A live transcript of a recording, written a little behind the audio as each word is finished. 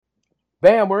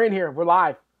Bam, we're in here. We're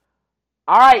live.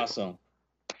 All right. Awesome.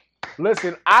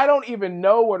 Listen, I don't even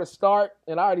know where to start,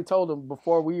 and I already told them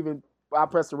before I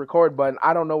pressed the record button.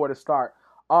 I don't know where to start.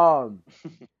 Um,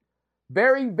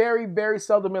 Very, very, very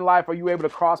seldom in life are you able to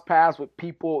cross paths with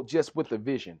people just with a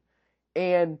vision.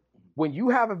 And when you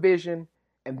have a vision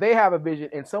and they have a vision,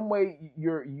 in some way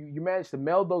you manage to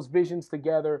meld those visions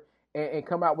together and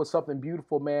come out with something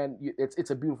beautiful, man.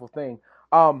 It's a beautiful thing.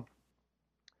 Um,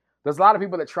 there's a lot of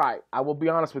people that try it. I will be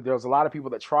honest with you. There's a lot of people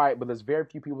that try it, but there's very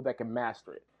few people that can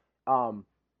master it. Um,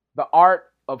 the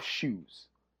art of shoes.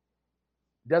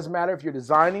 Doesn't matter if you're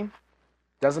designing.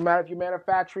 Doesn't matter if you're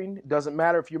manufacturing. Doesn't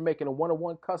matter if you're making a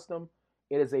one-on-one custom.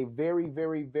 It is a very,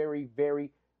 very, very,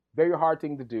 very, very hard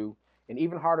thing to do. And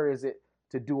even harder is it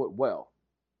to do it well.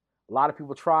 A lot of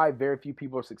people try. Very few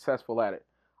people are successful at it.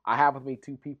 I have with me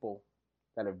two people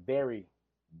that are very,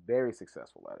 very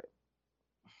successful at it.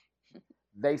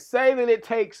 They say that it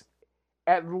takes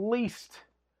at least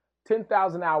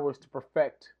 10,000 hours to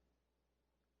perfect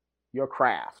your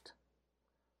craft.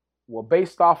 Well,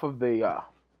 based off of the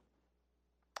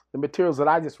materials that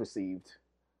I just received,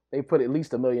 they put at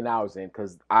least 1,000,000 hours in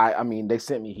because I mean, they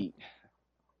sent me heat.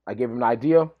 I gave them an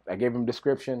idea, I gave them a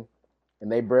description,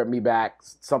 and they brought me back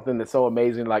something that's so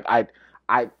amazing. Like I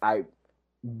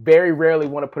very rarely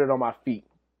want to put it on my feet.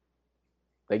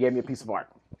 They gave me a piece of art.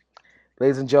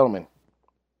 Ladies and gentlemen,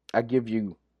 I give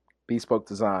you Bespoke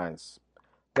Designs.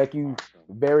 Thank you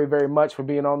very, very much for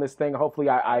being on this thing. Hopefully,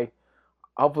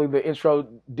 hopefully the intro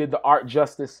did the art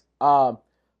justice.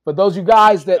 For those of you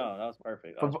guys that No, that was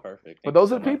perfect. That was perfect. For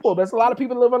those of the people, there's a lot of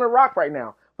people that live under a rock right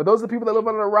now. For those of the people that live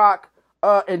under a rock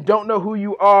and don't know who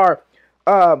you are,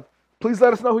 please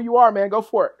let us know who you are, man. Go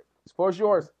for it. The floor is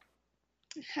yours.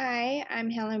 Hi, I'm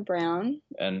Helen Brown.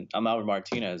 And I'm Albert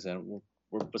Martinez, and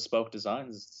we're Bespoke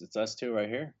Designs. It's us two right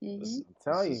here. Mhm. This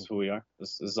Tell is who we are.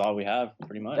 This is all we have,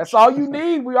 pretty much. That's all you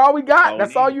need. All we got. All we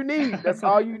That's all need. you need. That's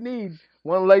all you need.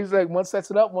 One lays like one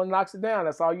sets it up, one knocks it down.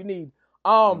 That's all you need.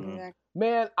 Mhm.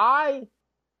 Man, I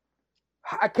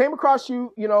came across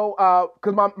you, you know,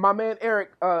 because my man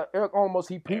Eric Olmos,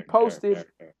 he posted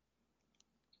Eric.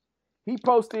 he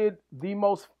posted the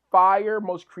most fire,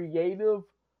 most creative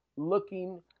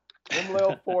looking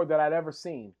MLL4 that I'd ever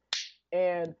seen,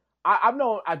 and I've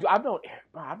known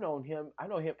him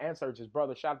and Serge, his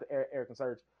brother. Shout out to Eric and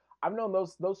Serge. I've known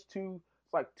those two.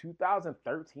 It's like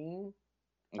 2013.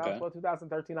 Okay.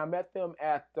 2013. I met them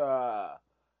at the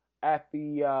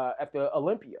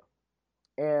Olympia,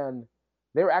 and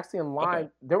they were actually in line.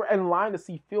 Okay. They were in line to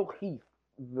see Phil Heath,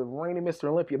 the reigning Mr.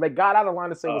 Olympia. They got out of line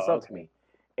to say what's up to me,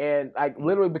 and I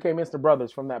literally became instant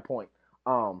brothers from that point.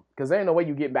 Because there ain't no way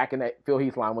you get back in that Phil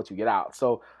Heath line once you get out.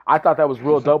 So I thought that was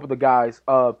real dope with the guys.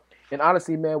 And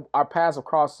honestly, man, our paths have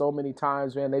crossed so many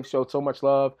times, man. They've showed so much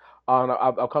love.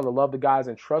 I've come to love the guys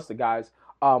and trust the guys.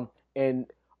 And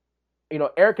you know,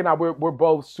 Eric and I, we're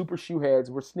both super shoe heads.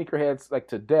 We're sneaker heads like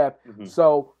to death. Mhm.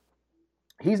 So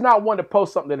he's not one to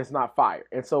post something that's not fire.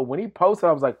 And so when he posted,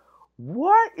 I was like,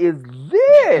 "What is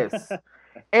this?"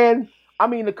 And I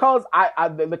mean, the colors,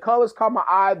 the colors caught my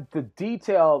eye. The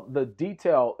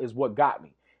detail is what got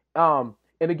me. And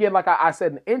again, like I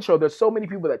said in the intro, there's so many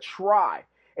people that try.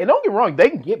 And don't get me wrong, they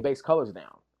can get base colors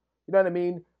down. You know what I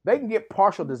mean? They can get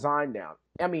partial design down.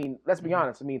 I mean, let's be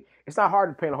honest. I mean, it's not hard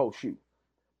to paint a whole shoe.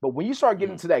 But when you start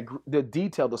getting to the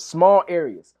detail, the small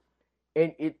areas,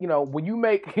 and it, you know, when you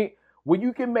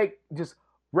can make just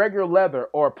regular leather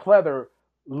or pleather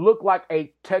look like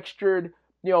a textured,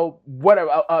 you know,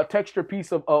 whatever, a textured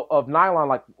piece of nylon,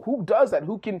 like who does that?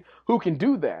 Who can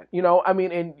do that? You know, I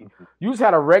mean, and you just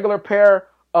had a regular pair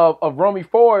of Romy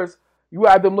 4s, you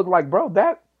had them look like, bro,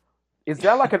 is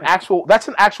that like that's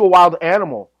an actual wild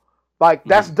animal. Like,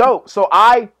 that's dope. So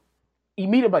I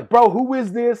immediately like, bro, who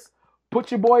is this? Put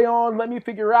your boy on. Let me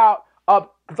figure out.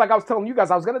 Because like I was telling you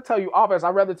guys, I was going to tell you off as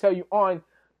I'd rather tell you on.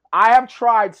 I have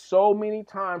tried so many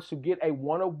times to get a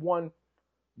one-of-one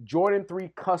Jordan 3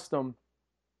 custom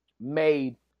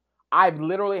made. I've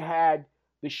literally had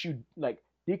the shoe like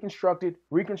deconstructed,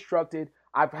 reconstructed.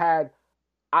 I've had,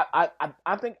 I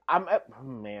think I'm at,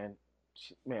 man,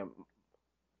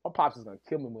 my pops is going to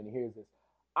kill me when he hears this.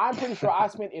 I'm pretty sure I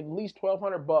spent at least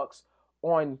 $1,200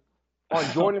 on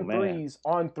Jordan 3s,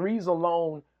 on 3s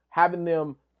alone, having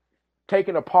them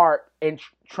taken apart and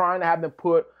trying to have them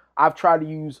put. I've tried to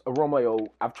use a Romeo.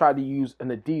 I've tried to use an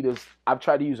Adidas. I've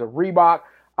tried to use a Reebok.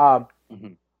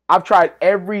 I've tried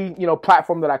every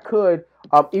platform that I could.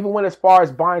 Even went as far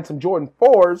as buying some Jordan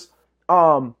 4s,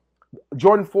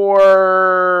 Jordan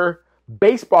 4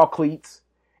 baseball cleats,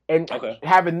 and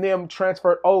having them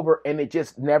transferred over, and it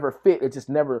just never fit. It just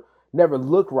never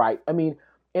looked right. I mean,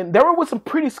 and there were some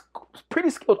pretty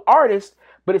skilled artists,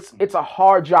 but it's a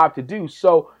hard job to do.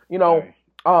 So I've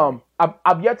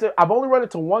only run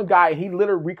into one guy, and he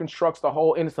literally reconstructs the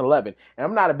whole Innocent 11, and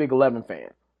I'm not a big 11 fan.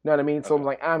 You know what I mean? So I'm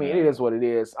like, I mean, it is what it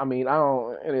is. I mean,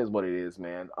 it is what it is,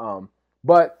 man.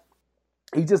 But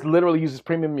he just literally uses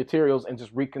premium materials and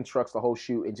just reconstructs the whole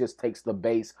shoe and just takes the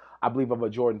base, I believe, of a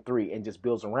Jordan 3 and just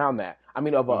builds around that. I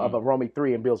mean, of a Romy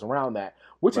 3 and builds around that,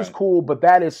 which is cool, but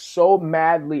that is so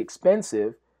madly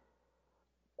expensive.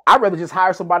 I'd rather just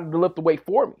hire somebody to lift the weight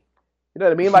for me. You know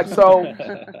what I mean? Like, so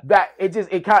that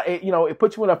it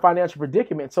puts you in a financial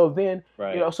predicament. So then,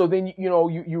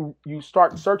 you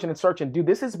start searching. Dude,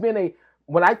 this has been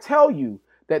when I tell you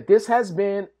that this has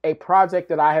been a project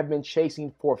that I have been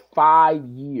chasing for 5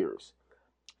 years.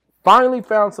 Finally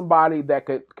found somebody that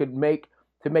could make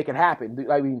it happen.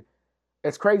 I mean,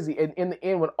 it's crazy. And in the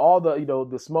end, when all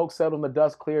the smoke settled and the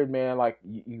dust cleared, man, like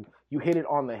you hit it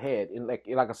on the head. And like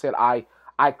I said, I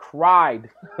cried.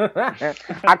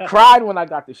 I cried when I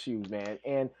got the shoes, man.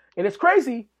 And it's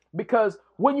crazy because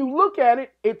when you look at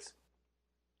it,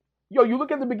 you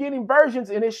look at the beginning versions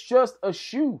and it's just a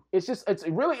shoe. It's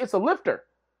a lifter.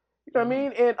 You know what I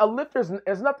mean? And a lifter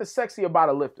there's nothing sexy about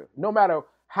a lifter. No matter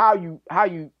how you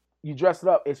dress it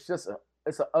up, it's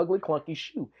an ugly, clunky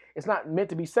shoe. It's not meant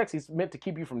to be sexy. It's meant to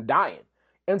keep you from dying.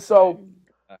 And so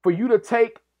for you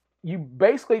you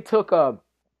basically took a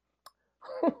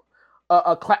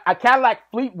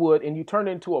Cadillac Fleetwood and you turned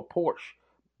it into a Porsche,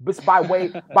 just by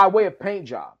way of paint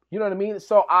job. You know what I mean?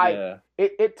 So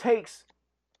it takes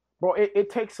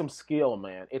some skill,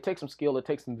 man. It takes some skill. It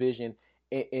takes some vision.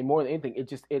 And more than anything,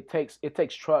 it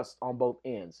takes trust on both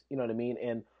ends. You know what I mean?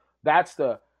 And that's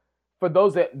for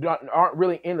those that aren't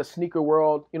really in the sneaker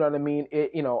world. You know what I mean?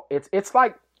 It's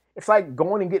like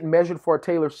going and getting measured for a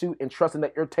tailor suit and trusting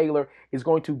that your tailor is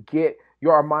going to get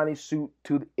your Armani suit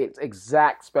to its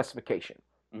exact specification.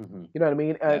 Mm-hmm. You know what I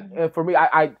mean? And for me,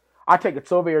 I take it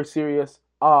so very serious.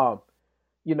 But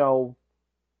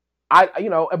at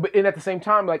the same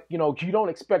time, like, you don't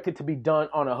expect it to be done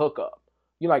on a hookup.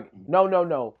 You're like,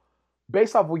 no.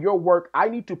 Based off of your work, I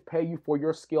need to pay you for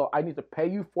your skill. I need to pay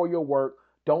you for your work.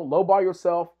 Don't lowball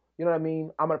yourself. You know what I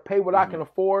mean? I'm going to pay what I can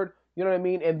afford. You know what I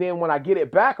mean? And then when I get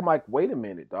it back, I'm like, wait a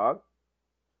minute, dog.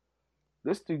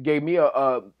 This dude gave me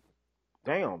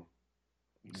damn.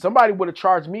 Somebody would have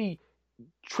charged me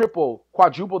triple,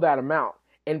 quadruple that amount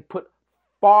and put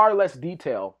far less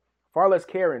detail, far less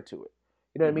care into it.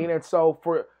 You know what I mean? And so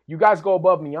for you guys go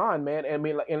above and beyond, man. And I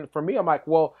mean, and for me, I'm like,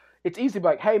 well, it's easy to be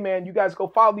like, hey, man, you guys go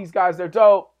follow these guys. They're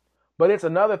dope. But it's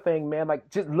another thing, man. Like,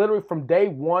 just literally from day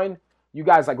one, you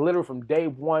guys, like, literally from day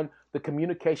one, the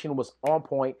communication was on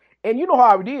point. And you know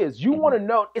how it is. You want to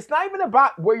know. It's not even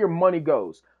about where your money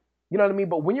goes. You know what I mean?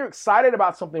 But when you're excited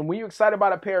about something, when you're excited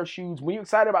about a pair of shoes, when you're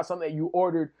excited about something that you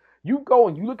ordered, you go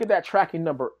and you look at that tracking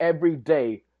number every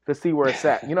day to see where it's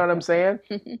at. You know what I'm saying?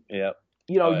 Yep.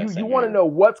 You want to know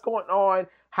what's going on,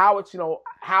 how it's,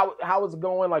 how it's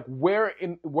going, like where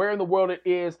in the world it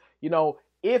is,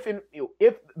 if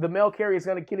the mail carrier is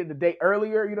going to get it a day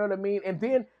earlier, you know what I mean? And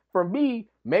then for me,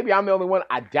 maybe I'm the only one,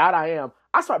 I doubt I am.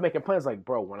 I start making plans like,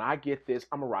 bro, when I get this,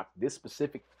 I'm going to rock this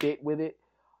specific fit with it.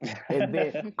 And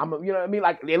then you know what I mean?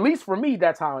 Like, at least for me,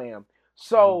 that's how I am.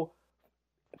 So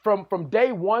from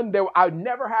day one, I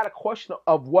never had a question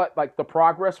of what like the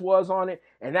progress was on it.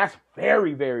 And that's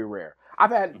very, very rare. I've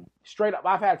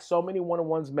had so many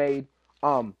one-on-ones made.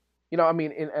 I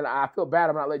mean, and I feel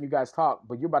bad I'm not letting you guys talk,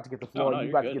 but you're about to get the floor.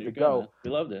 You're about to get to go. Man. We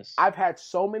love this. I've had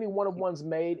so many one-on-ones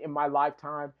made in my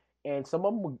lifetime, and some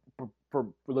of them were for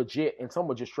legit, and some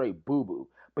were just straight boo-boo.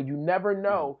 But you never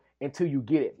know until you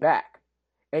get it back.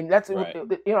 And that's, right.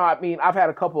 I mean, I've had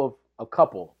a couple.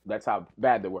 That's how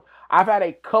bad they were. I've had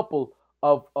a couple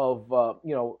of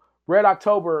Red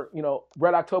October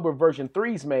version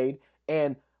 3s made,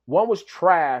 and one was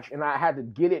trash, and I had to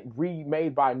get it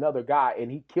remade by another guy,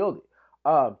 and he killed it.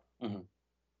 All you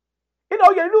had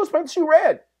to do was paint the shoe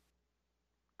red,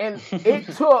 and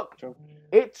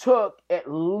it took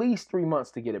at least 3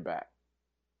 months to get it back.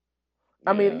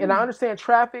 I mean, and I understand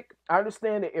traffic. I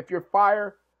understand that if you're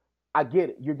fire, I get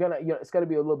it. You're gonna, it's gonna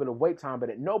be a little bit of wait time, but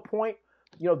at no point,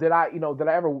 did I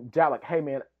ever doubt like, hey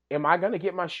man, am I gonna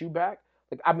get my shoe back?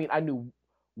 Like, I mean, I knew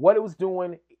what it was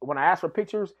doing. When I asked for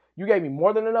pictures, you gave me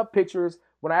more than enough pictures.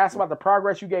 When I asked about the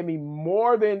progress, you gave me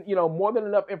more than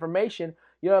enough information.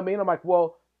 You know what I mean? I'm like,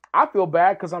 well, I feel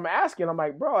bad because I'm asking. I'm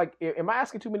like, bro, like, am I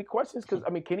asking too many questions? Because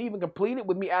I mean, can he even complete it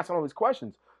with me asking all these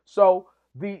questions? So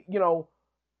the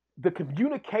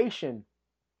communication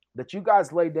that you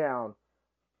guys lay down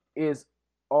is,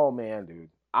 oh man, dude,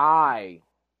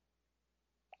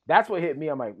 that's what hit me.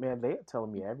 I'm like, man, they're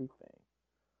telling me everything.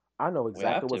 I know We have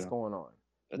exactly what's to. going on.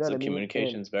 You know That's what a I mean?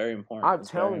 communication And is very important. I'm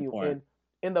It's very telling you, important.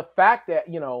 and the fact that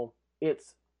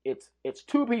it's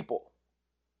two people.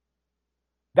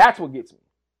 That's what gets me.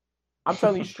 I'm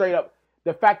telling you straight up,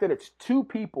 the fact that it's two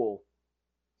people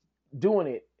doing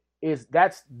it is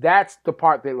that's the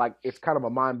part that like it's kind of a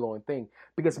mind blowing thing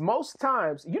because most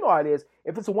times you know how it is.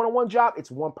 If it's a one-on-one job, it's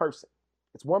one person.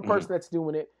 It's one person that's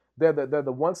doing it. They're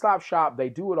the one-stop shop. They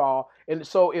do it all, and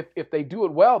so if they do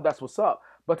it well, that's what's up.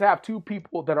 But to have two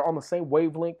people that are on the same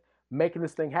wavelength making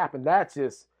this thing happen, that's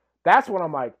when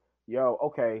I'm like, yo,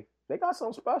 okay, they got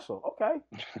something special. Okay,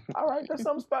 all right, there's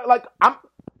something special. Like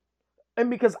and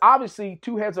because obviously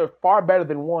two heads are far better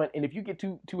than one, and if you get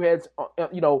two heads,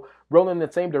 rolling in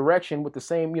the same direction with the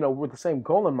same, with the same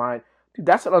goal in mind, dude,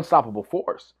 that's an unstoppable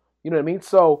force. You know what I mean?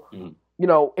 So,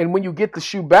 and when you get the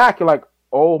shoe back, you're like,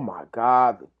 oh my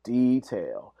god, the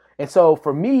detail. And so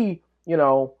for me,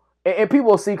 and people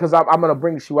will see because I'm gonna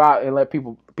bring the shoe out and let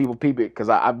people peep it because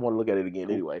I want to look at it again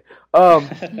anyway. I'm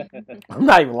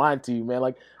not even lying to you, man.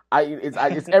 Like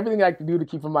it's everything I can do to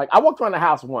keep from like I walked around the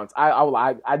house once.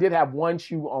 I did have one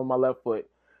shoe on my left foot.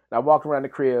 And I walked around the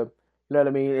crib. You know what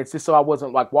I mean? It's just so I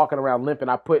wasn't like walking around limping.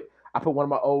 I put one of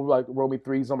my old like Romy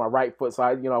 3s on my right foot, so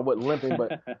I wasn't limping.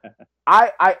 But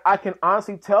I can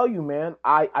honestly tell you, man,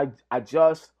 I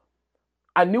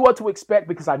knew what to expect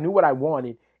because I knew what I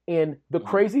wanted. And the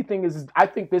crazy thing is I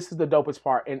think this is the dopest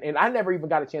part. And I never even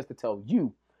got a chance to tell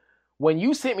you. When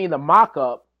you sent me the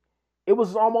mock-up, it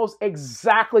was almost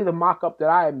exactly the mock-up that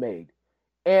I had made.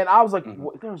 And I was like,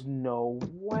 there's no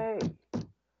way.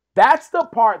 That's the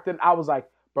part that I was like,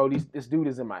 bro, this dude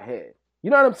is in my head.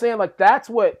 You know what I'm saying? Like, that's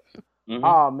what,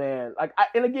 oh, man. Like,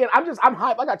 and again, I'm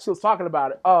hyped. I got chills talking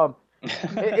about it.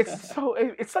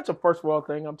 It's such a first world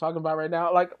thing I'm talking about right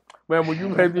now. Like, man, when you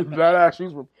made these badass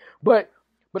shoes from, but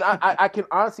I can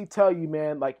honestly tell you,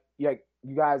 man, like, you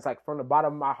guys, like, from the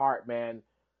bottom of my heart, man,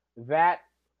 that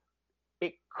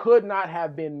it could not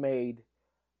have been made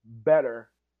better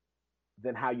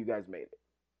than how you guys made it.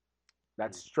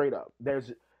 That's straight up.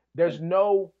 There's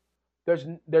no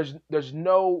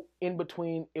in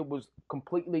between. It was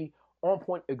completely on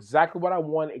point, exactly what I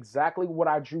wanted, exactly what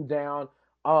I drew down.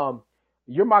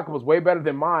 Your mock-up was way better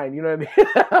than mine. You know what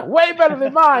I mean? Way better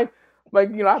than mine. Like,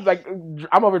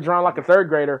 I'm overdrawn like a third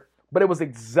grader, but it was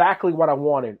exactly what I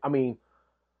wanted. I mean,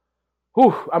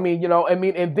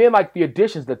 and then like the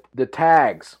additions, the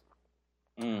tags,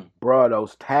 bro,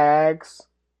 those tags.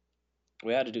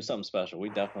 We had to do something special. We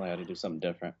definitely had to do something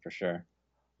different for sure.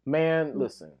 Man,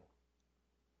 listen,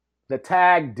 the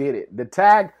tag did it. The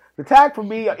tag for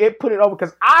me, it put it over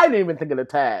because I didn't even think of the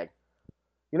tag.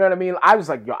 You know what I mean? I was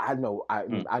like, yo, I know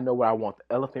what I want. The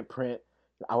elephant print.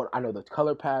 I know the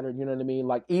color pattern. You know what I mean?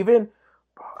 Like even,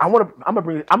 I'm gonna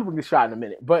bring the shot in a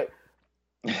minute, but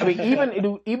I mean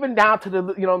even down to the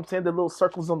what I'm saying, the little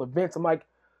circles on the vents. I'm like,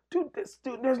 dude,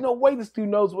 there's no way this dude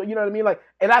knows what, you know what I mean? Like,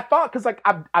 and I thought because like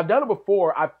I've done it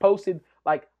before. I've posted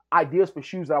like ideas for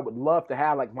shoes that I would love to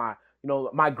have, like my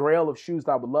grail of shoes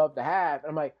that I would love to have. And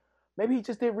I'm like, maybe he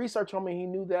just did research on me. He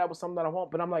knew that was something that I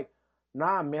want. But I'm like,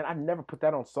 nah, man, I never put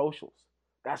that on socials.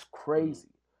 That's crazy.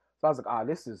 So I was like,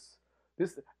 this is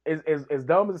as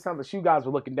dumb as it sounds. The shoe guys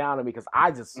were looking down at me because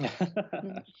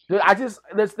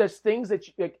there's things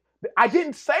that I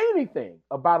didn't say anything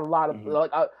about a lot of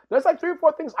there's like 3 or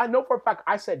 4 things I know for a fact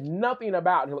I said nothing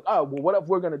about. And you're like, oh, well, what if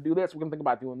we're gonna do this? We're gonna think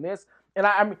about doing this. And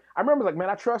I remember like, man,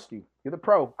 I trust you. You're the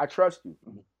pro. I trust you.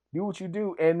 Do what you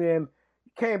do. And then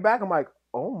came back. I'm like,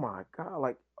 oh my god,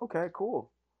 like, okay,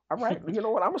 cool. All right, you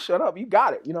know what? I'm gonna shut up. You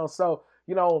got it. So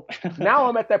now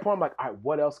I'm at that point. I'm like, all right,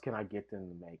 what else can I get them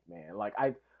to make, man? Like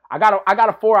I got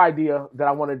a 4 idea that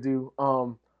I want to do.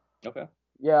 Okay.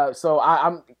 Yeah. So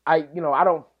I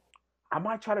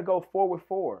might try to go 4 with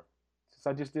 4 since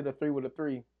I just did a 3 with a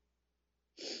 3.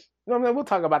 No, man, we'll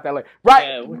talk about that later.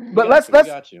 Right. Yeah, but let's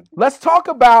talk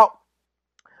about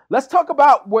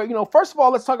where, first of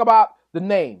all, let's talk about the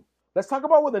name. Let's talk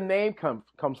about where the name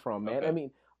comes from, man. Okay. I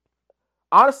mean,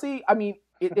 honestly,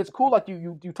 it's cool. Like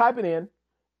you type it in,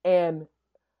 and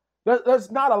there's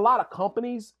not a lot of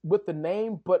companies with the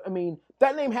name, but I mean,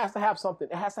 that name has to have something.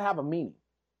 It has to have a meaning.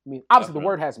 I mean, obviously the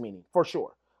word has meaning for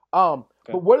sure. Okay.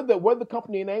 But where did the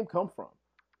company name come from?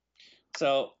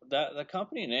 So the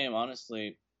company name,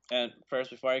 honestly, and first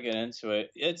before I get into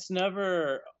it, it's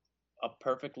never a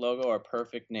perfect logo or a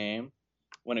perfect name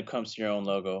when it comes to your own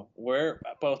logo. We're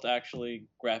both actually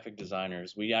graphic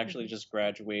designers. We actually just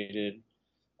graduated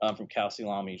from Cal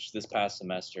Long Beach this past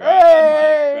semester.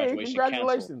 Hey,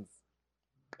 congratulations!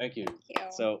 Thank you. Thank you.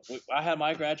 So I had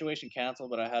my graduation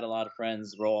canceled, but I had a lot of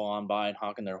friends roll on by and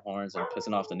honking their horns and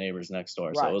pissing off the neighbors next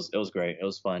door. So Right. it was great. It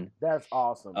was fun. That's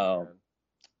awesome, man.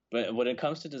 But when it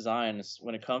comes to design,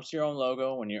 when it comes to your own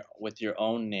logo, when you're with your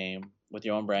own name, with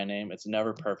your own brand name, it's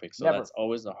never perfect. So Never. that's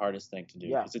always the hardest thing to do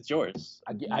Yeah. because it's yours.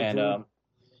 I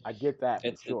get that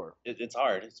for sure. It's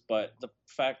hard. But the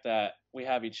fact that we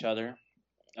have each other,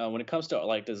 when it comes to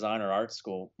like design or art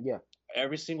school, Yeah.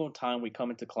 every single time we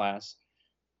come into class,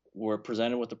 we're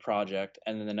presented with the project,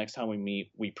 and then the next time we meet,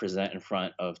 we present in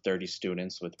front of 30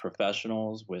 students with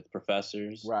professionals, with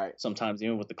professors, Right. sometimes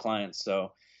even with the clients.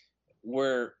 So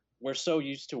we're so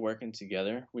used to working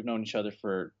together. We've known each other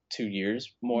for 2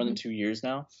 years, more than 2 years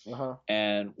now. Uh-huh.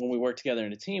 And when we work together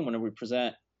in a team, whenever we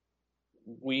present,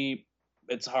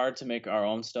 it's hard to make our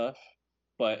own stuff,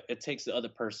 but it takes the other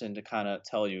person to kind of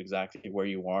tell you exactly where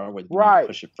you are, whether you need to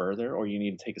push it further or you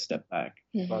need to take a step back.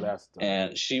 Oh, that's tough.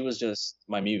 And she was just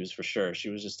my muse for sure. She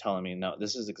was just telling me, no,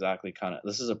 this is exactly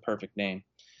this is a perfect name.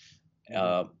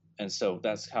 And so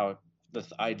that's how the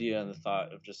idea and the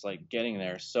thought of just like getting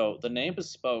there. So the name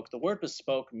Bespoke, the word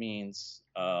bespoke means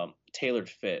tailored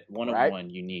fit, one of one,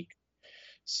 unique.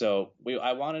 So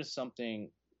I wanted something,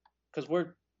 because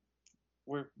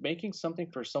we're making something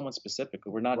for someone specific.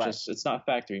 We're not just, it's not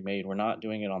factory made. We're not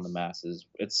doing it on the masses.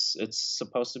 It's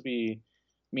supposed to be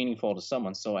meaningful to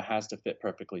someone, so it has to fit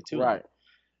perfectly to them.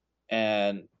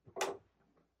 And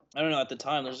I don't know, at the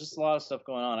time there's just a lot of stuff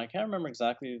going on. I can't remember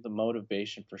exactly the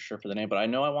motivation for sure for the name, but I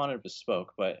know I wanted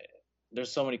Bespoke. But there's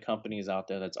so many companies out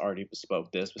there that's already bespoke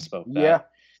this, bespoke that. Yeah.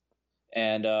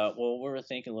 And well, we were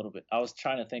thinking a little bit, I was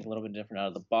trying to think a little bit different out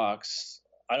of the box.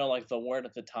 I know, like, the word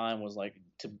at the time was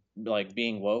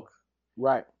being woke.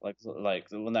 Right. Like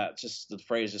when the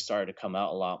phrase just started to come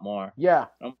out a lot more. Yeah.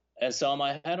 And so in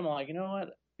my head, I'm like, you know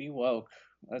what? Be woke.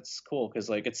 That's cool. Because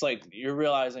it's like you're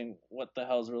realizing what the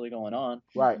hell's really going on.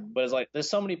 Right. But it's like there's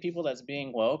so many people that's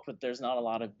being woke, but there's not a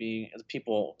lot of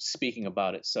people speaking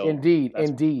about it. So indeed.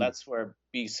 That's where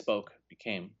Bespoke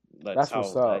became. That's how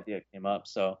what's the up. idea came up.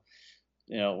 So,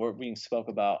 we're being spoke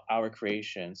about our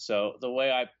creation. So the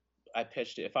way I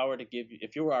pitched it,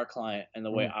 if you were our client, and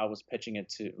the way I was pitching it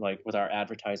to, like, with our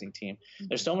advertising team,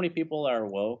 there's so many people that are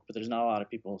woke, but there's not a lot of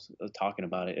people talking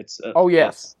about it. It's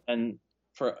yes. And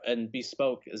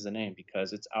Bespoke is the name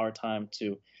because it's our time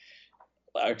to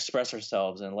express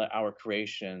ourselves and let our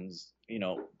creations,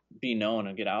 be known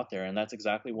and get out there. And that's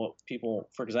exactly what people,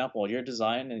 for example, your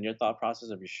design and your thought process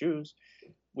of your shoes,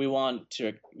 we want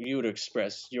you to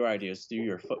express your ideas through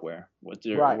your footwear,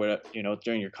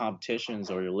 during your competitions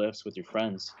or your lifts with your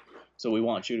friends. So we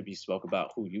want you to be spoke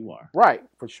about who you are. Right,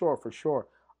 for sure. That's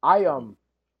dope.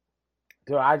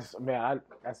 God,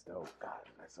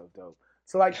 that's so dope.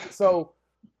 So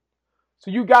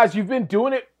you guys, you've been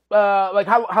doing it.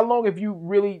 How long have you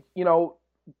really?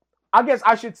 I guess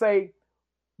I should say,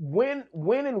 when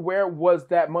and where was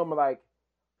that moment? Like,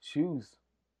 shoes,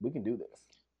 we can do this.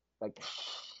 Like,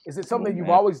 is it something you've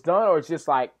always done, or it's just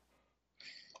like,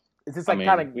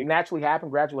 kind of naturally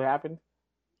happened, gradually happened?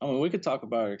 I mean, we could talk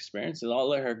about our experiences. I'll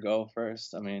let her go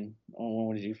first. I mean,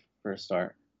 when did you first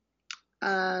start?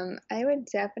 I would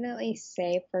definitely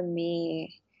say for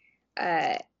me,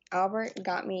 Albert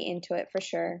got me into it for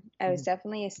sure. I was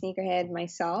definitely a sneakerhead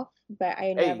myself, but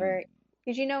I never,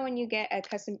 because when you get a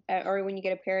custom or when you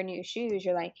get a pair of new shoes,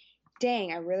 you're like,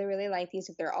 dang, I really, really like these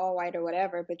if they're all white or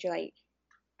whatever. But you're like,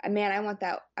 man, I want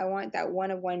that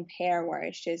one of one pair where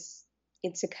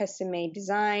it's a custom made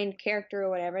design, character or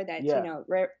whatever that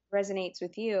resonates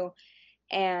with you.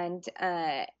 And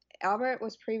Albert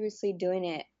was previously doing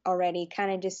it already,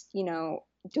 kind of just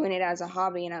doing it as a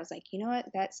hobby, and I was like, you know what,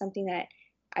 that's something that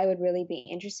I would really be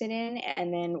interested in.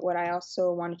 And then what I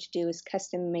also wanted to do is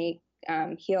custom make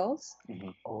heels.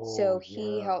 So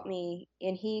he helped me,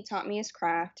 and he taught me his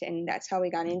craft, and that's how we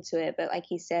got into it. But like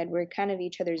he said, we're kind of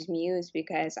each other's muse,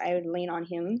 because I would lean on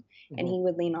him and he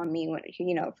would lean on me when,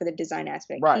 for the design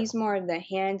aspect. Right. He's more of the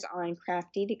hands-on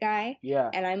crafty guy,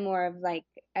 and I'm more of, like,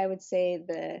 I would say,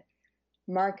 the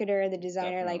marketer, the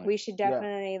designer. Definitely. Like, we should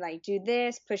definitely like do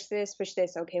this, push this.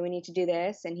 Okay, we need to do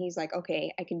this, and he's like,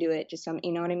 okay, I can do it. Just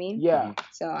you know what I mean? Yeah.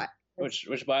 So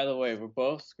which by the way, we're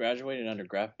both graduated under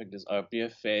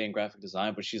BFA in graphic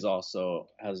design, but she's also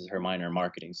has her minor in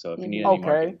marketing. So if you need any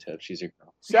marketing tips, she's your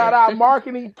girl. Shout out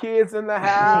marketing kids in the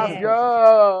house.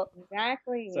 Yeah.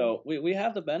 Exactly. So we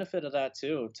have the benefit of that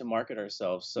too, to market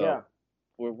ourselves. So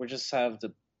we're just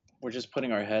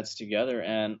putting our heads together.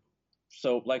 And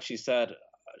so, like she said,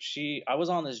 I was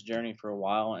on this journey for a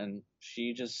while, and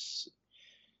she just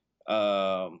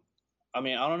I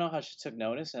mean, I don't know how she took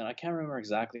notice, and I can't remember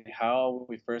exactly how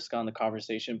we first got in the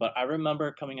conversation, but I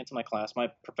remember coming into my class, my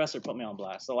professor put me on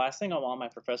blast. The last thing I want my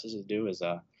professors to do is,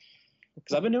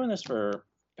 because I've been doing this for,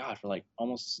 God, for like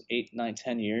almost 8, 9,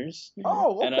 10 years.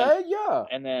 Oh, okay, yeah.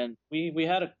 And then we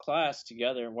had a class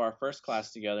together, our first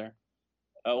class together.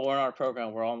 We're in our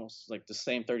program, we're almost like the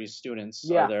same 30 students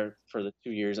are there for the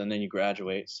 2 years, and then you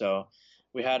graduate. So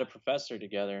we had a professor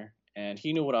together, and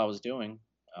he knew what I was doing.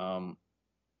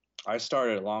 I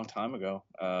started a long time ago,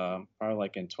 probably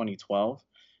like in 2012,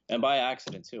 and by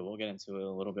accident too. We'll get into it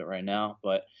a little bit right now,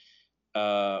 but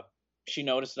she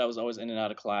noticed that I was always in and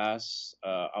out of class.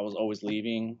 I was always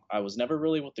leaving. I was never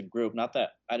really with the group. Not that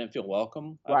I didn't feel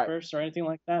welcome at first or anything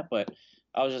like that, but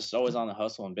I was just always on the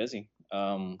hustle and busy.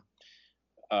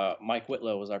 Mike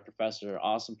Whitlow was our professor,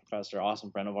 awesome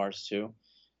friend of ours too.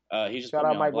 He just shout put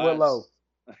out me Mike on blast. Whitlow.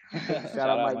 Shout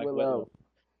out Mike Whitlow.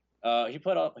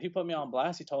 He put me on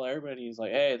blast. He told everybody, he's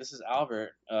like, "Hey, this is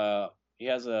Albert.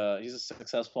 He's a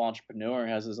successful entrepreneur.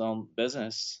 He has his own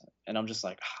business." And I'm just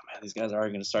like, "Oh man, these guys are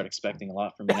already going to start expecting a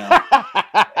lot from me now."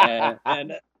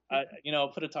 and I,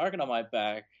 put a target on my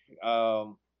back.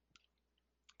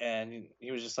 And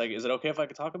he was just like, "Is it okay if I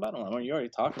could talk about it?" I'm like, "Well, you already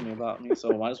talked to me about me, so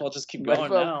might as well just keep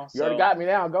going now." You already got me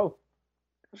now. Go.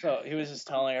 So he was just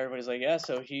telling everybody's like, yeah,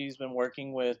 so he's been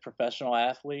working with professional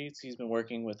athletes. He's been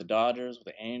working with the Dodgers, with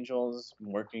the Angels,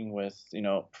 been working with,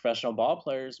 professional ball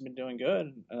players, been doing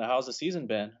good. And how's the season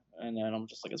been? And then I'm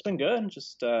just like, it's been good,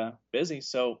 just busy.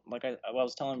 So like I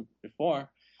was telling before,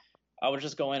 I would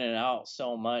just go in and out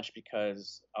so much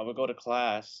because I would go to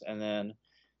class and then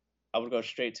I would go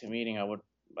straight to a meeting.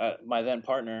 My then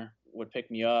partner would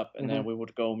pick me up, and then we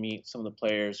would go meet some of the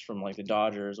players from like the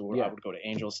Dodgers, or I would go to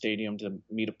Angel Stadium to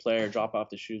meet a player, drop off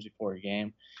the shoes before a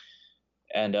game.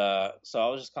 And so I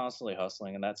was just constantly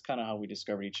hustling, and that's kind of how we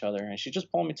discovered each other. And she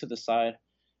just pulled me to the side,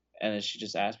 and then she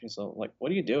just asked me, so like, what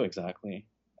do you do exactly?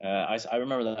 I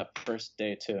remember that first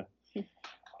day too,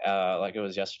 like it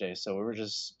was yesterday. So we were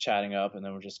just chatting up, and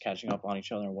then we're just catching up on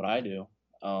each other and what I do.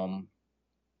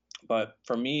 But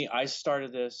for me, I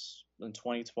started this in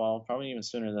 2012, probably even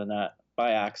sooner than that,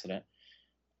 by accident.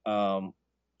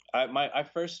 I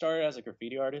first started as a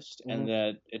graffiti artist, and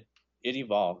then it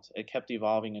evolved. It kept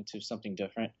evolving into something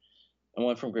different. I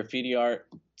went from graffiti art.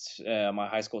 My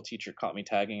high school teacher caught me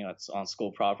tagging on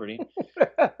school property,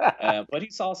 but he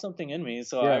saw something in me,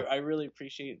 so I really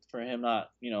appreciate for him not,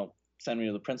 sending me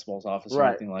to the principal's office or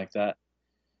anything like that.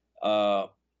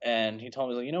 And he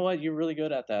told me, like, you know what, you're really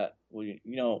good at that.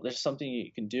 Well, there's something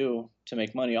you can do to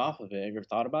make money off of it. Have you ever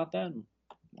thought about that? And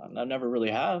I never really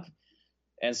have.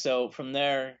 And so from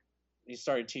there, he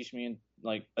started teaching me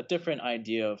like a different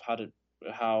idea of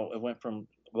how it went from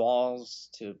walls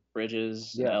to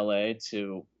bridges in LA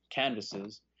to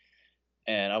canvases.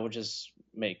 And I would just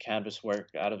make canvas work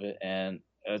out of it. And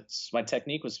my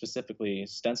technique was specifically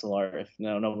stencil art. If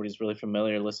nobody's really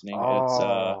familiar listening, it's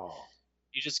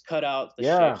you just cut out the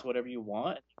shapes, whatever you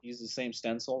want, use the same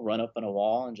stencil, run up on a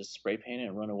wall and just spray paint it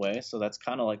and run away. So that's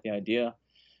kind of like the idea.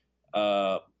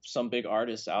 Some big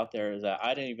artists out there that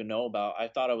I didn't even know about. I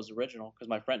thought I was original because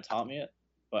my friend taught me it,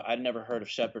 but I'd never heard of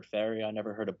Shepard Fairey. I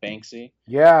never heard of Banksy.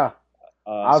 Yeah.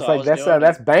 I was like,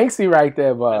 that's Banksy right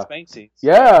there, bud. That's Banksy. So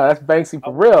that's Banksy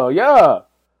for real. Yeah.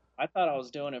 I thought I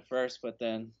was doing it first, but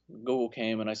then Google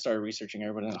came and I started researching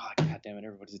everybody. And, God damn it,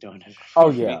 everybody's doing it. Oh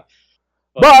yeah.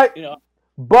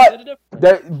 But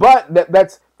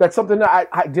that's something that I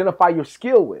identify your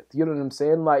skill with. You know what I'm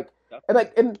saying? Like,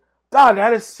 and God,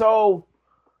 that is so.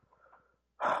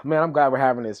 Man, I'm glad we're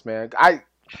having this, man. It's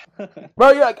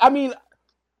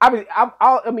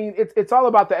all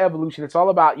about the evolution. It's all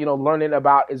about learning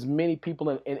about as many people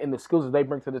in the skills that they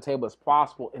bring to the table as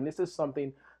possible. And this is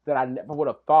something that I never would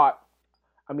have thought.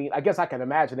 I mean, I guess I can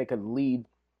imagine it could lead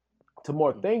to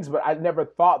more things, but I never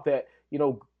thought that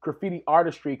graffiti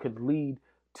artistry could lead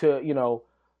to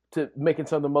to making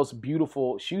some of the most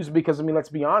beautiful shoes. Because I mean, let's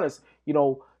be honest,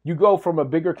 you go from a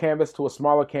bigger canvas to a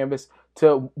smaller canvas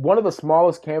to one of the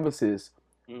smallest canvases,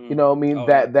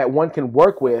 that one can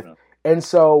work with. Yeah. And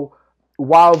so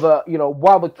while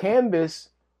the canvas,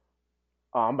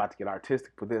 I'm about to get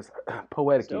artistic for this,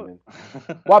 poetic even.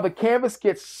 While the canvas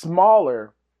gets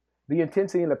smaller, the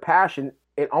intensity and the passion,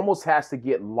 it almost has to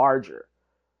get larger.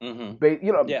 Mm-hmm.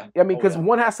 I mean, because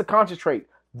one has to concentrate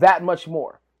that much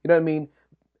more. You know what I mean?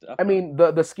 Definitely. I mean,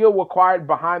 the skill required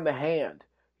behind the hand,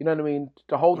 you know what I mean,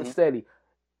 to hold it steady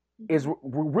is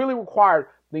really required,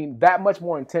 that much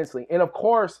more intensely. And of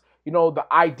course, the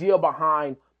idea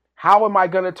behind how am I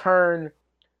going to turn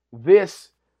this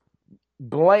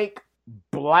blank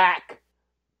black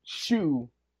shoe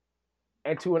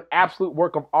into an absolute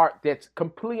work of art that's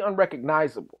completely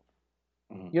unrecognizable.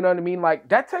 Mhm. You know what I mean? Like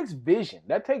that takes vision,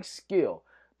 that takes skill,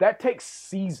 that takes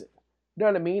season. You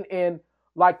know what I mean? And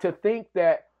like to think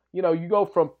that, you know, you go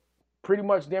from pretty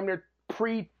much damn near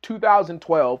pre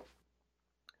 2012,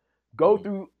 go Mhm.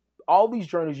 through all these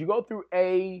journeys, you go through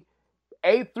A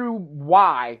through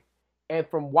Y, and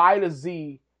from Y to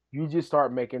Z, you just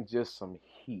start making just some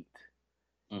heat.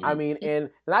 I Mhm. mean,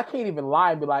 and I can't even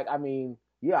lie and be like, I mean,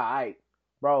 yeah,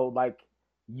 bro, like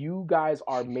you guys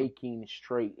are making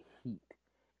straight heat.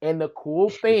 And the cool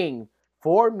thing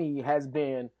for me has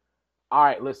been, all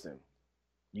right, listen,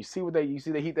 you see the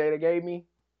heat that they gave me?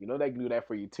 You know they can do that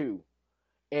for you too.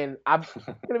 And I'm you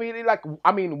know what I mean, like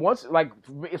I mean, once like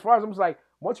as far as I'm just like,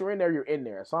 once you're in there, you're in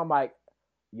there. So I'm like,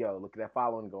 yo, look at that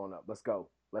following going up. Let's go.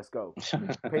 Let's go.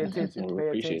 Pay attention. We Pay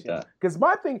appreciate attention. that. Because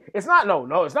my thing, it's not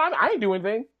no, it's not. I ain't doing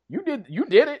anything. You did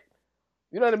it.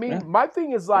 You know what I mean? Yeah, My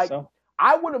thing is guess like, so.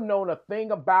 I would have known a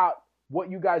thing about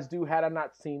what you guys do had I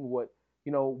not seen what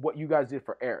you guys did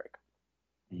for Eric.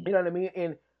 Mhm. You know what I mean?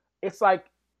 And it's like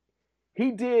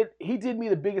he did me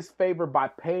the biggest favor by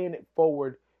paying it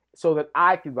forward so that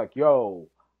I could like, yo,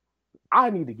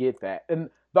 I need to get that. And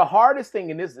the hardest thing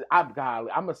in this, I'm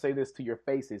gonna say this to your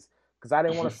faces because I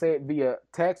didn't want to say it via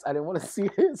text. I didn't want to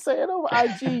say it over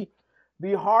IG.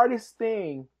 The hardest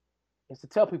thing is to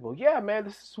tell people, yeah, man,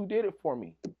 this is who did it for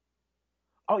me.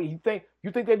 Oh, you think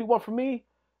they do one for me?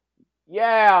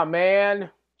 Yeah, man.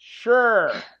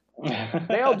 Sure.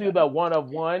 They'll do the one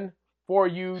of one for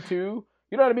you too.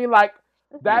 You know what I mean? Like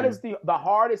that is the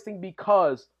hardest thing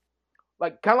because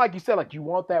like kind of like you said, like you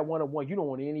want that one of one. You don't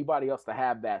want anybody else to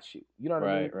have that shoe. You know what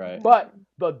I mean? Right. But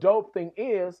the dope thing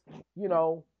is, you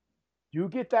know, you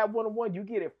get that one of one, you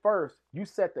get it first, you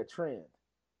set the trend.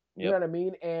 You know Yep. what I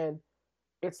mean? And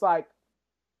it's like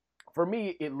for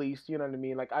me at least, you know what I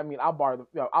mean? Like I mean, I'll borrow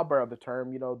the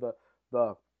term, you know,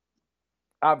 the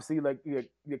obviously like your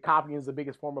copying is the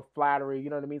biggest form of flattery, you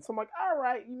know what I mean? So I'm like, all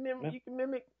right, Yeah. you can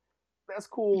mimic, that's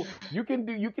cool. You can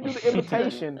do the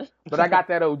imitation, but I got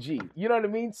that OG. You know what I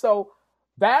mean? So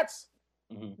that's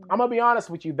Mhm. I'm gonna be honest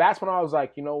with you. That's when I was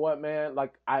like, you know what, man?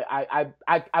 Like I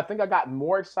think I got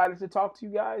more excited to talk to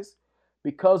you guys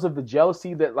because of the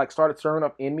jealousy that like started stirring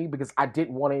up in me because I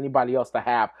didn't want anybody else to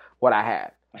have what I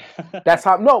had. That's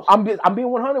how. No, I'm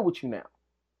being 100 with you now.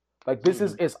 Like this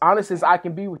is as honest as I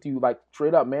can be with you. Like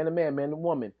straight up, man to man, man to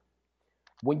woman.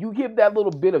 When you give that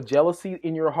little bit of jealousy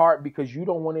in your heart because you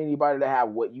don't want anybody to have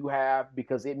what you have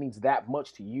because it means that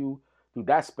much to you, dude,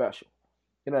 that's special.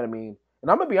 You know what I mean? And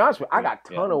I'm gonna be honest with you, I got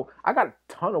a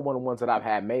ton of one on ones that I've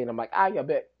had made. And I'm like, yeah,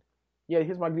 bet. Yeah,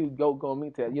 here's my dude. Go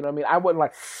meet that. You know what I mean? I wasn't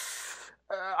like,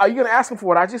 are you gonna ask him for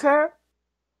what I just had?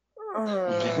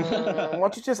 Why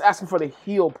don't you just ask him for the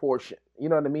heel portion? You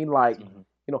know what I mean? Like,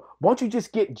 you know, why don't you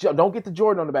just don't get the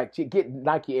Jordan on the back, get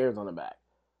Nike Airs on the back.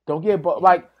 Don't get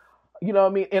like, you know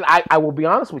what I mean? And I will be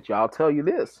honest with you. I'll tell you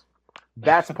this.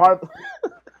 That's part of.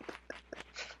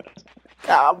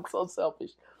 God, I'm so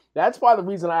selfish. That's part of the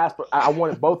reason I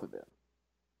wanted both of them.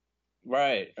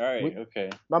 Right. Okay.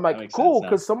 I'm like, cool,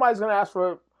 because somebody's gonna ask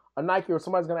for a Nike or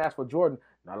somebody's gonna ask for Jordan.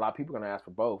 Not a lot of people are gonna ask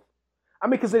for both. I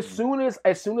mean, because as soon as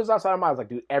I saw them, I was like,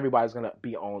 dude, everybody's gonna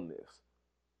be on this.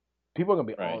 People are gonna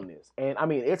be on this, and I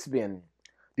mean, it's been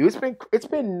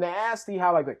nasty.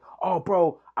 How like, oh,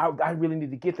 bro, I really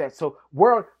need to get that. So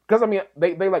because I mean,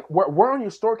 they like, where on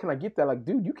your store can I get that? Like,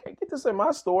 dude, you can't get this at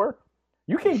my store.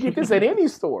 You can't get this at any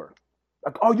store.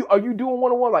 Like, are you doing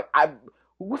one on one? Like,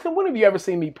 when have you ever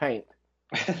seen me paint?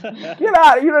 Get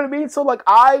out, you know what I mean? So like,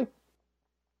 I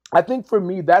think for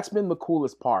me that's been the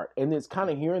coolest part, and it's kind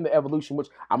of hearing the evolution, which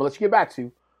I'm gonna let you get back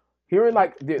to. Hearing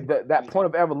like that point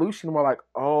of evolution, we're like,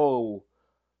 oh,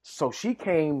 so she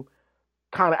came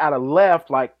kind of out of left,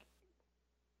 like,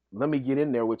 let me get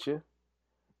in there with you.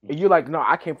 And you're like, no,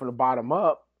 I came from the bottom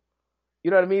up.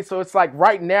 You know what I mean? So it's like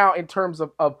right now, in terms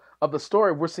of the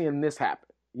story, we're seeing this happen.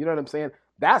 You know what I'm saying?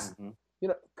 That's, you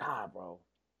know, God, bro.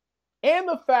 And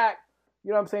the fact,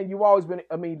 you know what I'm saying, you've always been,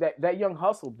 I mean, that young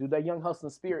hustle, dude, that young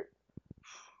hustling spirit.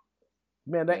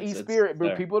 Man, that E-spirit,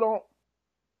 bro, people don't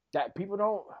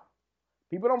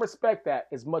respect that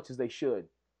as much as they should.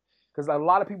 Because a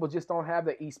lot of people just don't have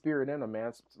that E-spirit in them,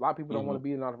 man. A lot of people don't want to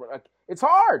be an entrepreneur. Like, it's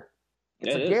hard.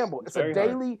 It's a gamble.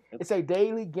 It's a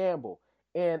daily gamble.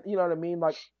 And you know what I mean?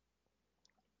 Like,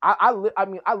 I'm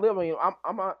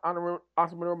an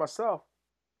entrepreneur myself.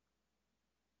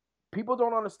 People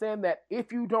don't understand that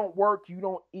if you don't work, you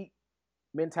don't eat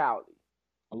mentality.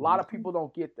 A lot of people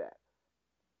don't get that.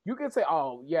 You can say,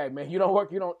 oh, yeah, man, you don't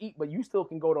work, you don't eat, but you still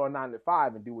can go to a 9 to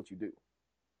 5 and do what you do.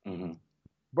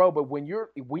 Bro, but when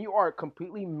you are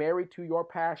completely married to your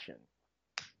passion,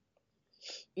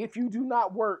 if you do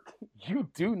not work, you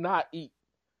do not eat.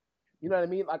 You know what I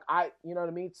mean? Like you know what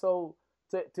I mean? So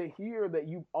to hear that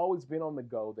you've always been on the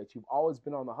go, that you've always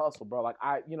been on the hustle, bro, like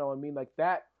you know what I mean? Like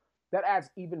that adds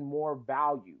even more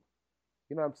value.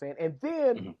 You know what I'm saying? And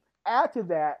then Mhm. add to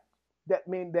that, that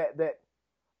mean that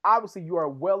obviously you are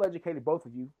well educated, both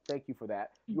of you. Thank you for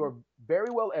that. You are very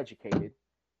well educated.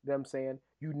 You know what I'm saying?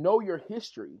 You know your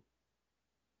history.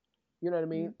 You know what I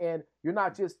mean? And you're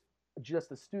not just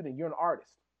a student, you're an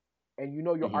artist. And you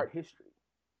know your Mhm. art history.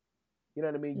 You know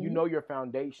what I mean? You Mhm. know your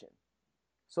foundation.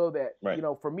 So that, Right.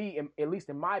 for me, at least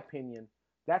in my opinion,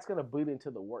 that's going to bleed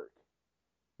into the work.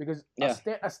 Because Yeah,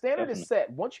 a standard is definitely. set.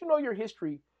 Once you know your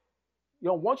history,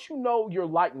 once you know your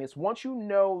likeness, once you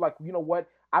know, like, you know what,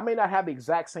 I may not have the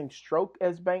exact same stroke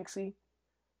as Banksy.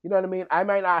 You know what I mean? I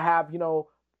might not have,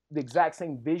 the exact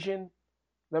same vision.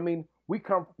 I mean, we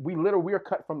are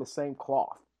cut from the same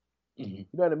cloth. Mhm.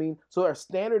 You know what I mean? So our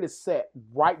standard is set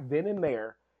right then and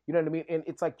there. You know what I mean? And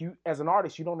it's like, you, as an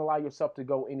artist, you don't allow yourself to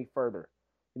go any further,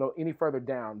 any further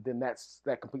down than that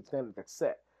complete standard that's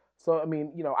set. So I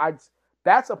mean,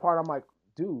 that's a part I'm like,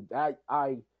 dude, that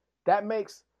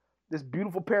makes this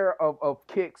beautiful pair of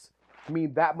kicks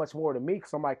mean that much more to me,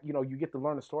 because I'm like, you get to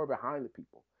learn the story behind the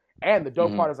people. And the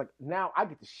dope Mhm. part is, like, now I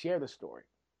get to share the story.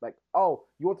 Like, oh,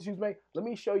 you want the shoes made? Let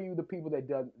me show you the people that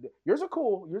done. Yours are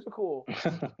cool. Yours are cool.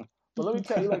 But let me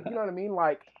tell you, like, you know what I mean?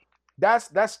 Like, that's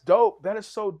dope. That is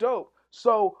so dope.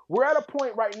 So we're at a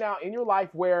point right now in your life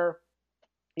where,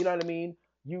 you know what I mean?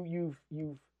 You're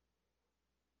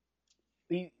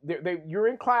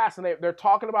in class, and they're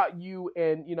talking about you,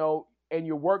 and and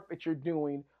your work that you're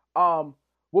doing.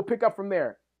 We'll pick up from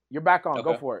there. You're back on.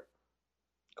 Go Okay. for it.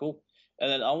 Cool. And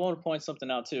then I want to point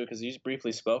something out too, because you just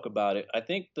briefly spoke about it. I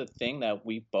think the thing that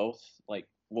we both like,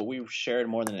 what we shared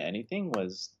more than anything,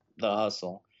 was the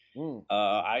hustle. Mm,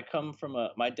 I come from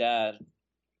my dad.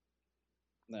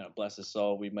 Bless his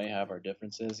soul. We may have our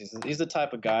differences. He's the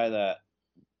type of guy that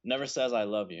never says "I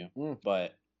love you," mm,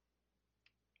 but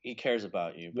he cares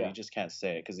about you. But yeah, he just can't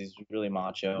say it because he's really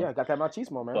macho. yeah. Got that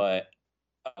machismo, man. But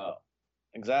uh,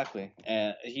 exactly,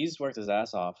 and he's worked his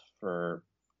ass off for,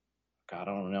 God, I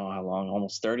don't know how long,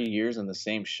 almost 30 years in the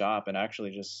same shop. And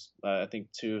actually, just I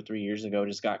think 2 or 3 years ago,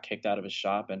 just got kicked out of his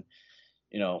shop, and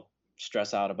you know,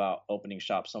 stress out about opening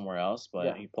shop somewhere else. But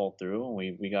Yeah, he pulled through,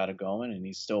 and we got it going, and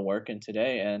he's still working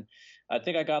today. And I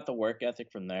think I got the work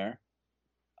ethic from there.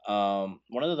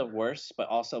 One of the worst, but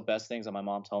also best things that my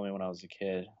mom told me when I was a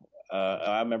kid.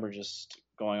 I remember just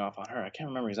going off on her. I can't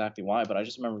remember exactly why, but I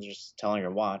just remember just telling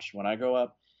her, "Watch, when I grow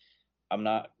up, I'm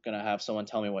not gonna have someone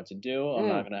tell me what to do. I'm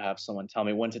not mm, gonna have someone tell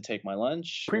me when to take my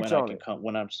lunch, preach when I on can it. come,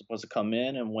 when I'm supposed to come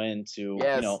in, and when to,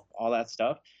 Yes. all that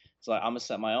stuff. So like, I'm gonna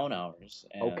set my own hours."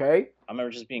 And Okay. I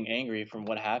remember just being angry from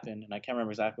what happened, and I can't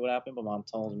remember exactly what happened, but mom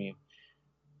told me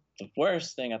the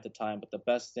worst thing at the time, but the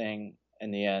best thing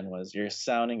in the end was, "You're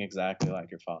sounding exactly like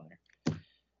your father."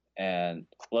 And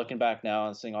looking back now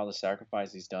and seeing all the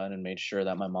sacrifice he's done and made sure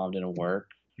that my mom didn't work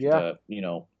Yeah.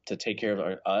 to take care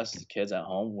of us, the kids at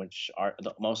home, which are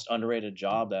the most underrated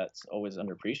job that's always Oh,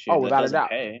 underappreciated, that without a doesn't doubt.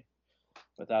 pay,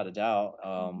 without a doubt.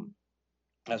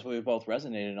 That's why we both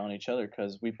resonated on each other,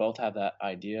 because we both have that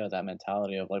idea, that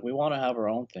mentality of like, we want to have our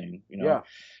own thing, Yeah.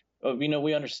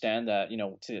 we understand that,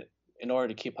 to in order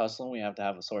to keep hustling, we have to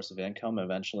have a source of income,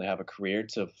 eventually have a career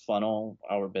to funnel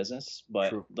our business. But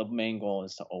True. the main goal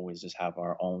is to always just have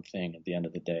our own thing at the end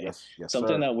of the day, Yes. Yes,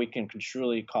 something sir. that we can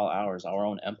truly call ours, our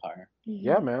own empire.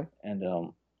 Yeah, Mhm. man. And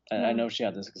I Yeah. know she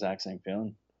had this exact same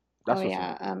feeling. Oh That's what's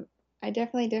up. yeah. I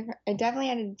definitely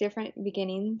had a different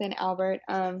beginning than Albert.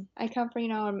 I come from,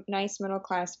 a nice middle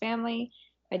class family.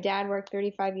 My dad worked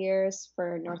 35 years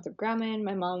for Northrop Grumman.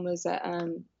 My mom was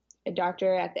a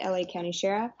doctor at the LA County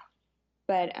Sheriff.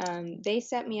 But they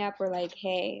set me up. Were like,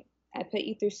 hey, I put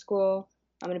you through school.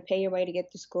 I'm going to pay your way to get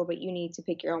to school, but you need to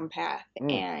pick your own path.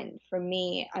 Mm. And for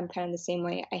me, I'm kind of the same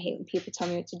way. I hate when people tell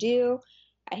me what to do.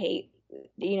 I hate,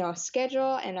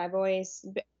 schedule. And I've always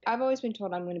been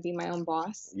told I'm going to be my own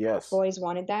boss. I've Yes. always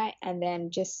wanted that. And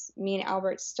then just me and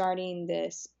Albert starting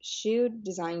this shoe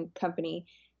design company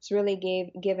has really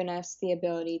given us the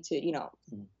ability to,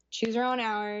 choose our own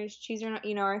hours, choose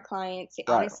our clients.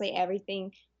 Right. Honestly,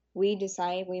 everything we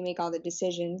decide, we make all the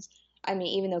decisions. I mean,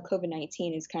 even though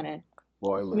COVID-19 has kind of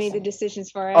Boy, made the listen.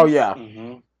 decisions for Oh us, yeah.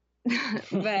 Hmm.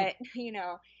 but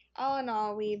all in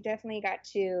all, we've definitely got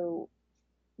to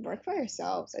work for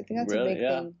ourselves. I think that's a Really, big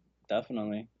yeah, thing.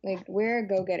 definitely. Like, we're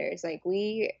go-getters. Like,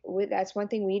 we that's one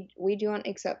thing we do not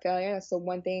accept failure. That's the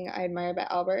one thing I admire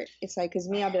about Albert. It's like, because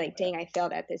me, I'll be like, dang, I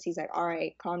failed at this. He's like, all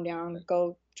right, calm down,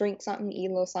 go drink something, eat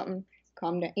a little something,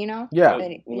 calm down, you know? Yeah.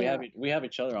 But, We have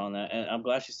each other on that, and I'm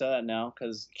glad she said that now,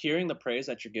 because hearing the praise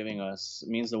that you're giving us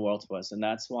means the world to us, and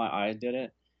that's why I did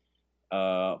it.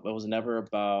 It was never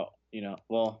about,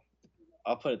 well,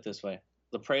 I'll put it this way: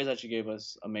 the praise that you gave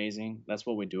us, amazing. That's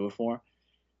what we do it for.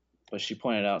 But she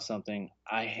pointed out something.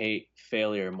 I hate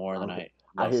failure more than I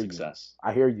love success.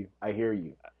 I hear you. I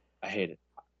hate it.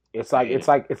 It's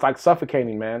like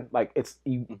suffocating, man. Like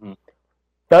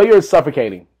failure is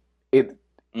suffocating. And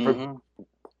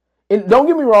don't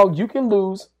get me wrong, you can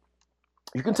lose.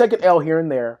 You can take an L here and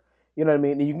there. You know what I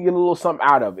mean? And you can get a little something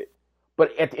out of it.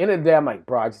 But at the end of the day, I'm like,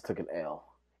 bro, I just took an L.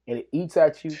 And it eats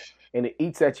at you, and it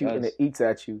eats at you, and it eats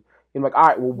at you. And I'm like, all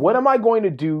right, well, what am I going to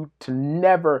do to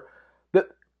never...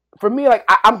 For me, like,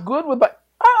 I'm good with, like,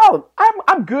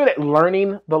 I'm good at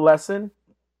learning the lesson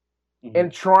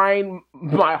and trying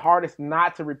my hardest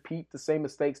not to repeat the same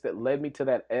mistakes that led me to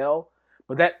that L.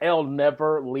 But that L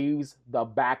never leaves the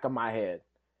back of my head.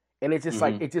 And it's just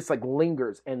like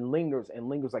lingers and lingers and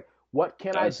lingers. Like, what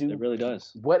can I do? It really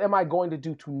does. What am I going to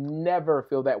do to never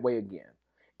feel that way again?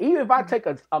 Even if I take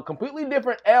a completely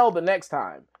different L the next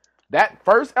time, that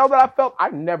first L that I felt, I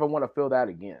never want to feel that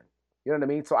again. You know what I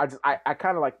mean? So I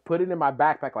kind of like put it in my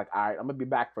backpack, like, all right, I'm gonna be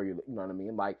back for you. You know what I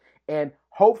mean? Like, and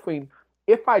hopefully,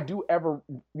 if I do ever,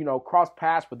 cross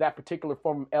paths with that particular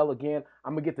form of L again,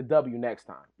 I'm gonna get the W next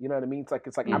time. You know what I mean? It's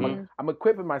like I'm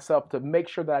equipping myself to make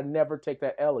sure that I never take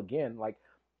that L again. Like,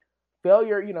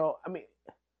 failure, I mean,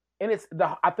 and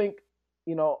I think,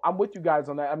 I'm with you guys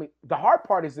on that. I mean, the hard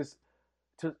part is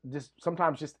to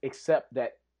sometimes just accept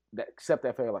that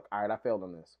failure. Like, all right, I failed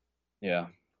on this. Yeah.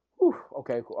 Whew,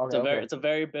 okay, cool. Okay, it's a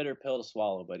very bitter pill to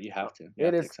swallow, but you have to.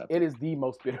 It is the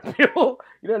most bitter pill.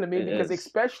 You know what I mean? Because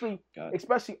especially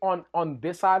on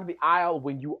this side of the aisle,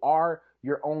 when you are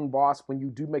your own boss, when you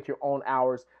do make your own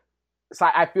hours, so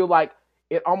I feel like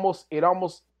it almost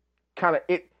kind of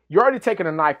you're already taking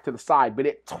a knife to the side, but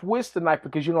it twists the knife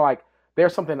because like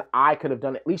there's something I could have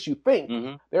done. At least you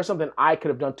think there's something I could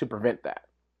have done to prevent that.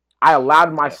 I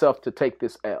allowed myself to take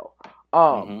this L.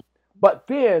 But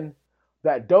then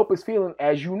that dopest feeling,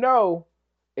 as you know,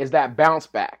 is that bounce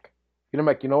back. I'm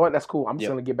like, you know what? That's cool. I'm just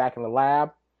going to get back in the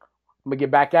lab. I'm going to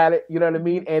get back at it. You know what I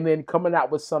mean? And then coming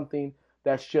out with something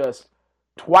that's just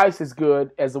twice as good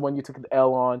as the one you took the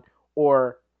L on,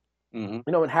 or,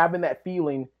 and having that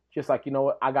feeling just like, you know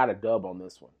what? I got a dub on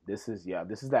this one. This is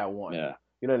that one. Yeah.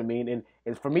 You know what I mean?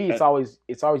 And for me, it's always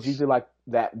usually like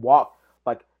that walk,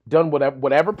 like done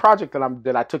whatever project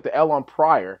that I took the L on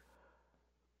prior,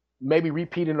 maybe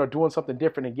repeating or doing something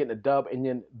different and getting a dub, and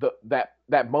then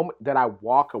that moment that I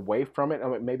walk away from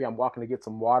it, maybe I'm walking to get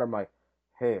some water, I'm like,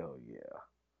 hell yeah,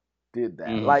 did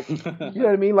that. Like, you know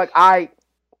what I mean? Like, I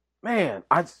am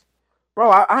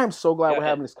so glad we're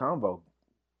having this convo.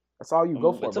 That's all you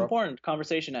go for, It's an important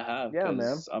conversation to have. Yeah,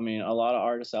 man. I mean, a lot of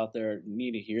artists out there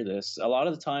need to hear this. A lot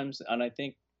of the times, and I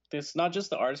think it's not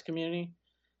just the artist community,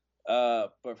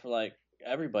 but for like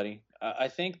everybody. I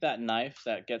think that knife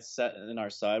that gets set in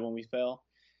our side when we fail,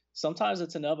 sometimes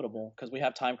it's inevitable because we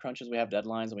have time crunches, we have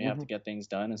deadlines, and we have to get things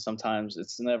done. And sometimes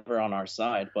it's never on our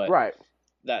side. But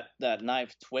that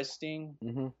knife twisting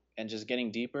and just getting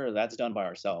deeper, that's done by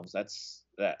ourselves. That's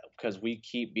because we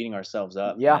keep beating ourselves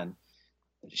up. Yeah. And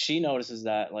she notices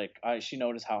that, like, she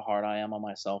noticed how hard I am on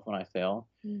myself when I fail.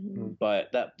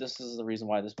 But this is the reason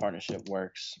why this partnership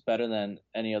works better than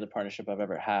any other partnership I've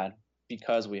ever had.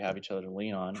 Because we have each other to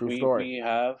lean on. True story.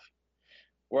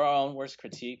 We're our own worst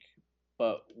critique,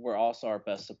 but we're also our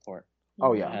best support.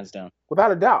 Oh yeah, hands down. Without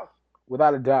a doubt.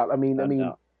 I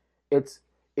mean, it's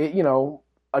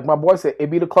like my boy said,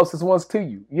 it be the closest ones to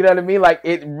you. You know what I mean? Like,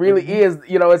 it really is.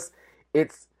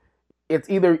 It's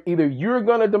either you're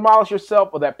gonna demolish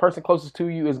yourself, or that person closest to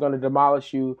you is gonna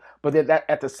demolish you. But then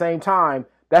at the same time,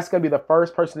 that's gonna be the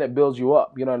first person that builds you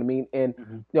up. You know what I mean?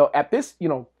 And at this,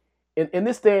 in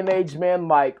this day and age, man,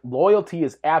 like, loyalty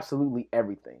is absolutely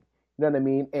everything. You know what I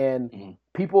mean? And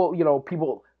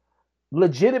people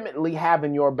legitimately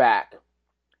having your back,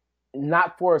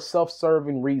 not for a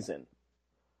self-serving reason,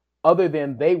 other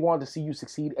than they want to see you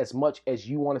succeed as much as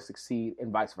you want to succeed,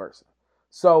 and vice versa.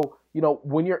 So,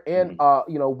 when you're in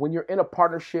when you're in a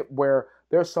partnership where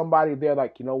there's somebody there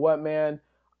like, you know what, man,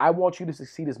 I want you to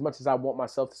succeed as much as I want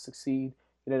myself to succeed.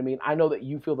 You know what I mean? I know that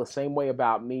you feel the same way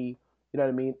about me. You know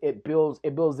what I mean? It builds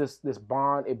this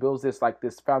bond. It builds this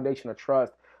foundation of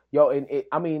trust. And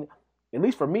I mean, at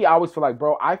least for me, I always feel like,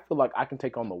 bro, I feel like I can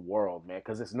take on the world, man,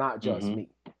 because it's not just me.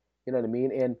 You know what I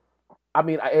mean? And I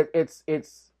mean, it's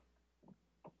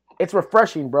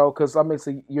refreshing, bro, because I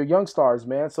mean, you're young stars,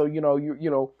 man. So your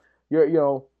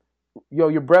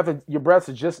breath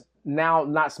is just now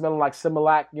not smelling like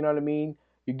Similac. You know what I mean?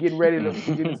 You're getting ready to,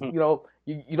 you know,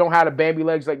 you don't have the Bambi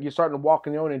legs, like you're starting to walk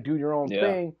on your own and do your own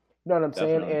thing. You know what I'm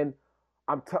saying? And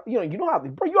you know how,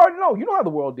 bro, you already know, you know how the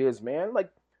world is, man. Like,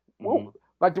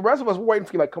 like the rest of us, we're waiting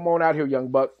for you. Like, come on out here, young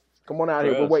buck. Come on out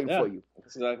here. We're waiting for you.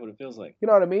 That's exactly what it feels like. You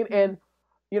know what I mean? And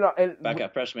you know, and back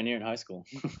at freshman year in high school.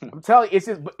 I'm telling you,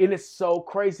 it is so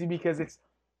crazy because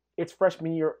it's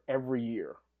freshman year every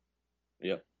year.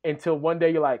 Yep. Until one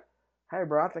day you're like, hey,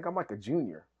 bro, I think I'm like a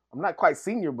junior. I'm not quite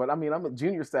senior, but I mean, I'm a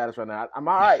junior status right now. I'm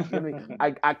all right. You know what I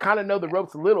mean? I kind of know the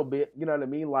ropes a little bit. You know what I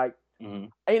mean? Like, and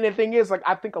the thing is, like,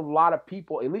 I think a lot of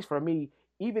people, at least for me,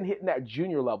 even hitting that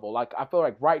junior level, like, I feel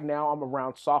like right now I'm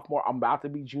around sophomore. I'm about to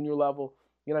be junior level.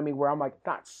 You know what I mean? Where I'm like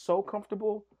not so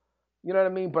comfortable. You know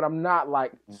what I mean? But I'm not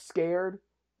like scared.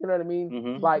 You know what I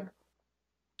mean? Like,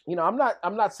 you know,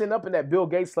 I'm not sitting up in that Bill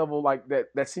Gates level, like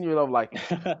that senior level. Like,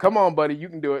 come on, buddy, you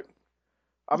can do it.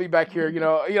 I'll be back here. You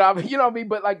know what I mean.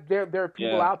 But like, there are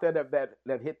people out there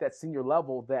that hit that senior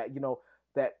level that, you know,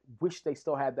 that wish they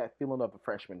still had that feeling of a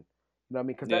freshman. You know what I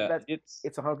mean? Because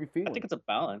it's a hungry feeling. I think it's a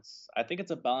balance. I think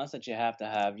it's a balance that you have to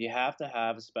have. You have to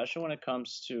have, especially when it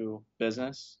comes to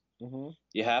business.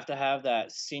 You have to have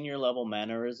that senior level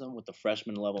mannerism with the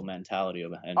freshman level mentality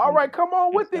of it. All right, come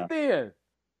on with it then.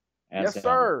 And yes,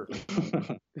 sir.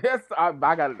 Yes,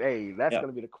 I got it. Hey, that's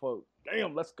gonna be the quote.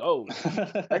 Damn, let's go.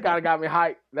 That kind of got me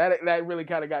hyped. That really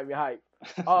kind of got me hyped.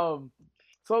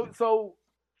 So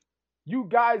you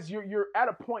guys, you're at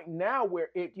a point now where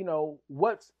it, you know,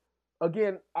 what's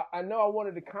again. I know I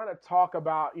wanted to kind of talk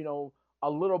about, you know, a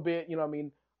little bit. You know, I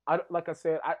mean, like I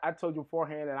said, I told you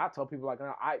beforehand, and I tell people like,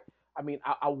 I mean,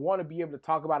 I want to be able to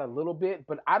talk about it a little bit,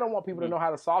 but I don't want people to know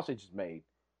how the sausage is made.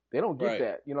 They don't get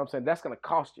that. You know what I'm saying? That's going to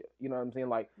cost you. You know what I'm saying?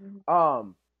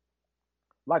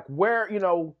 Like where, you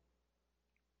know,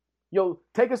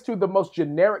 take us to the most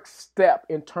generic step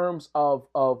in terms of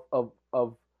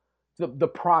the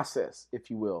process, if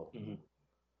you will.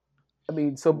 I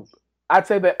mean, so I'd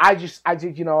say that I just,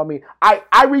 you know, I mean,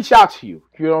 I reach out to you.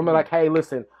 You know what I mean? Like, hey,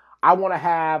 listen, I want to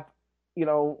have, you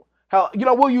know, hell, you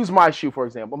know, we'll use my shoe, for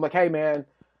example. I'm like, hey, man,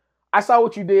 I saw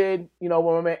what you did, you know,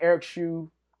 with my man Eric's shoe.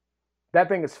 That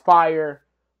thing is fire.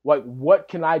 Like, what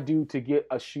can I do to get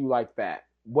a shoe like that?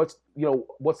 What's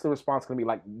the response going to be?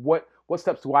 Like, what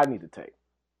steps do I need to take?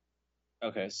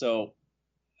 Okay, so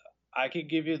I could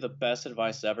give you the best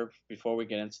advice ever before we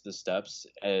get into the steps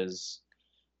is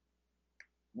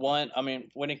one, I mean,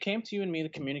 when it came to you and me, the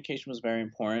communication was very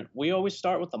important. We always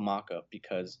start with the mock-up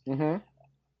because,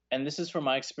 and this is from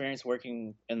my experience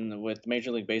working with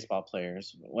Major League Baseball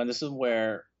players, when this is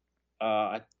where,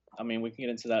 I mean, we can get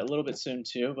into that a little bit soon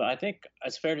too, but I think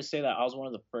it's fair to say that I was one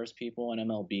of the first people in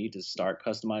MLB to start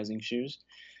customizing shoes.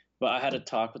 But I had a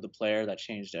talk with the player that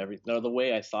changed everything. The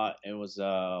way I thought it was,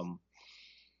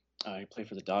 he played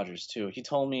for the Dodgers too. He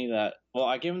told me that, well,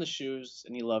 I gave him the shoes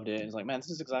and he loved it. He's like, man,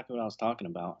 this is exactly what I was talking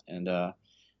about. And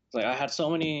it's like I had so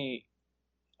many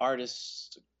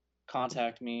artists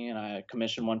contact me and I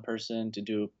commissioned one person to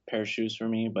do a pair of shoes for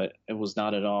me, but it was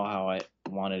not at all how I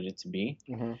wanted it to be.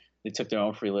 They took their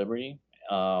own free liberty.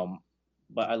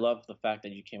 But I love the fact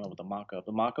that you came up with a mock-up.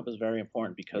 The mock-up is very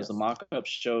important because the mock-up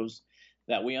shows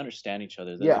that we understand each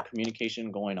other. There's a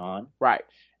communication going on. Right.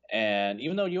 And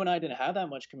even though you and I didn't have that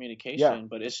much communication,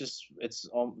 but it's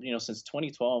you know, since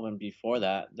 2012 and before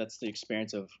that, that's the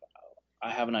experience of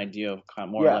I have an idea of kind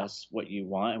of more or less what you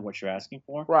want and what you're asking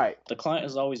for. Right. The client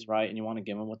is always right and you want to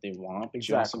give them what they want, but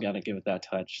you also got to give it that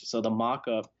touch. So the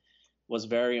mock-up was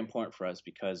very important for us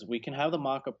because we can have the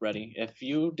mock-up ready. If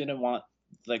you didn't want,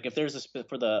 like if there's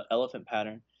for the elephant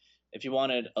pattern, if you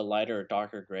wanted a lighter or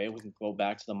darker gray, we can go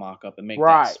back to the mock-up and make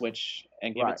that switch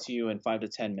and give it to you in 5 to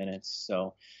 10 minutes.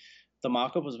 So the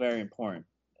mock-up was very important.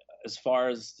 As far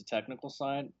as the technical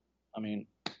side, I mean,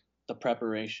 the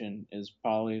preparation is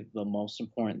probably the most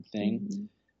important thing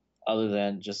other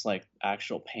than just like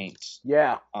actual paint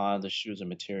on the shoes and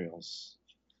materials.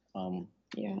 Do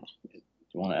you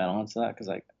want to add on to that? Because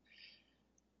I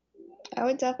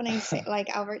would definitely say, like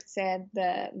Albert said,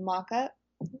 the mock-up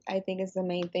I think is the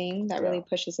main thing that really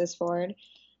pushes us forward.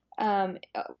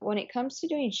 When it comes to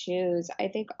doing shoes, I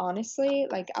think honestly,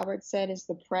 like Albert said, is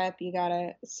the prep. You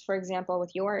gotta, for example,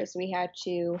 with yours, we had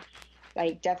to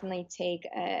like definitely take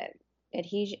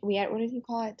adhesion. We had, what did you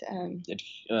call it?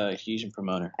 Adhesion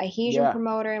promoter. Adhesion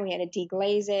promoter, and we had to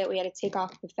deglaze it. We had to take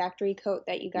off the factory coat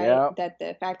that you guys that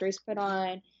the factories put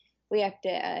on. We have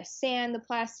to sand the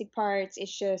plastic parts.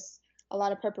 It's just a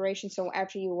lot of preparation. So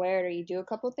after you wear it or you do a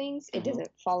couple things, it doesn't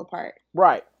fall apart.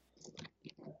 Right.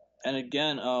 And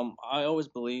again, I always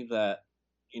believe that,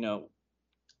 you know,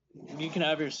 you can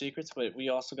have your secrets, but we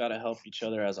also got to help each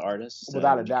other as artists.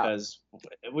 Without a doubt. Because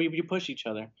we push each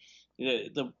other.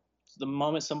 the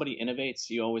moment somebody innovates,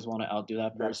 you always want to outdo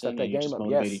that Gotta step person, that and you game just up.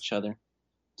 motivate Yes. each other.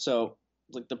 So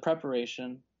like the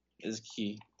preparation is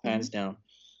key, hands down.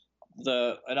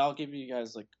 And I'll give you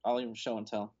guys like I'll even show and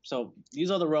tell. So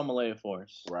these are the Roma Layer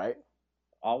 4s, Right.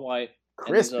 all white,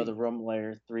 and these are Crispy. the Roma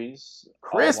Layer 3s, all white,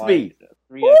 Crispy.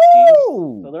 3XTs.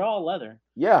 Woo! So they're all leather,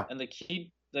 Yeah. and the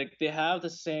key like they have the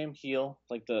same heel,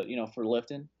 like the for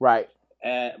lifting, Right.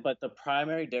 but the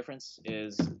primary difference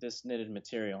is this knitted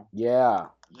material. Yeah.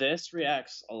 This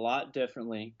reacts a lot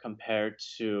differently compared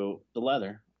to the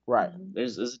leather. Right.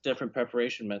 There's a different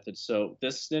preparation method. So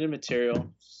this knitted material,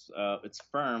 it's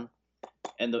firm,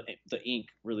 and the ink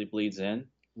really bleeds in.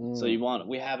 So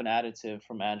we have an additive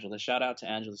from Angelus. Shout out to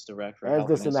Angelus Direct for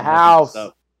helping us in the and house. hooking us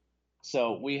up.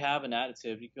 So we have an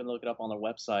additive. You can look it up on their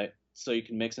website. So you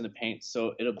can mix in the paint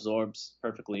so it absorbs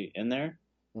perfectly in there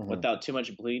without too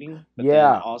much bleeding. But then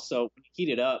also when you heat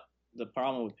it up, the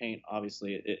problem with paint,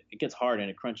 obviously, it gets hard and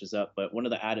it crunches up. But one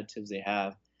of the additives they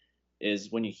have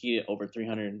is when you heat it over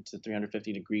 300 to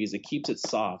 350 degrees, it keeps it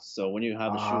soft. So when you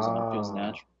have the shoes on, it feels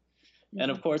natural.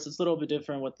 And of course, it's a little bit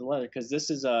different with the leather because this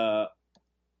is a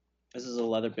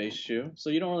leather-based shoe, so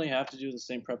you don't really have to do the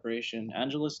same preparation.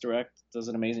 Angelus Direct does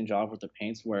an amazing job with the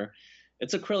paints, where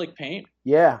it's acrylic paint.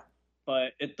 Yeah.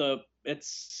 But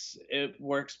it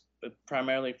works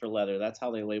primarily for leather. That's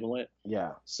how they label it.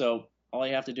 Yeah. So all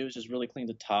you have to do is just really clean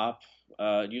the top.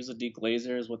 Use a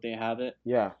deglazer is what they have it.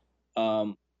 Yeah.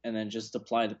 And then just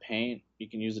apply the paint. You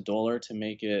can use a Duller to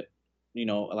make it,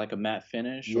 like a matte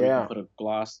finish, or Yeah. you can put a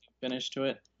gloss finish to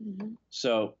it.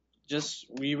 So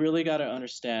we really got to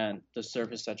understand the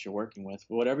surface that you're working with.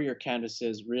 Whatever your canvas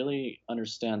is, really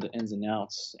understand the ins and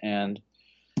outs. And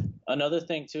another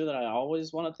thing too that I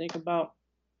always want to think about,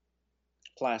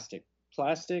 plastic.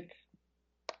 Plastic,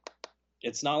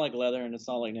 it's not like leather and it's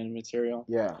not like knitted material.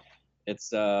 Yeah.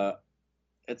 It's a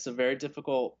very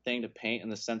difficult thing to paint in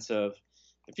the sense of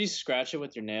if you scratch it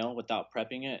with your nail without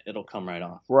prepping it, it'll come right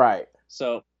off. Right.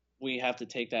 So we have to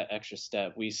take that extra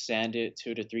step. We sand it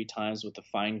 2 to 3 times with the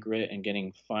fine grit and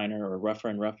getting finer or rougher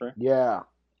and rougher. Yeah.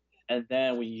 And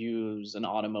then we use an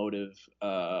automotive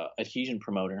adhesion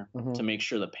promoter to make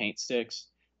sure the paint sticks.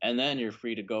 And then you're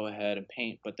free to go ahead and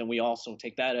paint. But then we also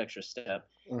take that extra step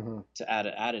to add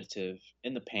an additive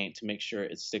in the paint to make sure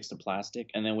it sticks to plastic.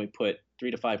 And then we put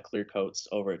 3 to 5 clear coats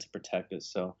over it to protect it.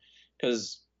 So,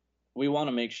 because we want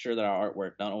to make sure that our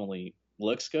artwork not only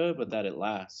looks good, but that it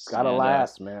lasts. It's gotta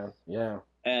last, man. Yeah.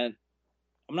 And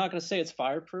I'm not gonna say it's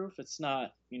fireproof. It's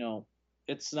not,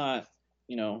 it's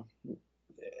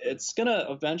gonna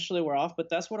eventually wear off. But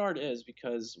that's what art is,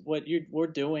 because what we're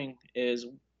doing is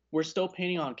we're still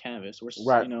painting on canvas. We're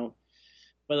right.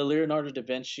 Whether Leonardo da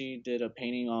Vinci did a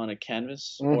painting on a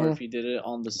canvas or if he did it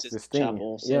on the Sistine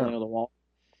Chapel ceiling of the wall,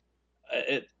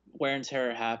 wear and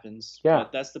tear happens. Yeah.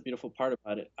 But that's the beautiful part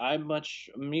about it.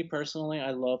 Me personally,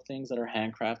 I love things that are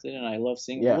handcrafted, and I love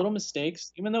seeing little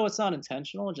mistakes, even though it's not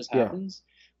intentional, it just happens.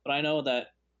 But I know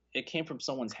that it came from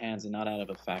someone's hands and not out of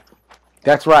a factory.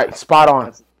 That's right. Spot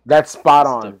on. That's spot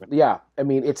on. Different. Yeah. I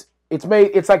mean, it's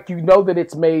made. It's like that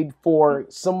it's made for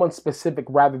someone specific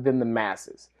rather than the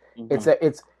masses.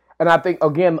 And I think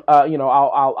again,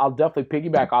 I'll definitely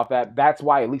piggyback off that. That's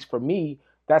why, at least for me,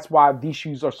 that's why these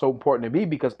shoes are so important to me,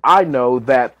 because I know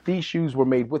that these shoes were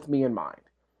made with me in mind,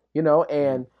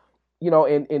 and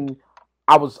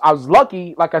I was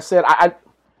lucky. Like I said, I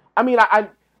mean,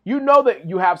 that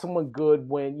you have someone good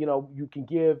when, you can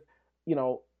give,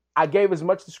 I gave as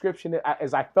much description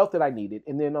as I felt that I needed.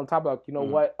 And then on top of that,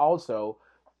 what, also,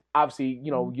 obviously,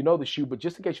 the shoe, but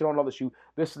just in case you don't know the shoe,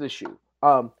 this is the shoe.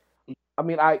 I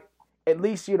mean,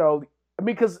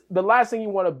 because the last thing you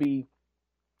want to be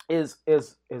is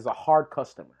a hard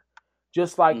customer.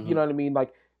 Just like, you know what I mean?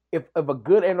 Like if a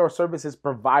good and or service is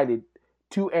provided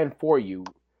to and for you,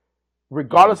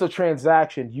 regardless of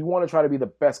transaction, you want to try to be the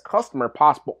best customer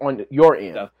possible on your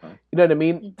end. Definitely. You know what I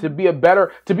mean? To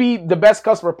be the best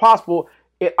customer possible,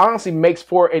 it honestly makes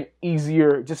for an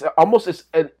easier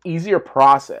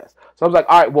process. So I was like,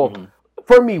 all right, well,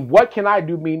 for me, what can I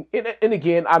do? And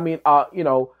again,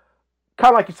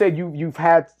 kind of like you said, you've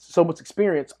had so much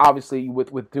experience, obviously,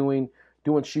 with doing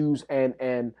shoes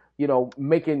and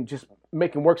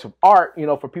making works of art,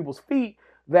 for people's feet,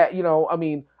 that,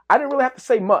 I didn't really have to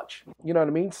say much. You know what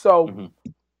I mean? So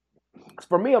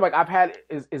for me, I'm like, I've had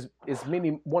as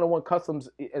many one-on-one customs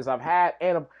as I've had,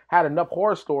 and I've had enough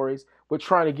horror stories with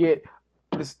trying to get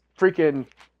this freaking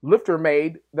lifter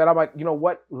made, that I'm like, you know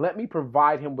what? Let me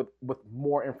provide him with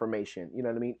more information. You know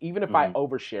what I mean? Even if I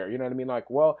overshare, you know what I mean? Like,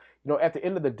 well, at the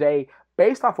end of the day,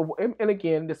 based off of, and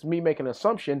again, this is me making an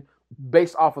assumption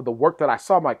based off of the work that I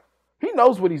saw, I'm like, He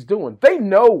knows what he's doing. They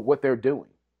know what they're doing.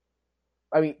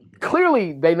 I mean,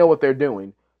 clearly they know what they're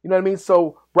doing. You know what I mean?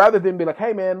 So rather than be like,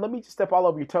 hey man, let me just step all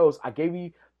over your toes, I gave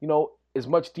you, as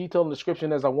much detail and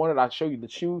description as I wanted. I show you the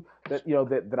shoe that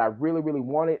that I really, really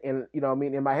wanted. And I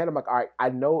mean, in my head, I'm like, all right, I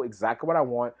know exactly what I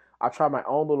want. I'll try my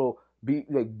own little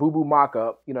boo-boo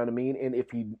mock-up, you know what I mean? And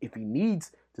if he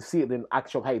needs to see it, then I can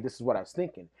show, hey, this is what I was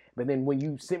thinking. But then when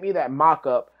you sent me that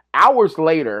mock-up, hours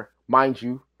later, mind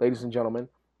you, ladies and gentlemen,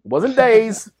 it wasn't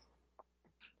days.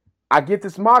 I get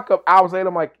this mock-up hours later.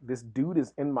 I'm like, this dude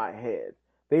is in my head.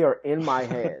 They are in my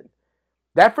head.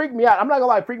 That freaked me out. I'm not going to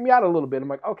lie, it freaked me out a little bit. I'm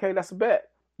like, okay, that's a bet.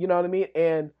 You know what I mean?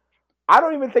 And I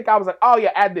don't even think I was like, oh,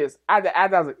 yeah, add this. Add that. I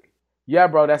was like, yeah,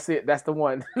 bro, that's it. That's the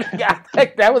one. Yeah,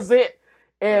 that was it.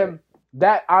 And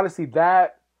that, honestly,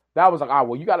 that was like,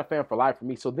 well, you got a fan for life for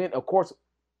me. So then, of course,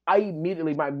 I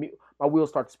immediately, my wheels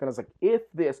start to spin. I was like, if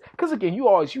this, because again, you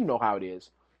know how it is.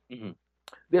 Mm-hmm.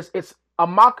 It's a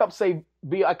mock-up, say,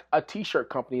 be like a T-shirt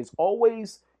company. It's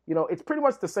always, it's pretty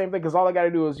much the same thing because all I got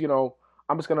to do is,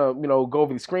 I'm just going to, go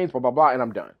over these screens, blah, blah, blah, and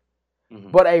I'm done.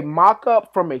 Mm-hmm. But a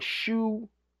mock-up from a shoe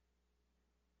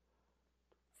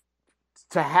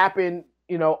to happen,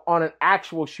 on an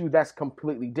actual shoe, that's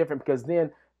completely different because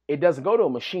then it doesn't go to a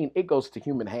machine. It goes to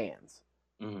human hands.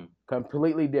 Mm-hmm.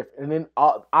 Completely different. And then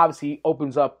obviously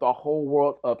opens up the whole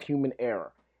world of human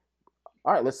error.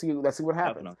 All right, let's see what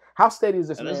happens. How steady is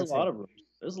this? And there's a lot of rooms.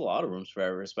 There's a lot of rooms for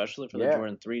error, especially for the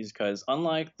Jordan 3s, because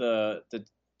unlike the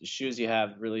shoes you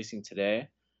have releasing today,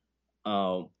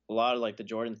 a lot of like the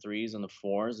Jordan 3s and the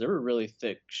 4s, they were really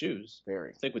thick shoes.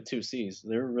 Very thick with 2 C's.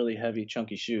 They were really heavy,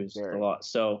 chunky shoes. Very. A lot.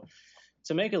 So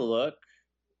to make it look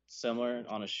similar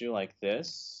on a shoe like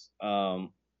this,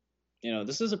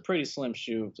 this is a pretty slim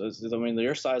shoe. I mean,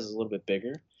 your size is a little bit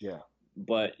bigger. Yeah.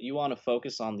 But you want to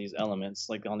focus on these elements,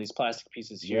 like on these plastic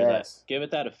pieces here, that give it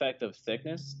that effect of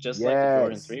thickness, just like the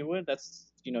Jordan 3 would. That's,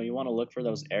 you want to look for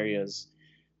those areas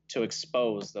to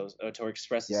expose those, or to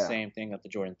express the same thing that the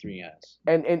Jordan 3 has.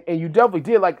 And you definitely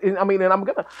did. Like, and I'm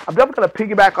definitely gonna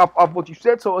piggyback off what you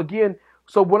said. So again,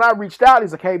 when I reached out,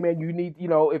 he's like, hey man, you need,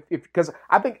 if because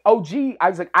I think OG, I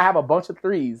was like, I have a bunch of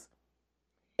 3s,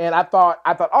 and I thought,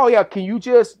 oh yeah, can you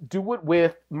just do it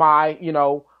with my,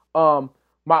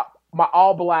 my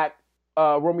all black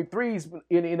Romy 3s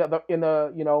in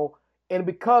the and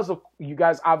because of you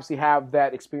guys obviously have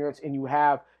that experience and you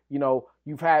have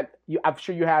I'm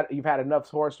sure you've had enough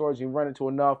horror stories, you've run into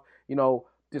enough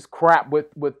just crap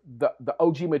with the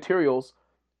OG materials,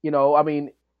 I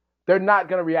mean they're not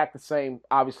gonna react the same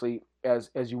obviously as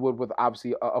you would with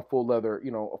obviously a full leather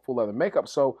a full leather makeup.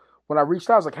 So when I reached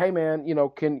out, I was like, hey man,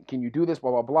 can you do this,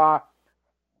 blah blah blah,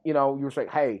 you were like,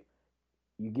 hey,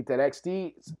 you get that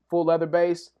XD, it's full leather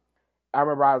base. I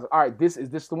remember I was like, all right, is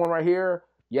this the one right here?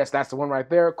 Yes, that's the one right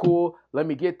there. Cool. Let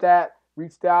me get that.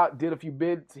 Reached out, did a few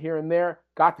bids here and there,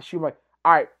 got the shoe. I'm like,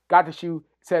 all right, got the shoe,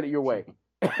 send it your way.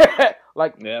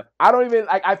 Like, yeah. I don't even,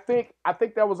 I think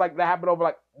that was like, that happened over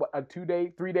like a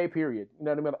 2-day, 3-day period. You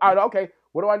know what I mean? All right, okay,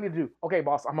 what do I need to do? Okay,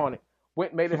 boss, I'm on it.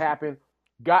 Went, made it happen.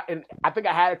 And I think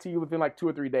I had it to you within like 2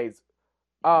 or 3 days.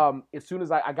 As soon as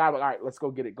I got it, like, all right, let's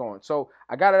go get it going. So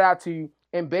I got it out to you,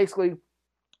 and basically,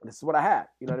 this is what I had.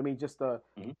 You know what I mean? Just a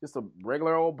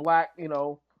regular old black,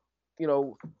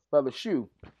 leather shoe.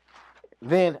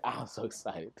 Then I was so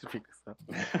excited to pick this up.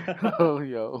 Oh,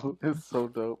 yo, it's so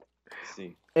dope.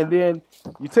 See. And then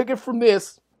you took it from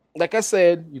this, like I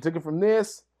said, you took it from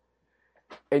this,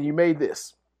 and you made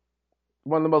this.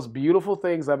 One of the most beautiful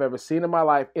things I've ever seen in my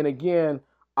life. And again,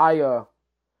 this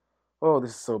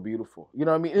is so beautiful. You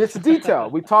know what I mean? And it's a detail.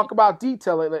 We talk about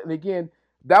detail, and again,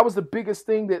 that was the biggest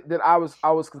thing that I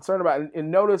was concerned about. And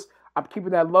notice I'm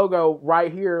keeping that logo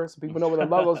right here so people know where the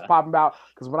logo's popping out.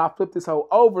 Because when I flip this whole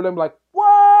over, they're like,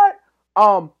 what?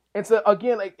 And so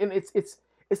again, like, and it's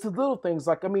the little things.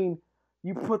 Like, I mean,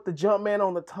 you put the Jumpman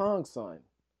on the tongue, son.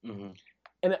 Mm-hmm.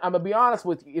 And I'm gonna be honest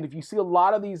with you. And if you see a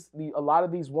lot of these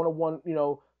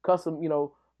one-on-one, custom,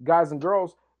 guys and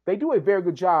girls, they do a very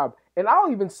good job. And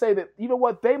I'll even say that,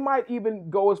 they might even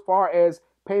go as far as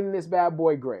painting this bad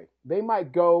boy gray. They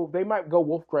might go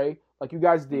wolf gray like you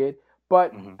guys did,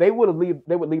 but mm-hmm. they would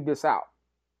leave this out.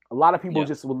 A lot of people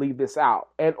just would leave this out,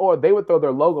 or they would throw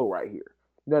their logo right here.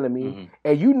 You know what I mean?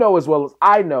 Mm-hmm. And as well as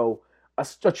I know,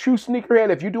 a true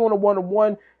sneakerhead, if you're doing a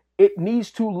one-on-one, it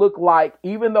needs to look like,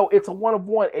 even though it's a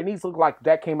one-of-one, it needs to look like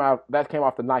that came off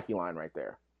the Nike line right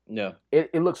there. Yeah.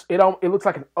 It looks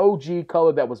like an OG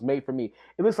color that was made for me.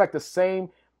 It looks like the same.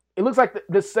 It looks like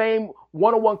the same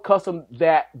one-on-one custom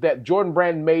that Jordan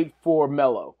Brand made for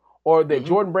Melo, or that mm-hmm.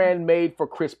 Jordan Brand made for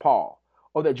Chris Paul,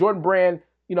 or that Jordan Brand,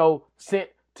 sent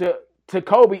to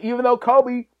Kobe. Even though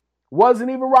Kobe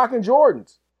wasn't even rocking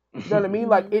Jordans. You know what I mean?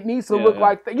 Like, it needs to look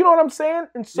like that. You know what I'm saying?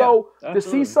 And so to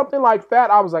see something like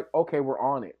that, I was like, okay, we're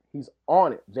on it. He's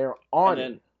on it. They're on it.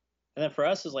 And then for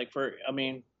us, is like from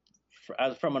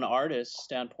an artist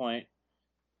standpoint,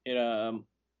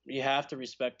 you have to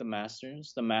respect the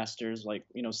masters. The masters, like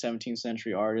 17th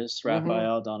century artists,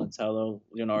 Raphael, Donatello,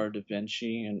 Leonardo da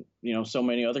Vinci, and so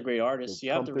many other great artists.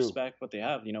 You have to respect what they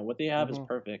have. What they have is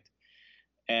perfect.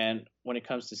 And when it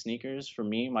comes to sneakers, for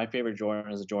me, my favorite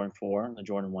Jordan is the Jordan 4 and the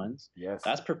Jordan 1s. Yes.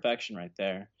 That's perfection right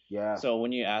there. Yeah. So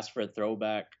when you ask for a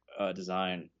throwback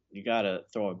design, you got to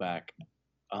throw it back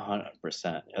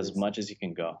 100%, as much as you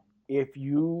can go. If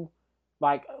you,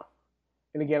 like,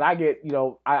 and again, I get,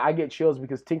 I get chills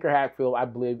because Tinker Hatfield, I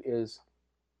believe,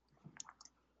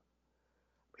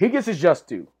 he gets his just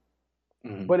due.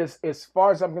 Mm-hmm. But as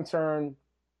far as I'm concerned,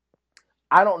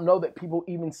 I don't know that people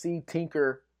even see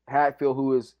Tinker Hatfield,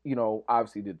 who is,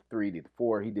 obviously did the 3, did the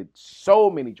 4. He did so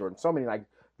many Jordans, so many, like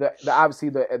obviously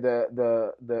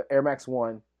the Air Max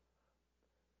 1.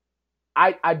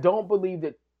 I don't believe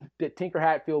that Tinker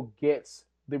Hatfield gets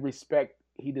the respect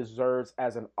he deserves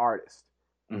as an artist.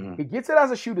 Mm-hmm. He gets it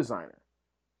as a shoe designer.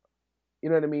 You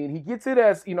know what I mean? He gets it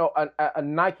as, a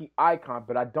Nike icon,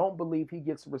 but I don't believe he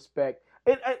gets respect.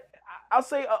 I'll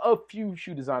say a few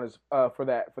shoe designers for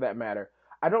that matter.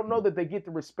 I don't know that they get the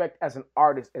respect as an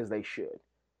artist as they should.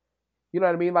 You know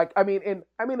what I mean? Like, and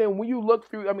when you look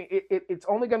through, it's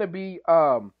only going to be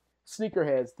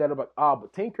sneakerheads that are like,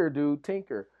 but Tinker, dude,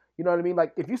 Tinker. You know what I mean?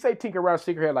 Like, if you say Tinker around a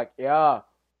sneakerhead, like, yeah,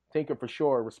 Tinker for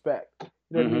sure, respect. You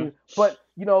know what I mean? But,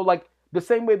 like, the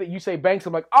same way that you say Banksy,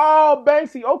 I'm like, oh,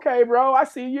 Banksy, okay, bro, I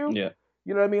see you. Yeah.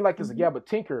 You know what I mean? Like, it's like, yeah, but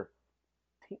Tinker?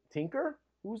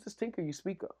 Who's this Tinker you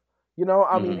speak of?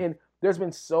 I mean, and there's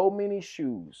been so many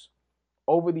shoes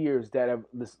over the years that have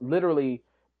literally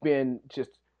been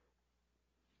just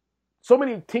so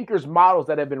many Tinker's models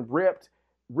that have been ripped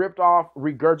off,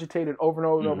 regurgitated over and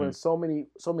over and over in so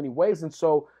many ways. And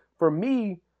so for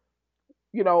me,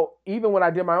 even when I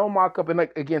did my own mock-up and,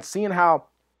 like, again, seeing how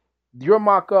your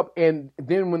mock-up and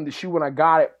then when I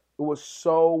got it, it was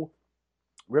so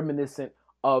reminiscent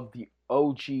of the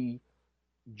OG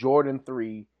Jordan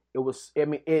 3. It was,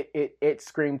 it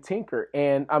screamed Tinker.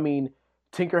 And I mean,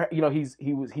 Tinker,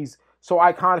 he's so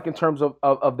iconic in terms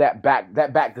of that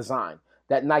back design,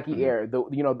 that Nike Air,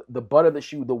 the butt of the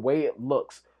shoe, the way it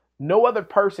looks. No other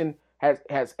person has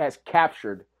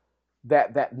captured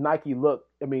that Nike look.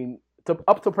 I mean,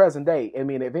 up to present day. I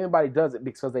mean, if anybody does it,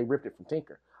 because they ripped it from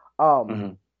Tinker.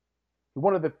 One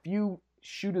of the few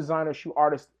shoe designers, shoe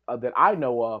artists that I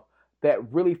know of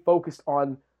that really focused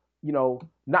on,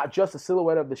 not just the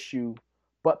silhouette of the shoe,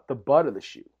 but the butt of the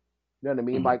shoe. You know what I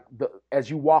mean? Like, as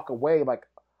you walk away, like,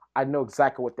 I know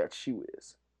exactly what that shoe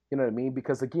is. You know what I mean?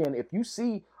 Because, again, if you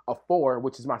see a 4,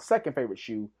 which is my second favorite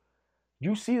shoe,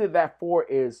 you see that 4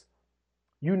 is,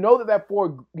 that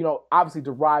 4, obviously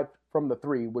derived from the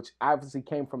 3, which obviously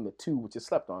came from the 2, which is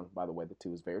slept on, by the way. The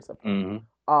 2 is very slept on.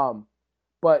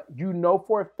 But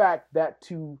for a fact that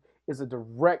 2 is a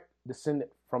direct descendant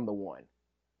from the 1.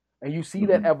 And you see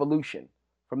that evolution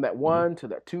from that 1 to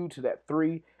that 2 to that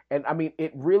 3. And I mean,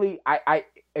 it really, I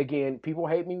again, people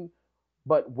hate me,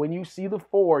 but when you see the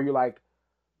 4, you're like,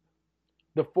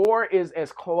 the 4 is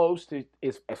as close to,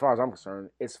 as far as I'm concerned,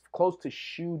 it's close to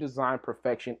shoe design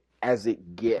perfection as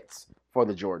it gets for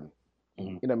the Jordan.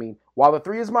 You know what I mean? While the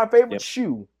 3 is my favorite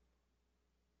shoe,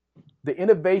 the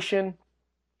innovation,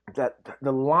 that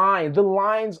the lines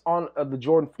on the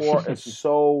Jordan 4 is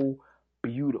so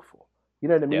beautiful. You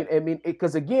know what I mean? I mean,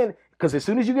 because as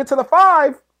soon as you get to the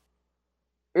 5,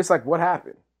 it's like, what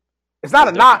happened? It's not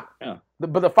a knot,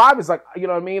 but the 5 is like, you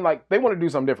know what I mean? Like, they want to do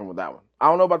something different with that one. I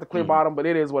don't know about the clear bottom, but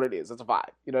it is what it is. It's a 5.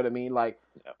 You know what I mean? Like,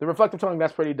 the reflective tongue,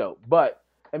 that's pretty dope. But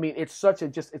I mean, it's such a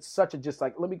just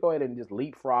like, let me go ahead and just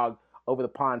leapfrog over the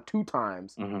pond 2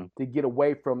 times to get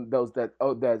away from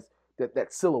that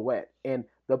silhouette. And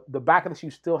the back of the shoe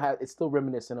it's still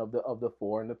reminiscent of the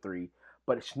 4 and the 3,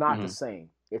 but it's not the same.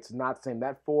 It's not the same.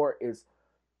 That 4,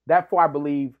 I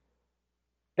believe,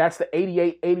 that's the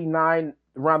 88, 89,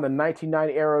 around the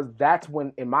 1990 era. That's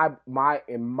when, in my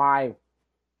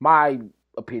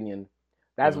opinion,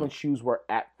 that's when shoes were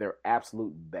at their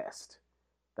absolute best.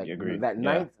 Like, that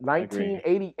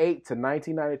 1988 to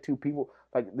 1992, people,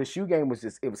 like, the shoe game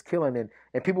was killing it,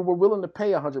 and people were willing to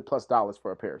pay $100+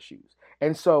 for a pair of shoes.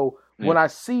 And so when I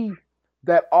see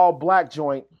that all black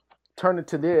joint turn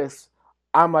into this,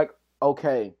 I'm like,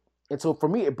 okay. And so for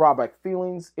me, it brought back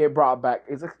feelings. It brought back,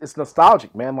 it's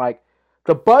nostalgic, man. Like,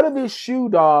 the butt of this shoe,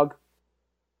 dog.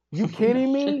 You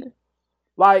kidding me?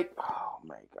 Like, oh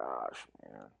my gosh,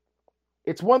 man.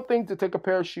 It's one thing to take a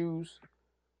pair of shoes,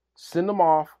 send them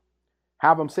off,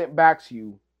 have them sent back to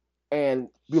you, and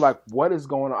be like, what is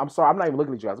going on? I'm sorry, I'm not even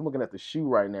looking at you guys. I'm looking at the shoe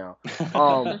right now.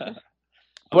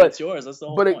 But it's yours. That's the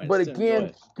whole point. But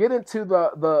again, get into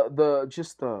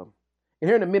the and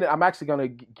here in a minute, I'm actually gonna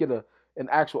get an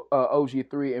actual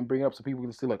OG3 and bring it up so people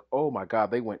can see like, oh my God,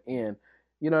 they went in.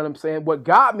 You know what I'm saying? What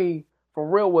got me for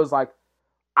real was like,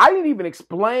 I didn't even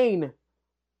explain,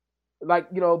 like,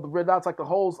 you know, the red dots, like the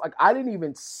holes. Like, I didn't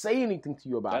even say anything to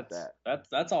you about that.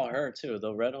 That's all her too.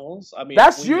 The red holes. I mean,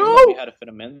 that's you. Knew that we had to fit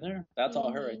them in there. That's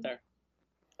all her right there.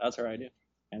 That's her idea,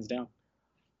 hands down.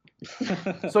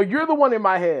 So you're the one in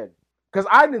my head, because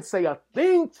I didn't say a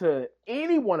thing to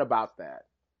anyone about that.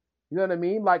 You know what I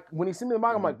mean? Like, when he sent me the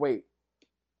manga, I'm like, wait,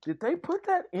 did they put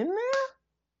that in there?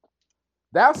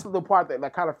 That's the part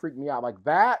that kind of freaked me out. Like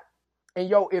that. And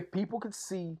yo, if people could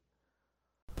see.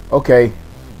 Okay,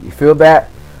 you feel that?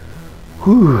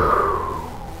 Whew.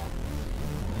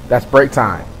 That's break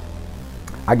time.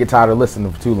 I get tired of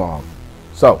listening for too long.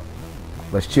 So,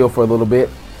 let's chill for a little bit.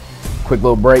 Quick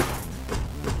little break.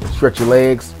 Stretch your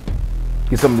legs.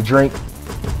 Get something to drink.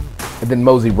 And then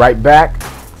mosey right back.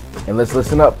 And let's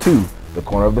listen up to The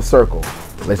Corner of the Circle.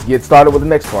 Let's get started with the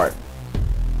next part.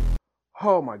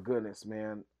 Oh my goodness,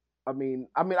 man. I mean,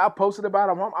 I posted about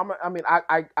him.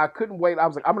 I couldn't wait. I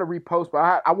was like, I'm gonna repost,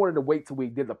 but I wanted to wait till we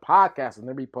did the podcast and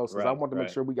then repost because I wanted to make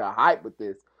sure we got hype with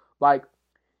this. Like,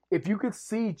 if you could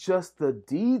see just the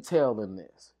detail in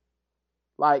this,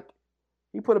 like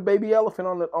he put a baby elephant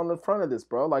on the front of this,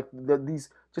 bro. Like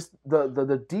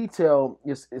the detail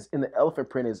is in the elephant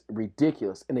print is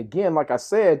ridiculous. And again, like I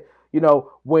said, you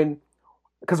know,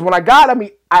 because when I got,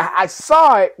 I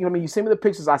saw it. You know, you sent me the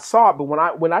pictures, I saw it. But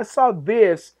when I saw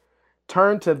this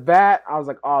turn to that, I was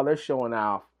like, oh, they're showing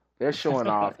off. They're showing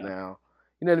off now.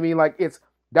 You know what I mean? Like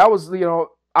that was, you know,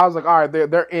 I was like, all right,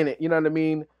 they're in it. You know what I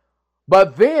mean?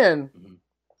 But then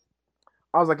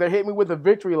I was like, they hit me with a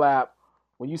victory lap.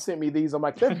 When you sent me these, I'm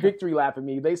like, they're victory lapping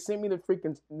me. They sent me the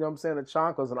freaking, you know what I'm saying, the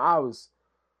chanclas, and I was,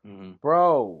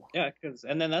 bro. Yeah,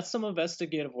 and then that's some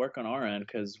investigative work on our end,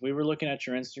 because we were looking at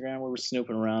your Instagram, we were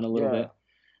snooping around a little bit.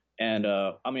 And,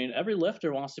 I mean, every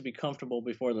lifter wants to be comfortable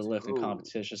before the lift in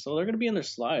competition. So they're going to be in their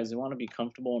slides. They want to be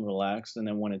comfortable and relaxed. And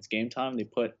then when it's game time, they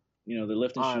put, you know, the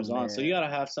lifting shoes on. So you got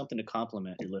to have something to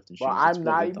complement your lifting shoes. Well, I'm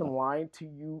not even lying to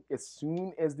you. As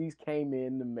soon as these came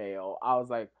in the mail, I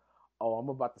was like, oh, I'm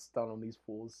about to stun on these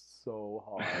fools so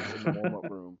hard in the warm-up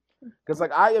room. Because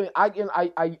like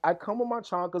I come with my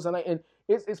chanclas and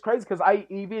it's crazy because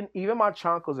even my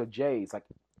chanclas are J's. Like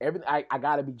everything I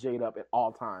gotta be J'd up at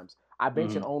all times. I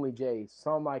mention only J's.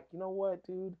 So I'm like, you know what,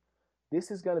 dude?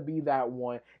 This is gonna be that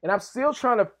one. And I'm still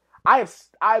trying to. I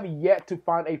have yet to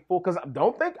find a full, because I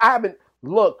don't think I haven't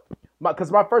looked.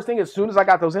 Because my first thing, as soon as I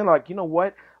got those in, I'm like, you know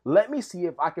what? Let me see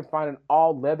if I can find an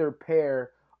all leather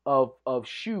pair of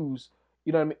shoes,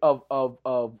 you know what I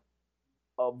mean,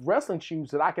 of wrestling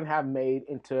shoes that I can have made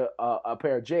into a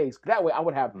pair of J's. That way I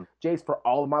would have J's for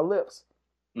all of my lifts.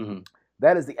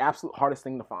 That is the absolute hardest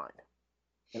thing to find.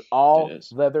 An all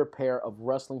leather pair of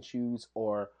wrestling shoes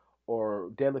or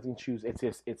deadlifting shoes.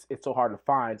 It's so hard to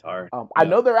find. It's hard. I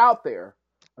know they're out there.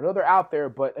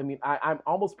 But I mean, I'm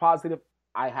almost positive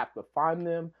I have to find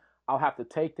them. I'll have to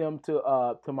take them to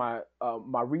my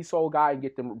resole guy and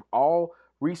get them all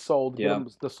resold, get them,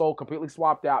 the sole completely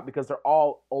swapped out, because they're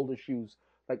all older shoes.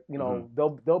 Like, you know,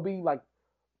 they'll be like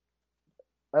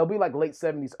late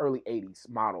 70s, early 80s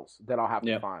models that I'll have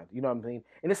to find. You know what I mean?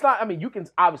 And it's not, I mean, you can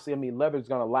obviously, I mean, leather's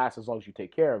gonna last as long as you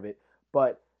take care of it,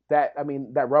 but that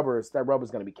rubber is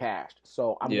gonna be cashed.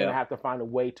 So I'm gonna have to find a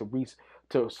way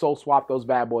to sole swap those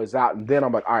bad boys out, and then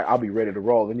I'm like, all right, I'll be ready to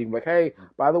roll. And you can be like, hey,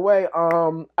 by the way,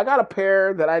 I got a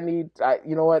pair that I need.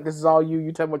 You know what? This is all you.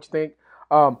 You tell me what you think.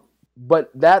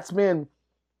 But that's been,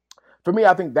 for me,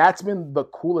 I think that's been the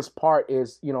coolest part,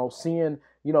 is, you know, seeing,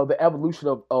 you know, the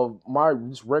evolution of my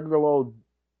just regular old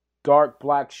dark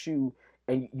black shoe,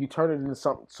 and you turn it into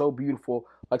something so beautiful,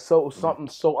 like something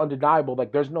so undeniable.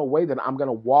 Like, there's no way that I'm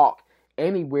gonna walk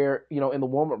anywhere, you know, in the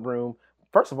warm-up room.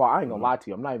 First of all, I ain't gonna lie to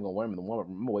you. I'm not even gonna wear them in the warm-up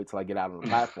room. I'm gonna wait till I get out on the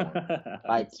platform.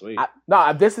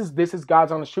 Like, this is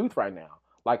God's honest truth right now.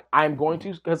 Like, I'm going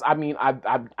to, because I mean,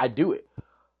 I do it.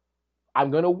 I'm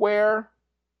going to wear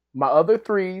my other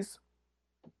threes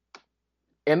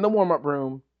in the warm-up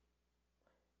room,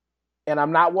 and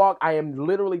I'm not I am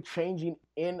literally changing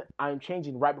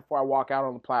right before I walk out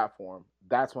on the platform.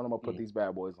 That's when I'm going to put these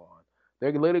bad boys on.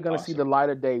 They're literally going to see the light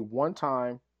of day one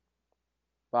time.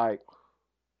 Like,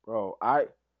 bro,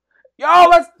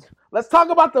 let's talk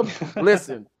about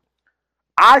listen,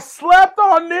 I slept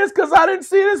on this because I didn't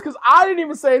see this, because I didn't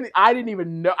even say anything. I didn't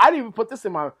even know. I didn't even put this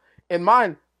in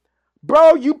mind.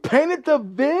 Bro, you painted the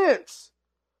vents.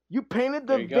 You painted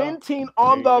the venting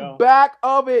on the back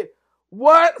of it.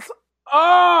 What's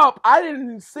up? I didn't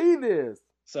even see this.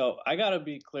 So I gotta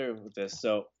be clear with this.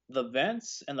 So the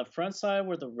vents and the front side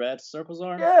where the red circles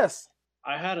are. Yes.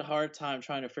 I had a hard time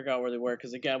trying to figure out where they were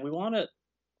because again, we want to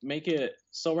make it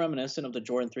so reminiscent of the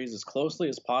Jordan 3s as closely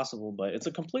as possible, but it's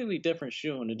a completely different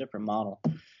shoe and a different model.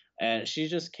 And she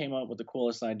just came up with the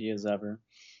coolest ideas ever.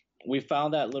 We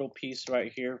found that little piece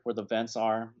right here where the vents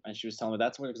are, and she was telling me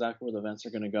that's exactly where the vents are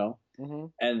going to go. Mm-hmm.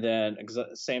 And then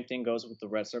same thing goes with the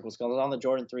red circles. Because on the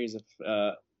Jordan 3s,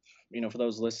 if for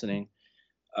those listening,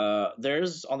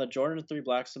 there's on the Jordan 3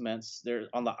 black cements, there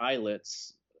on the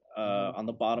eyelets, on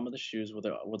the bottom of the shoes where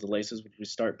the laces we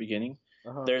start beginning,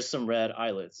 there's some red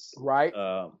eyelets. Right.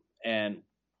 And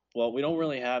well, we don't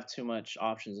really have too much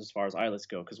options as far as eyelets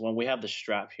go because when we have the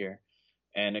strap here,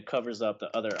 and it covers up the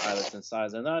other eyelets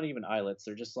inside. They're not even eyelets.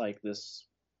 They're just like this,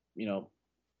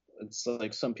 it's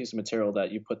like some piece of material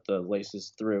that you put the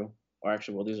laces through. Or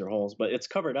actually, well, these are holes, but it's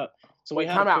covered up. So we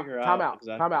have to figure out.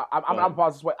 Time out. I'm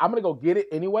pause this way. I'm gonna go get it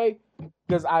anyway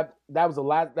because that was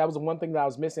the one thing that I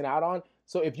was missing out on.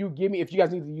 So if you guys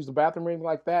need to use the bathroom or anything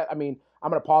like that, I mean, I'm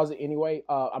gonna pause it anyway.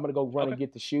 I'm gonna go run and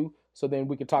get the shoe, so then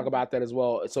we can talk about that as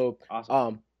well. So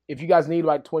awesome. If you guys need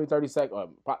like 20, 30 seconds,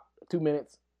 2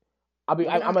 minutes. I'm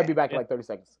gonna be back in like 30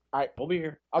 seconds. All right. We'll be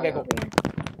here. Okay, cool.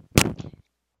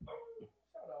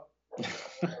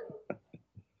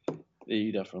 Yeah,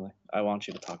 you definitely. I want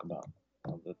you to talk about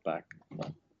the back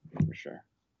for sure.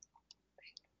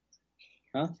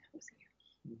 Huh?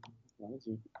 That was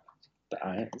you.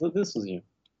 This was you.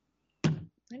 I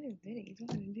just did it. You don't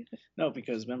want to do it. No,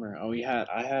 because remember,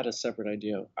 I had a separate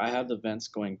idea. I had the vents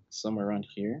going somewhere around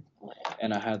here,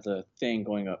 and I had the thing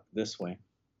going up this way.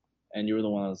 And you were the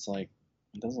one that's like,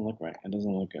 it doesn't look right. It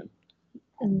doesn't look good.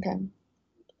 Okay.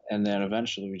 And then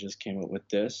eventually we just came up with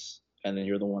this. And then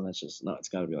you're the one that's just, no, it's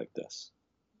got to be like this.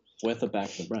 With the back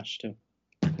of the brush, too.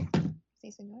 Say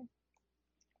so good.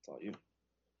 It's all you.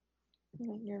 I'm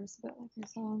like nervous about like your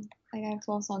song. Like I have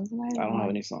 12 songs in my head. I don't have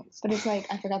any songs. But it's like,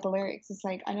 I forgot the lyrics. It's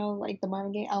like, I know like the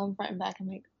Marvin Gaye album front and back. I'm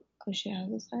like, oh shit, how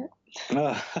does it start?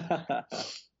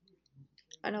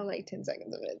 I know like 10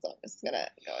 seconds of it, so I'm just going to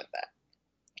go with that.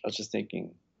 I was just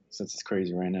thinking, since it's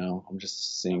crazy right now, I'm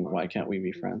just singing Why Can't We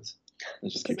Be Friends?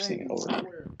 Let's just keep singing it over and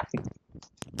over.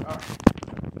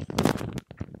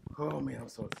 Oh man, I'm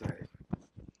so excited.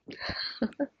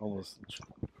 Almost.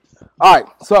 All right,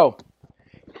 so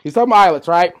he's talking about eyelets,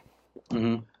 right?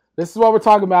 Mm-hmm. This is what we're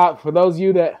talking about. For those of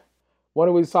you that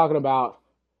wonder what he's talking about,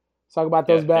 let's talk about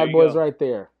those bad boys right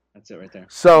there. That's it right there.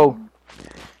 So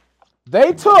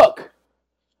they took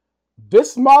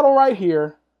this model right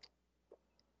here,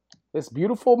 this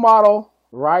beautiful model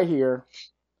right here,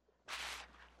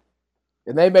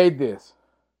 and they made this.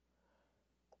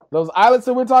 Those eyelets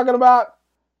that we're talking about.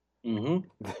 Mm-hmm.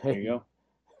 There you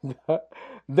go.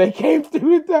 They came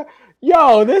through with that.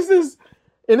 Yo, this is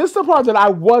the part that I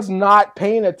was not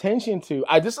paying attention to.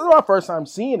 This is my first time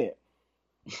seeing it.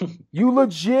 You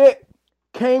legit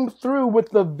came through with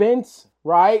the vents,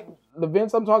 right? The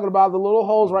vents I'm talking about, the little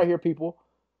holes right here, people.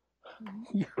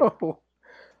 Yo,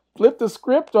 flipped the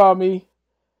script on me,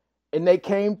 and they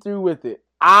came through with it.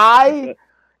 I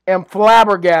am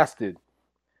flabbergasted.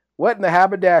 What in the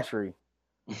haberdashery?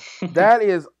 That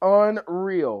is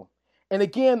unreal. And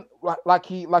again, like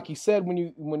he said when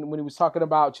he was talking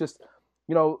about just,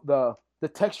 the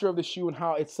texture of the shoe and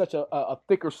how it's such a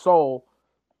thicker sole.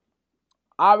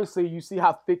 Obviously, you see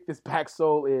how thick this back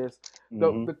sole is.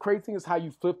 Mm-hmm. The crazy thing is how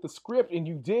you flip the script, and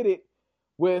you did it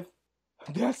with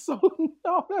that's so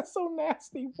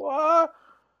nasty. What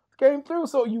came through?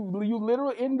 So you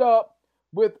literally end up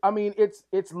with, I mean, it's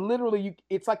literally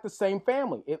it's like the same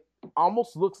family. It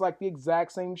almost looks like the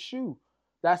exact same shoe.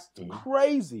 That's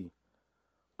crazy,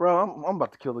 bro. I'm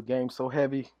about to kill the game so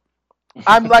heavy.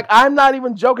 I'm not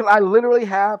even joking. I literally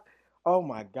have. Oh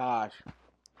my gosh,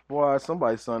 boy!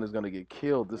 Somebody's son is gonna get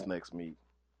killed this next meet.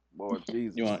 Boy,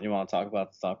 Jesus. You want to talk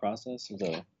about the thought process?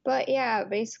 But yeah,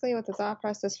 basically with the thought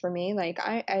process for me, like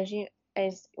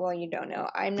as well, you don't know,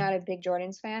 I'm not a big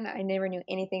Jordans fan. I never knew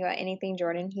anything about anything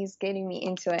Jordan. He's getting me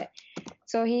into it.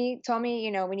 So he told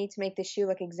me, we need to make this shoe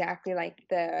look exactly like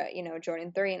the,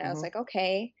 Jordan 3. And I was like,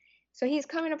 okay. So he's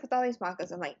coming up with all these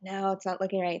mock-ups. I'm like, no, it's not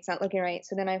looking right. It's not looking right.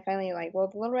 So then I finally the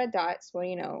little red dots,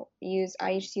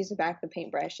 I just used the back of the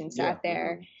paintbrush and sat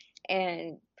there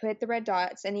and put the red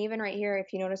dots. And even right here,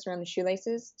 if you notice around the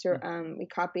shoelaces, we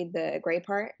copied the gray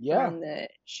part on the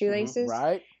shoelaces.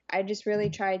 Right. I just really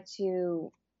tried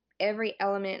to, every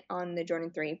element on the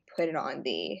Jordan 3, put it on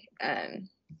the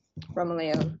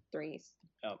Romeo 3s.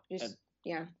 Oh,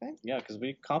 Yeah. Yeah, because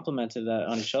we complimented that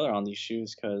on each other on these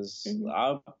shoes. Because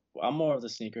I'm more of the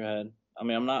sneakerhead. I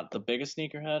mean, I'm not the biggest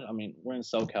sneakerhead. I mean, we're in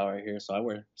SoCal right here, so I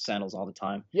wear sandals all the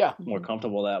time. Yeah. More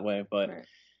comfortable that way. But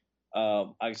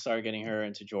I started getting her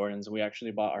into Jordans. We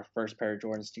actually bought our first pair of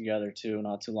Jordans together too,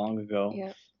 not too long ago.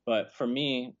 Yeah. But for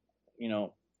me,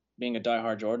 being a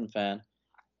diehard Jordan fan,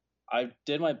 I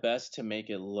did my best to make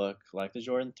it look like the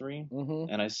Jordan 3,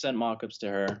 and I sent mock-ups to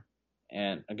her.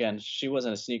 And again, she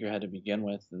wasn't a sneakerhead to begin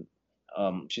with,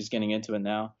 and she's getting into it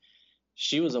now.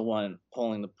 She was the one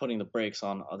putting the brakes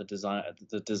on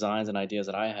the designs and ideas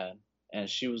that I had, and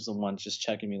she was the one just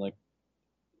checking me like,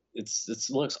 it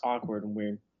looks awkward and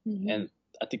weird, and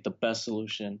I think the best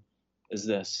solution is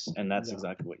this, and that's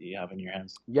exactly what you have in your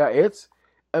hands. Yeah, there's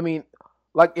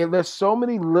so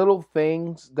many little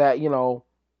things that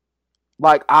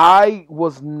like I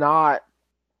was not.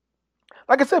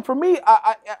 Like I said, for me,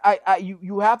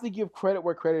 you have to give credit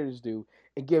where credit is due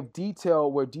and give detail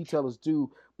where detail is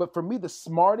due. But for me, the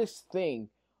smartest thing,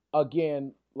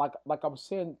 again, like I was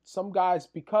saying, some guys,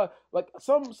 because like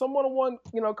some one-on-one,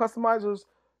 customizers,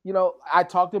 I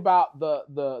talked about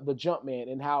the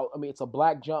Jumpman and how, I mean, it's a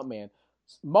black Jumpman.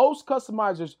 Most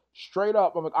customizers straight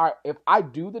up, I'm like, all right, if I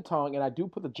do the tongue and I do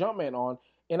put the Jumpman on,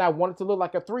 and I want it to look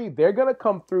like a 3, they're going to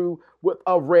come through with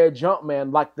a red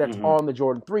Jumpman like that's on the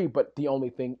Jordan 3. But the only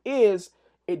thing is,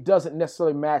 it doesn't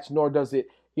necessarily match, nor does it,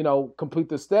 complete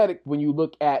the aesthetic when you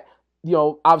look at,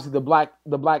 obviously the black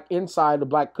inside, the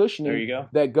black cushioning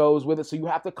that goes with it. So you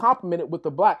have to complement it with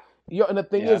the black. And the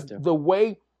thing is, the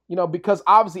way, because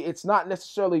obviously it's not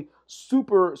necessarily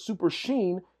super, super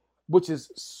sheen, which is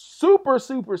super,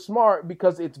 super smart,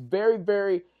 because it's very,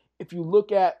 very, if you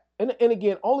look at, and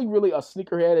again, only really a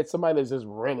sneakerhead is somebody that's just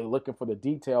really looking for the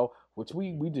detail, which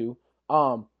we do.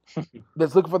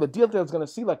 That's looking for the detail is going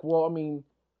to see like, well, I mean,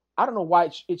 I don't know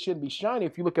why it shouldn't be shiny.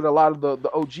 If you look at a lot of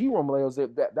the OG Romeos,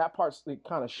 that part's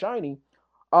kind of shiny.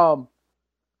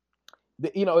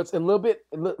 It's a little bit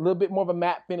more of a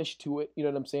matte finish to it. You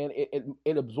know what I'm saying?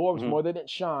 It absorbs more than it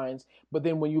shines. But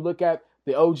then when you look at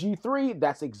the OG3,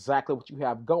 that's exactly what you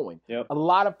have going. Yep. A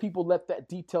lot of people let that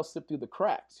detail slip through the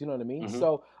cracks. You know what I mean?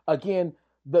 So again,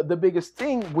 the biggest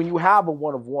thing when you have a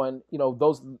one of one,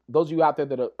 those of you out there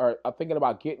that are thinking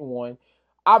about getting one,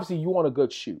 obviously you want a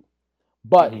good shoe.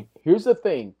 But here's the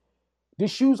thing: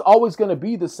 this shoe's always going to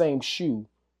be the same shoe.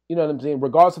 You know what I'm saying?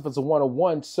 Regardless if it's a one of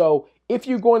one. So if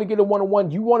you're going to get a one of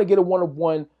one, you want to get a one of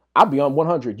one. I'll be on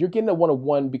 100. You're getting a one of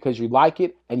one because you like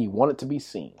it and you want it to be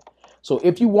seen. So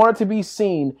if you want it to be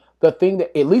seen, the thing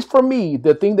that, at least for me,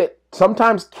 the thing that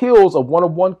sometimes kills a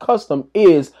one-of-one custom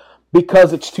is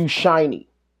because it's too shiny.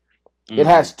 It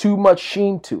has too much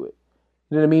sheen to it.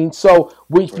 You know what I mean? So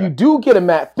if you do get a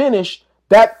matte finish,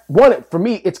 for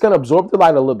me, it's going to absorb the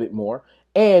light a little bit more.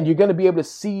 And you're going to be able to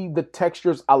see the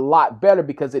textures a lot better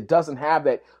because it doesn't have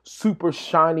that super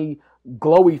shiny,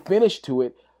 glowy finish to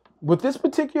it. With this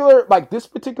particular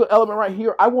element right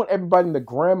here, I want everybody in the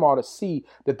grandma to see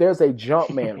that there's a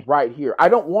Jumpman right here. I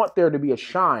don't want there to be a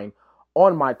shine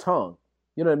on my tongue.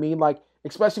 You know what I mean? Like,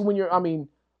 especially when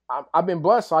I've been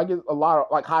blessed, so I get a lot of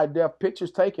like high def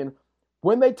pictures taken.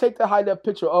 When they take the high def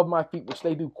picture of my feet, which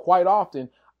they do quite often,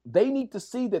 they need to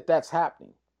see that that's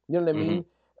happening. You know what I mean?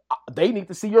 They need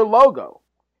to see your logo.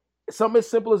 Something as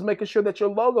simple as making sure that your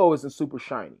logo isn't super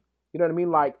shiny. You know what I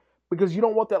mean? Like, because you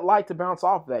don't want that light to bounce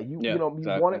off that. You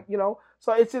want it,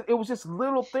 So it was just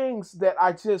little things that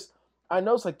I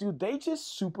know it's like, dude, they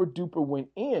just super duper went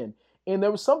in. And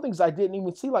there were some things I didn't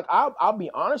even see. Like, I'll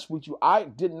be honest with you, I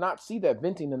did not see that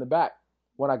venting in the back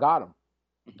when I got them.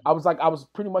 I was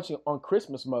pretty much on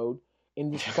Christmas mode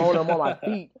and just throwing them on my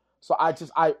feet. So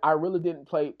I really didn't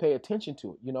pay attention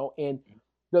to it, And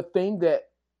the thing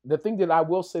that I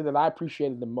will say that I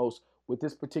appreciated the most with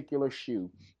this particular shoe,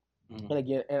 and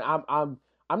again, and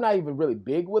I'm not even really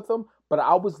big with them, but I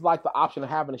always like the option of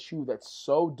having a shoe that's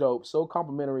so dope, so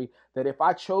complimentary, that if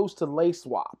I chose to lace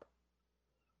swap,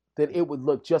 that it would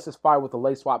look just as fire with the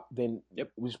lace swap than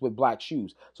just with black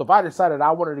shoes. So if I decided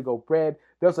I wanted to go red,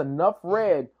 there's enough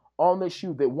red on this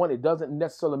shoe that, one, it doesn't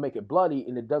necessarily make it bloody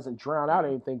and it doesn't drown out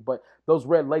anything, but those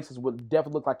red laces would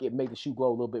definitely look like it made the shoe glow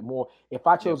a little bit more. If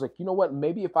I chose, like, you know what,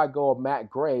 maybe if I go a matte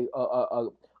gray,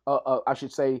 I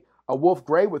should say a wolf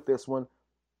gray with this one,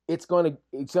 it's gonna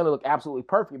look absolutely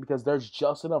perfect because there's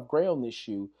just enough gray on this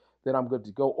shoe that I'm good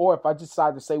to go. Or if I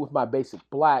decide to stay with my basic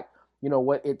black, you know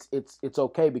what, it's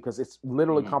okay because it's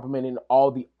literally complementing all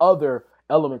the other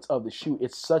elements of the shoe.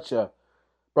 It's such a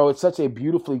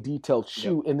beautifully detailed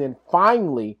shoe. And then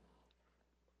finally,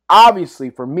 obviously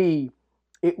for me,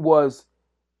 it was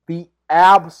the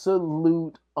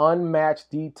absolute unmatched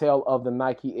detail of the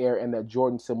Nike Air and that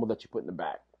Jordan symbol that you put in the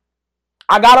back.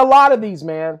 I got a lot of these,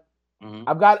 man. Mm-hmm.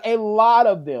 I've got a lot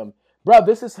of them. Bro,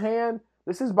 this is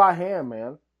by hand,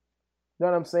 man. You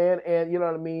know what I'm saying? And you know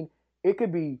what I mean? It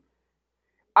could be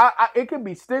it could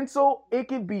be stencil, it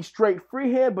could be straight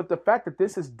freehand, but the fact that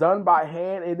this is done by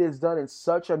hand, it is done in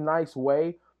such a nice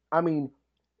way. I mean,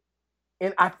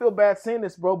 and I feel bad saying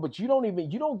this, bro, but you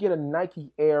don't get a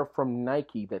Nike Air from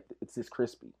Nike that it's this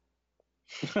crispy.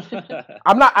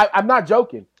 I'm not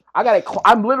joking.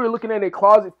 I'm literally looking at a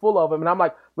closet full of them, and I'm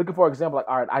like looking for an example. Like,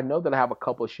 all right, I know that I have a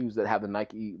couple of shoes that have the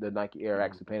Nike Air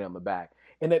actually painted on the back,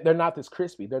 and they're not this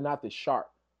crispy. They're not this sharp.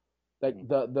 Like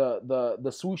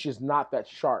the swoosh is not that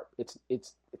sharp. It's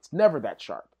never that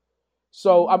sharp.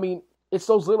 So I mean, it's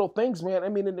those little things, man. I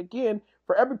mean, and again,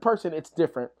 for every person, it's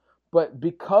different. But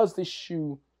because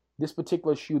this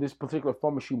particular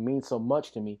form of shoe means so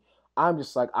much to me, I'm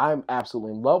just like, I'm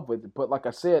absolutely in love with it. But like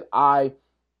I said, I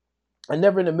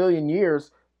never in a million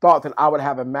years thought that I would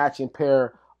have a matching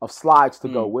pair of slides to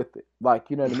go with it. Like,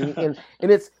 you know what I mean?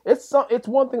 And it's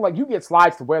one thing, like, you get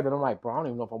slides to wear that I'm like, bro, I don't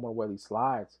even know if I want to wear these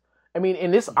slides. I mean,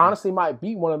 and this honestly might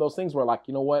be one of those things where, like,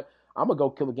 you know what? I'm going to go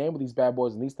kill a game with these bad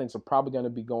boys, and these things are probably going to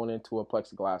be going into a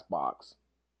plexiglass box.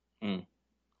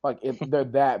 Like, they're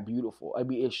that beautiful. I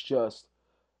mean, it's just,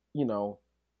 you know,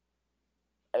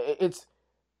 it's,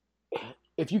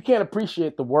 if you can't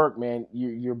appreciate the work, man,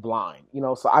 you're blind, you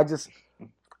know? So I'm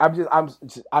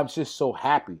just so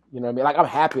happy, you know what I mean? Like, I'm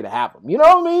happy to have them, you know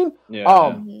what I mean?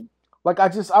 Yeah. Like, I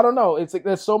don't know. It's like,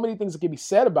 there's so many things that can be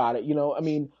said about it, you know? I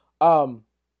mean,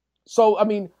 so, I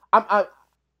mean, I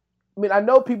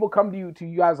know people come to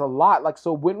you guys a lot. Like,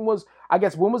 so when was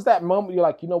that moment you're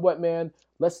like, you know what, man,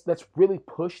 let's really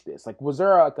push this? Like, was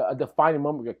there a defining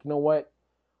moment where you're like, you know what,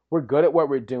 we're good at what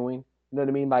we're doing? You know what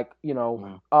I mean? Like, you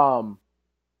know,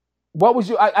 what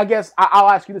was I guess I'll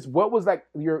ask you this. What was like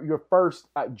your first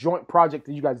joint project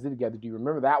that you guys did together? Do you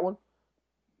remember that one?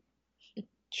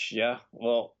 Yeah,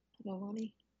 well,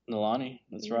 Nalani,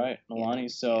 that's right. Nalani.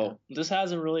 So this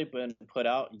hasn't really been put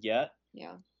out yet.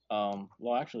 Yeah.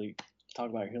 Well, actually, talk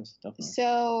about your heels, definitely.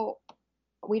 So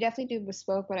we definitely do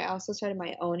bespoke, but I also started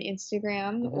my own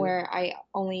Instagram where I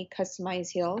only customize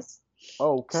heels.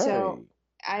 Okay. So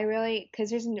I really, because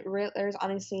there's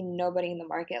honestly nobody in the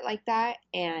market like that,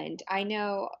 and I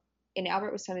know. And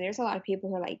Albert was telling me there's a lot of people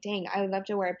who are like, dang, I would love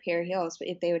to wear a pair of heels, but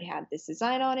if they would have this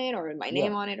design on it or my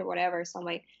name on it or whatever. So I'm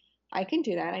like, I can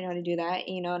do that. I know how to do that,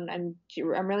 you know, and I'm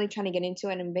really trying to get into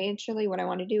it. And eventually what I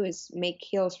want to do is make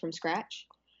heels from scratch.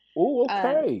 Oh,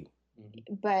 okay.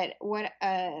 But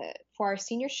for our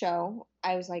senior show,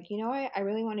 I was like, you know what? I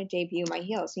really want to debut my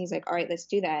heels. And he's like, all right, let's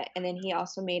do that. And then he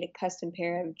also made a custom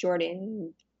pair of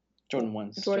Jordan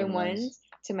 1s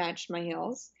to match my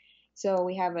heels. So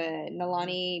we have a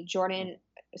Nalani Jordan.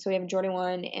 So we have a Jordan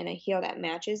 1 and a heel that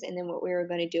matches. And then what we were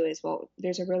going to do is, well,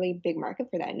 there's a really big market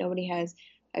for that. Nobody has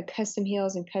a custom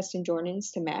heels and custom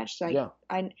Jordans to match. So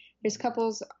there's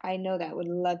couples I know that would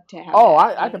love to have. Oh,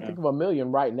 I can think of a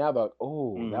million right now. That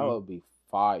that would be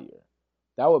fire.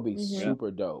 That would be super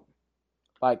dope.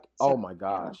 Like, oh my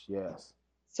gosh, yes.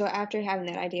 So after having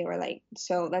that idea, we're like,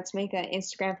 so let's make an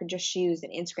Instagram for just shoes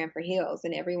and Instagram for heels.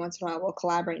 And every once in a while, we'll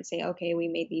collaborate and say, okay, we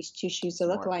made these two shoes to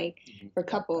look like for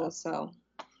couples. So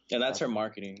yeah, that's her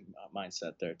marketing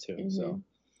mindset there too. So.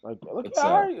 Like, look,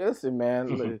 listen,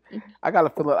 man. Look, I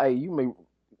gotta feel like, hey, you may.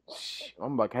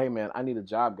 I'm like, hey, man, I need a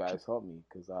job, guys. Help me,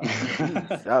 because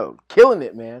killing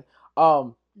it, man.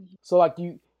 So like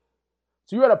so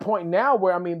you're at a point now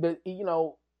where, I mean, you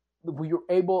know, you're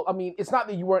able. I mean, it's not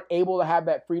that you weren't able to have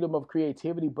that freedom of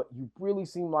creativity, but you really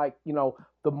seem like, you know,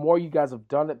 the more you guys have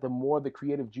done it, the more the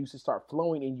creative juices start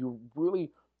flowing, and you really,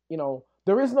 you know,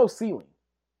 there is no ceiling.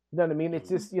 You know what I mean? It's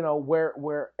just, you know,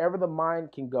 wherever the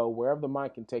mind can go, wherever the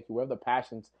mind can take you, wherever the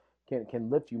passions can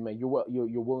lift you, man, you're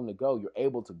willing to go. You're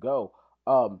able to go.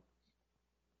 I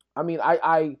mean,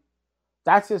 I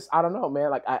that's just, I don't know,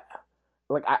 man.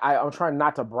 I'm trying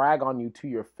not to brag on you to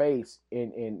your face,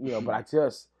 and you know, but I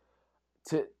just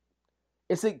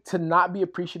it's like to not be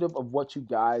appreciative of what you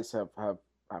guys have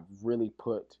really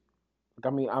put.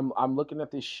 Like, I mean, I'm looking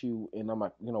at this shoe, and I'm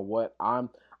like, you know what,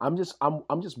 I'm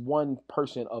just one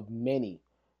person of many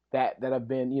that have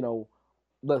been, you know,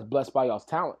 blessed by y'all's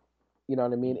talent. You know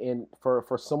what I mean? And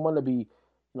for someone to be, you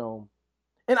know,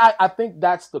 and I think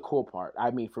that's the cool part.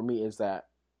 I mean, for me, is that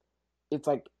it's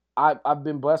like I've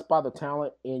been blessed by the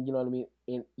talent, and you know what I mean,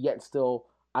 and yet still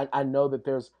I know that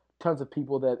there's tons of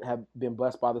people that have been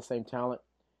blessed by the same talent,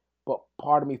 but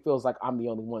part of me feels like I'm the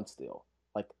only one still.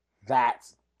 Like,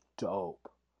 that's dope.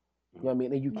 You know what I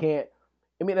mean? And you can't.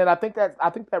 I mean, and I think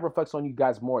that reflects on you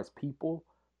guys more as people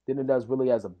than it does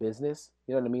really as a business.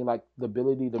 You know what I mean? Like the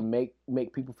ability to make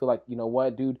people feel like, you know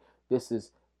what, dude, this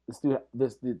is this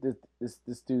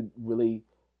dude really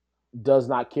does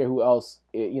not care who else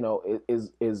is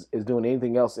doing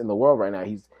anything else in the world right now.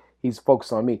 He's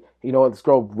focused on me. You know what? This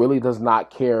girl really does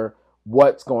not care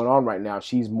what's going on right now.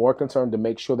 She's more concerned to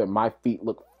make sure that my feet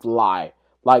look fly.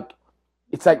 Like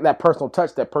it's like that personal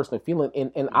touch, that personal feeling,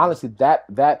 and honestly,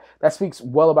 that speaks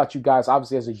well about you guys,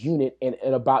 obviously as a unit, and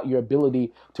about your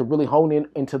ability to really hone in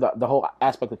into the whole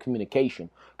aspect of communication.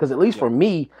 Because at least for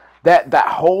me, that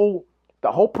whole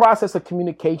the whole process of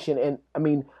communication, and I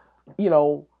mean, you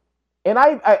know, and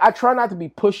I try not to be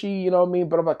pushy, you know what I mean,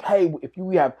 but I'm like, hey, if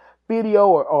we have video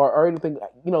or anything,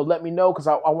 you know, let me know, because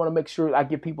I want to make sure I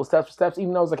give people steps for steps.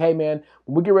 Even though it's like, hey man,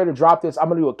 when we get ready to drop this, I'm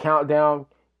gonna do a countdown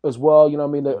as well, you know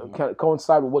what I mean, to kind of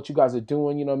coincide with what you guys are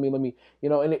doing, you know what I mean? Let me, you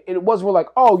know, and it wasn't really like,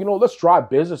 oh, you know, let's drive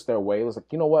business their way. It was like,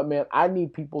 you know what, man, I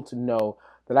need people to know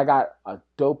that I got a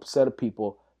dope set of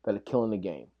people that are killing the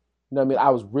game. You know what I mean? I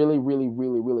was really, really,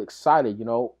 really, really excited, you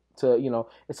know, to, you know,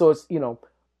 and so it's, you know,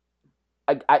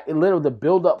 it literally the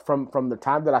build up from the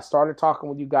time that I started talking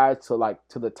with you guys to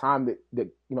the time that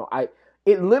you know,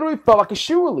 it literally felt like a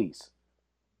shoe release.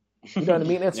 You know what I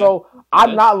mean? And so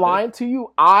I'm not lying to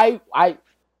you. I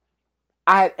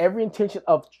had every intention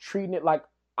of treating it like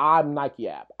I'm Nike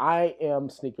app. I am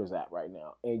Sneakers app right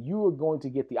now. And you are going to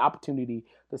get the opportunity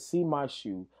to see my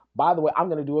shoe. By the way, I'm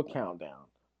going to do a countdown.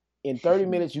 In 30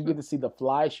 minutes, you get to see the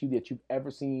flyest shoe that you've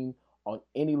ever seen on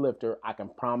any lifter. I can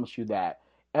promise you that.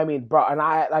 I mean, bro, and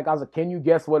I was like, can you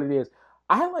guess what it is?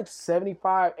 I had like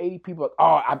 75, 80 people. Like,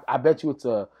 oh, I bet you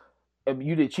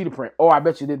you did cheetah print. Oh, I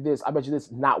bet you did this. I bet you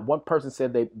this. Not one person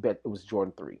said they bet it was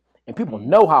Jordan 3. And people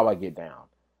know how I get down.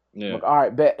 Yeah. Like, all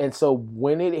right, bet. And so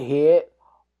when it hit,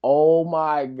 oh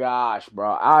my gosh,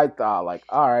 bro, I thought like,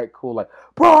 all right, cool. Like,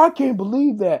 bro, I can't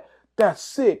believe that. That's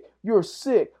sick. You're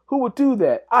sick. Who would do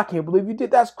that? I can't believe you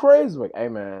did. That's crazy. Like, hey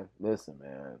man, listen,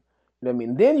 man. You know what I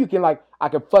mean? Then you can I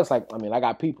can flex. Like, I mean, I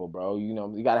got people, bro. You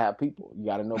know, you gotta have people. You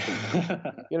gotta know people.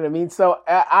 You know what I mean? So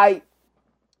I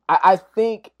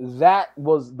think that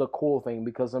was the cool thing,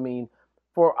 because I mean,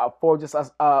 for just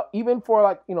us, even for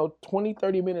like, you know, 20,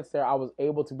 30 minutes there, I was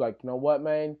able to be like, you know what,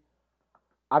 man,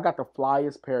 I got the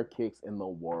flyest pair of kicks in the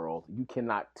world. You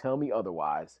cannot tell me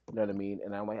otherwise. You know what I mean?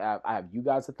 And I have you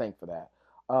guys to thank for that.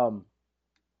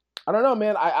 I don't know,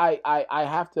 man. I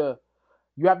have to.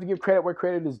 You have to give credit where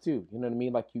credit is due. You know what I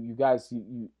mean? Like you guys,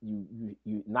 you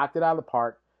knocked it out of the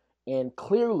park, and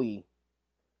clearly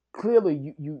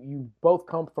you both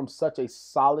come from such a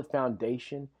solid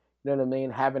foundation. You know what I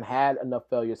mean? Haven't had enough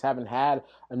failures, haven't had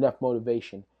enough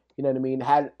motivation. You know what I mean?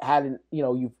 Had you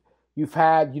know, you've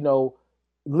had, you know,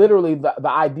 literally the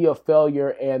idea of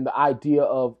failure, and the idea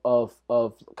of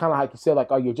kind of like you said, like,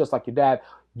 oh, you're just like your dad.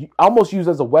 You almost use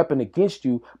as a weapon against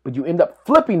you, but you end up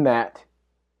flipping that,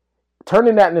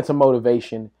 turning that into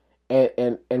motivation,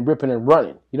 and ripping and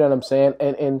running. You know what I'm saying?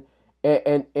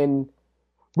 And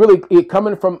really, it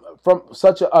coming from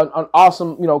such an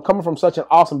awesome, you know, coming from such an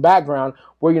awesome background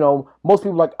where, you know, most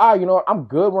people are like, you know what, I'm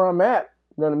good where I'm at.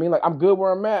 You know what I mean? Like, I'm good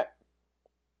where I'm at.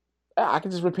 I can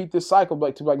just repeat this cycle,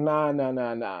 but to be like, nah. I'm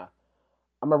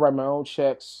gonna write my own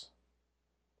checks.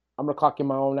 I'm gonna clock in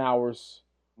my own hours.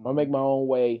 I'm gonna make my own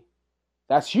way.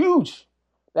 That's huge.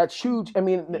 That's huge. I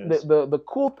mean, yes. the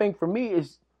cool thing for me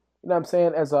is, you know what I'm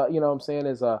saying, as a, you know what I'm saying,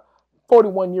 as a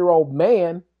 41-year-old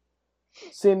man,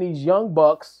 seeing these young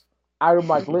bucks, I'm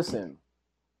like, listen,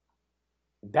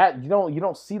 that you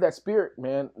don't see that spirit,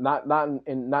 man. Not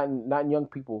in young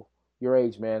people your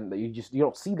age, man. You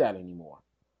don't see that anymore.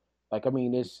 Like, I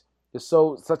mean, there's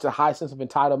such a high sense of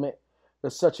entitlement.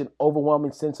 There's such an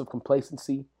overwhelming sense of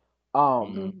complacency.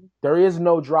 There is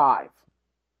no drive.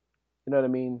 You know what I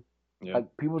mean? Yeah.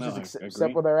 Like, people just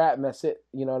accept where they're at, and that's it.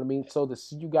 You know what I mean? So to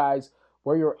see you guys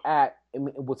where you're at, I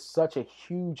mean, with such a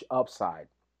huge upside.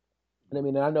 And I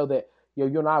mean, and I know that, you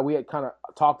know, you and I, we had kind of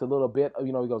talked a little bit.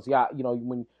 You know, he goes, yeah, you know,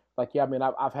 when, like, yeah, I mean,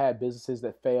 I've had businesses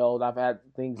that failed. I've had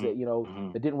things that, you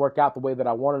know, that didn't work out the way that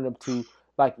I wanted them to.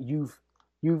 Like, you've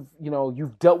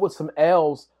dealt with some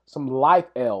L's, some life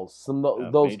L's,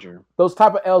 those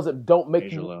type of L's that don't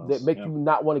make you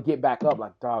not want to get back up.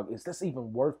 Like, dog, is this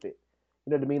even worth it?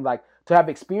 You know what I mean? Like, to have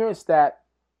experienced that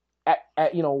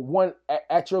at you know,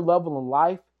 at your level in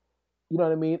life, you know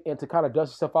what I mean, and to kind of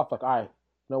dust yourself off, like, all right,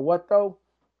 you know what though,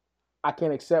 I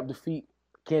can't accept defeat,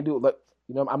 can't do it. Like,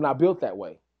 you know, I'm not built that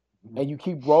way, and you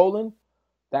keep rolling,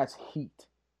 that's heat.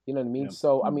 You know what I mean? Yeah.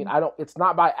 So I mean, it's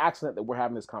not by accident that we're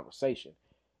having this conversation.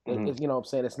 You know what I'm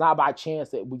saying? It's not by chance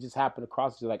that we just happen to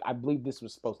cross each other. Like, I believe this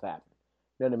was supposed to happen.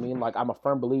 You know what I mean? Like I'm a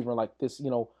firm believer in like this.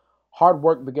 Hard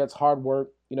work begets hard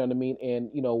work. You know what I mean? And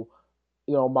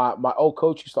my old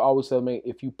coach used to always say, man,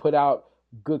 if you put out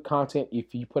good content,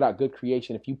 if you put out good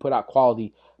creation, if you put out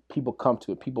quality, people come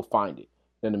to it, people find it.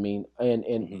 You know what I mean?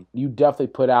 And you definitely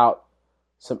put out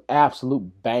some absolute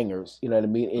bangers. You know what I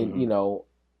mean?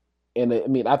 And I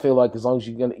mean, I feel like as long as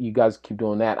you guys keep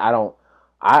doing that, I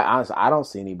honestly I don't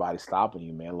see anybody stopping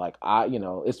you, man. Like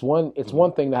it's one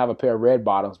thing to have a pair of red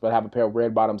bottoms, but have a pair of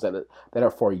red bottoms that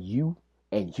are for you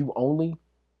and you only.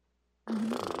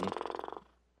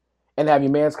 And have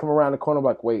your mans come around the corner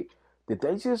like, wait, did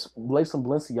they just lay some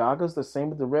Balenciagas the same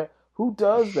with the red? Who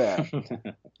does that?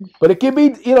 But it can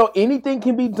be, anything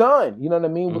can be done. You know what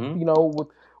I mean?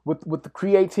 With the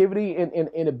creativity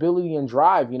and ability and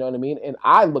drive. You know what I mean? And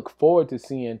I look forward to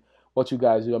seeing what you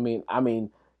guys do. I mean,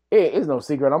 it's no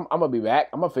secret. I'm gonna be back.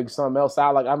 I'm gonna figure something else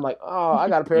out. Like I'm like, oh, I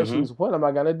got a pair of shoes. What am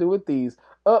I gonna do with these?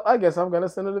 Oh, I guess I'm gonna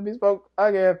send it to Bespoke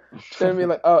again. Then be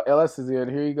like, oh, LS is here.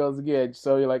 Here he goes again.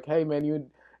 So you're like, hey man,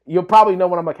 you'll probably know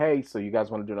when I'm like, hey, so you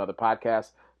guys want to do another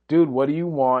podcast, dude? What do you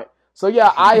want? So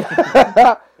yeah,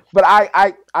 but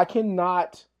I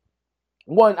cannot.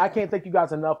 One, I can't thank you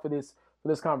guys enough for this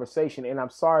conversation, and I'm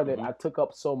sorry that I took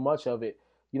up so much of it.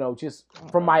 Just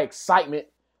from my excitement,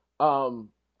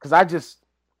 because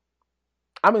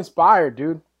I'm inspired,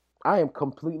 dude. I am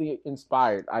completely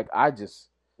inspired.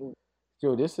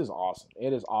 Dude, this is awesome.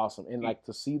 It is awesome, and like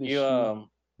to see the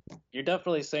you're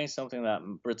definitely saying something that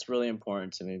it's really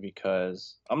important to me,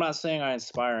 because I'm not saying I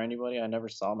inspire anybody. I never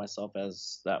saw myself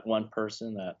as that one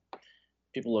person that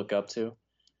people look up to.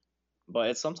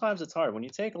 But sometimes it's hard when you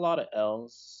take a lot of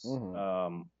L's.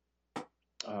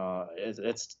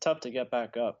 It's tough to get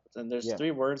back up. And there's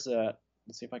 3 words that,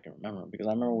 let's see if I can remember, because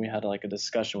I remember we had like a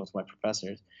discussion with my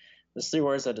professors. There's 3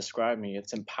 words that describe me.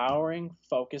 It's empowering,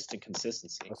 focused, and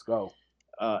consistency. Let's go.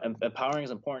 Empowering is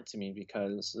important to me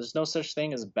because there's no such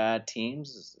thing as bad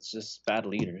teams. It's just bad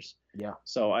leaders. Yeah.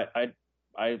 So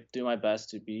I do my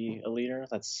best to be a leader.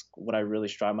 That's what I really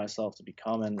strive myself to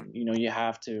become. And you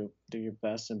have to do your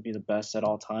best and be the best at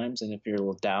all times. And if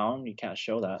you're down, you can't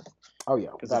show that. Oh yeah,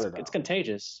 because it's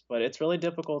contagious. But it's really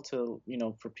difficult to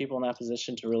for people in that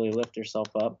position to really lift yourself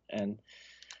up. And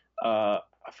I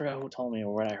forgot who told me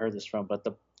or where I heard this from, but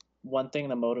the one thing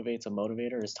that motivates a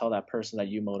motivator is tell that person that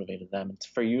you motivated them. And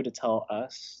for you to tell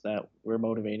us that we're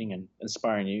motivating and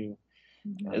inspiring you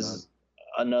is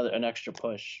an extra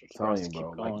push for us to keep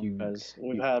going, because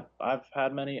I've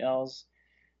had many L's.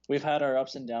 We've had our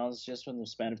ups and downs just in the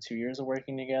span of 2 years of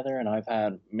working together, and I've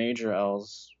had major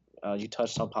L's. You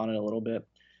touched upon it a little bit.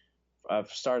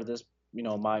 I've started this,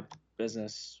 my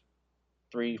business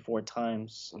 3-4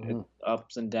 times,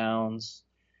 ups and downs.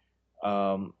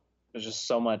 There's just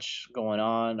so much going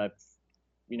on. I've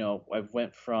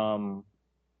went from,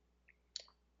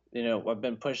 I've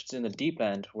been pushed in the deep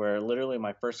end where literally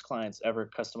my first clients ever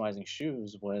customizing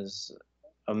shoes was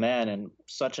a man, and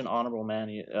such an honorable man.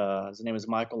 His name is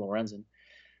Michael Lorenzen.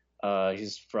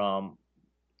 He's from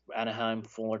Anaheim,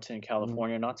 Fullerton,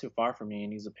 California, not too far from me,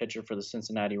 and he's a pitcher for the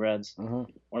Cincinnati Reds. One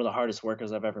of the hardest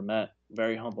workers I've ever met.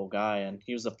 Very humble guy, and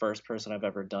he was the first person I've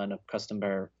ever done a custom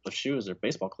pair of shoes or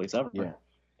baseball cleats ever. Yeah.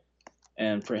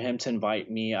 And for him to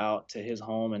invite me out to his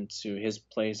home and to his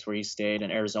place where he stayed in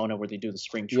Arizona, where they do the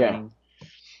spring training,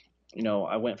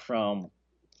 I went from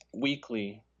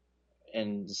weekly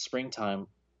in the springtime,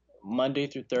 Monday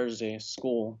through Thursday,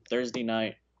 school, Thursday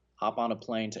night, hop on a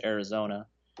plane to Arizona,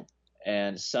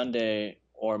 and Sunday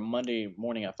or Monday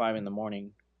morning at 5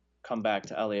 a.m, come back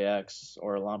to LAX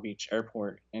or Long Beach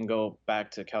Airport and go back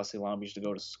to Cal State Long Beach to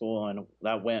go to school. And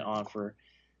that went on for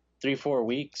 3-4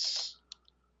 weeks.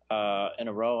 In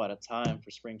a row at a time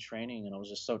for spring training, and I was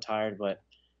just so tired, but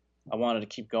I wanted to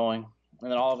keep going.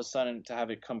 And then all of a sudden to have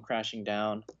it come crashing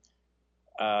down,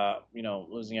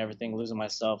 losing everything, losing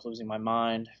myself, losing my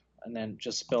mind, and then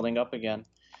just building up again.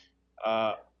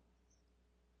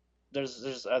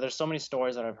 There's so many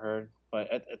stories that I've heard, but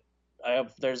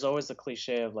there's always the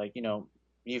cliche of like,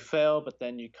 you fail, but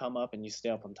then you come up and you stay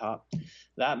up on top.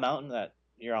 That mountain that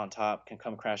you're on top can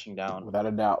come crashing down without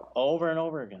a doubt, over and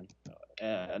over again.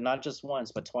 Not just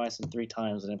once, but twice and 3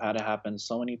 times, and I've had it happen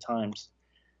so many times.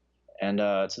 And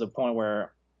to the point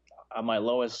where at my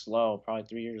lowest low, probably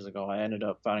 3 years ago, I ended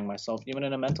up finding myself even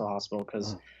in a mental hospital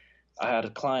because I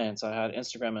had clients, I had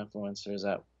Instagram influencers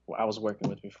that I was working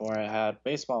with before, I had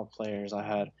baseball players, I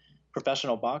had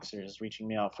professional boxers reaching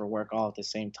me out for work all at the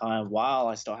same time while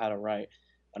I still had to write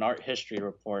an art history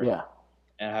report. Yeah.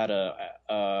 And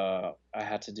I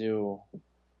had to do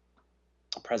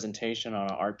a presentation on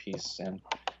an art piece, and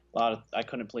I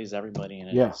couldn't please everybody, and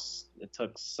it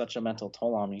took such a mental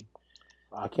toll on me.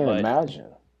 I can't But imagine.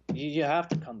 you have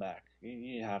to come back.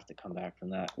 You have to come back from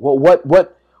that. Well,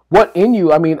 what in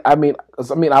you? I want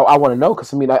to know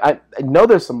because I know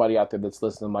there's somebody out there that's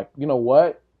listening. Like, you know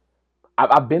what?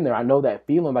 I've been there. I know that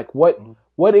feeling. Like, what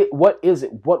is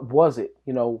it? What was it?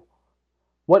 You know,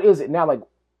 what is it now? Like,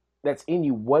 that's in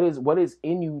you. What is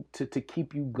in you to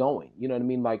keep you going? You know what I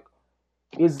mean? Like,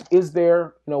 is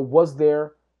there, was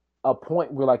there a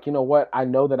point where, like, you know what, I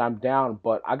know that I'm down,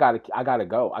 but I gotta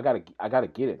go. I gotta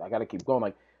get it. I gotta keep going.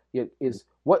 Like, it is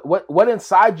what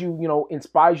inside you,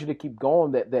 inspires you to keep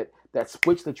going. That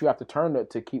switch that you have to turn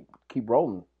to keep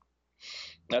rolling.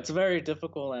 That's a very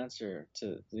difficult answer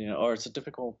or it's a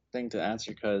difficult thing to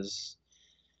answer because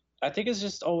I think it's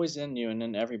just always in you and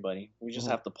in everybody. We just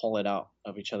Mhm. have to pull it out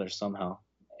of each other somehow.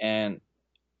 And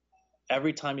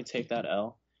every time you take that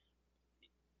L,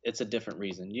 it's a different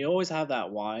reason. You always have that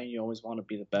why. You always want to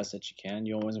be the best that you can.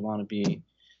 You always want to be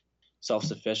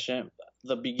self-sufficient.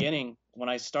 The beginning, when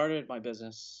I started my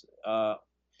business,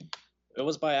 it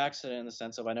was by accident in the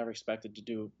sense of I never expected to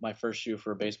do my first shoe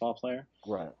for a baseball player.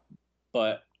 Right.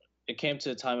 But it came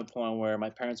to a time and point where my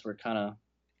parents were kind of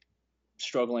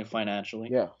struggling financially.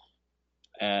 Yeah.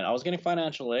 And I was getting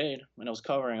financial aid and I was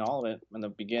covering all of it in the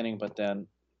beginning, but then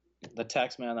the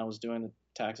tax man that was doing the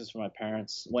taxes for my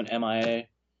parents went MIA.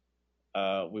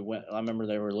 I remember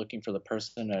they were looking for the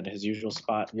person at his usual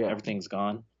spot. Yeah. Everything's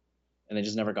gone. And they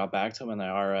just never got back to him. And the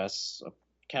IRS,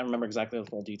 can't remember exactly the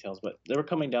full details, but they were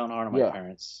coming down hard on my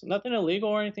parents. Nothing illegal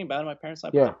or anything bad on my parents'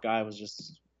 side, but the guy was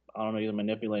just, I don't know, either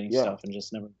manipulating stuff and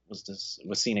just never was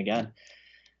seen again.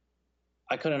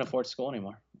 I couldn't afford school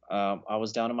anymore. I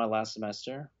was down in my last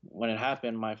semester. When it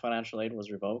happened, my financial aid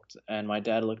was revoked, and my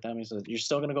dad looked at me and said, "You're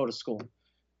still gonna go to school.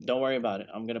 Don't worry about it.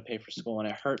 I'm gonna pay for school." And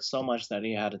it hurt so much that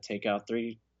he had to take out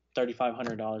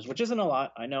 $3,500, which isn't a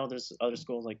lot. I know there's other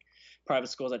schools, like private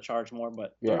schools, that charge more,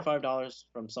 but $35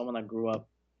 from someone that grew up,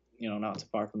 not too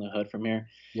far from the hood from here.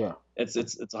 Yeah.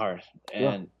 It's hard,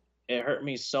 and it hurt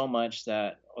me so much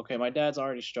that, okay, my dad's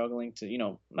already struggling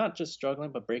to, not just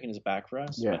struggling, but breaking his back for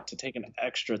us. Yeah. But to take an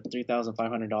extra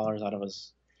 $3,500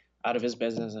 out of his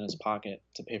business and his pocket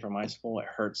to pay for my school, it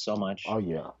hurts so much. Oh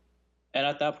yeah. And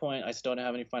at that point, I still didn't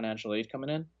have any financial aid coming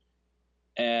in.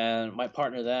 And my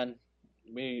partner then,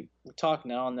 we talk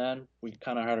now and then. We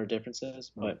kind of had our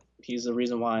differences, but he's the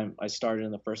reason why I started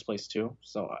in the first place too.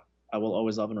 So I will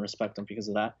always love and respect him because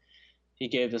of that. He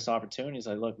gave this opportunity. He's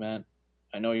like, "Look, man,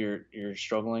 I know you're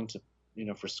struggling to,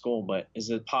 for school, but is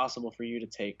it possible for you to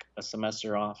take a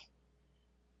semester off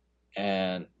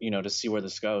and, to see where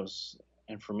this goes?"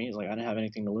 And for me, it's like, I didn't have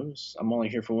anything to lose. I'm only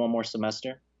here for one more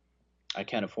semester. I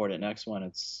can't afford it next one.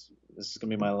 This is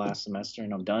going to be my last semester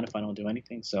and I'm done if I don't do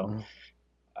anything. So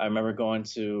I remember going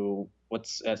to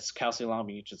at Cal State Long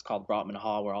Beach. It's called Brotman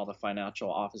Hall, where all the financial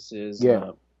offices,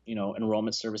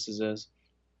 enrollment services is.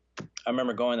 I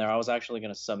remember going there. I was actually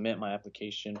going to submit my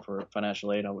application for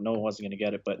financial aid. I know I wasn't going to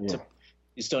get it, but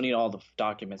you still need all the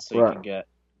documents so you can get,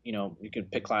 you can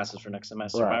pick classes for next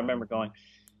semester. But I remember going,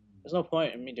 there's no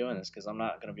point in me doing this because I'm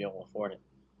not going to be able to afford it.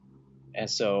 And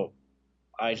so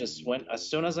I just went, as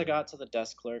soon as I got to the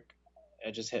desk clerk,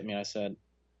 it just hit me. I said,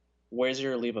 "Where's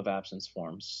your leave of absence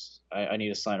forms? I need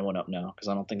to sign one up now because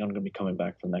I don't think I'm going to be coming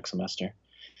back for the next semester."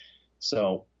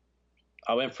 So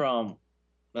I went from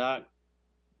not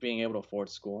being able to afford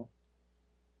school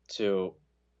to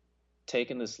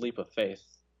taking this leap of faith.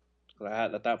 I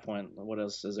had, at that point, what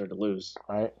else is there to lose?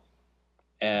 Right.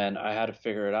 And I had to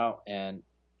figure it out. And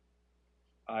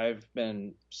I've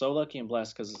been so lucky and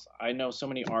blessed because I know so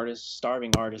many artists,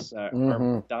 starving artists, that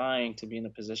are dying to be in the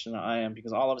position that I am,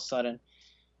 because all of a sudden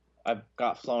I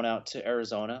got flown out to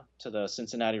Arizona to the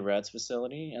Cincinnati Reds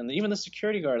facility, and even the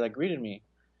security guard that greeted me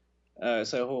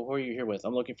said, who are you here with?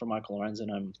 I'm looking for Michael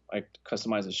Lorenzen. I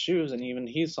customize his shoes. And even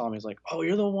he saw me. He's like, "Oh,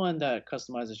 you're the one that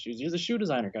customizes shoes. You're the shoe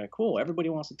designer guy. Cool. Everybody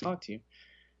wants to talk to you."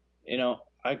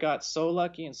 I got so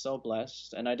lucky and so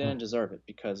blessed, and I didn't deserve it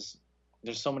because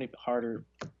there's so many harder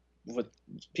with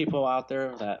people out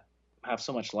there that have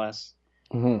so much less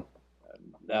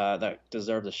that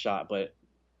deserve the shot. But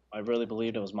I really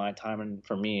believed it was my time, and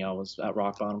for me, I was at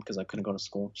rock bottom because I couldn't go to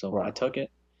school. So I took it.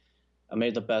 I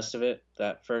made the best of it.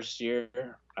 That first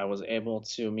year, I was able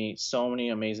to meet so many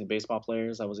amazing baseball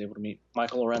players. I was able to meet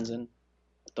Michael Lorenzen,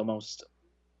 the most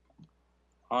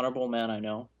honorable man I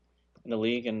know in the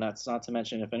league, and that's not to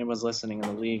mention, if anyone's listening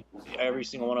in the league, every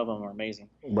single one of them are amazing.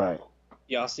 Right.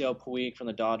 Yasiel Puig from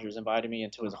the Dodgers invited me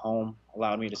into his home,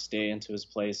 allowed me to stay into his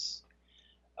place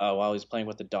while he was playing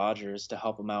with the Dodgers to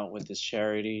help him out with his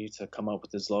charity, to come up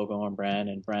with his logo and brand,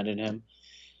 and branded him.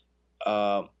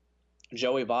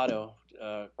 Joey Votto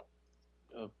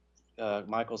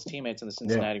Michael's teammates in the Yeah.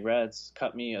 Cincinnati Reds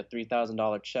cut me a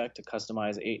 $3,000 check to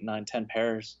customize 8, 9, 10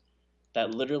 pairs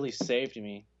that literally saved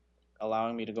me,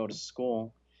 allowing me to go to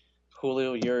school.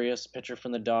 Julio Urias, pitcher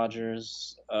from the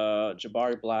Dodgers,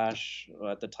 Jabari Blash, who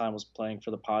at the time was playing for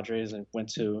the Padres and went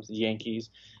to the Yankees,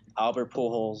 Albert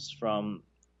Pujols from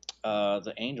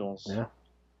the Angels. Yeah.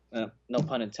 No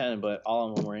pun intended, but all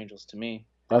of them were Angels to me.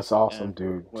 That's awesome, And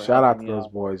dude. we're Shout out helping to me those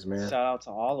boys, man. Shout out to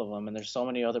all of them. And there's so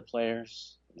many other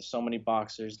players. There's so many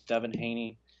boxers. Devin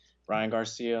Haney, Ryan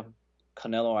Garcia,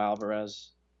 Canelo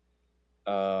Alvarez.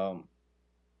 Oh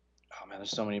man,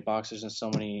 there's so many boxers and so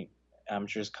many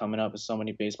amateurs coming up, and so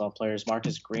many baseball players.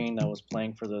 Marcus Green, that was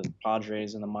playing for the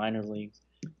Padres in the minor leagues,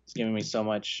 he's giving me so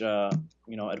much,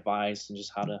 advice and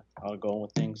just how to go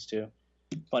with things too.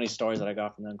 Funny stories that I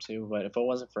got from them too. But if it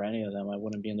wasn't for any of them, I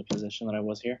wouldn't be in the position that I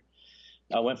was here.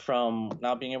 I went from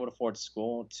not being able to afford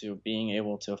school to being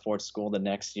able to afford school the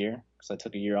next year because I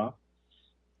took a year off.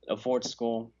 Afford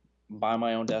school, buy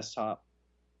my own desktop,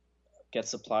 get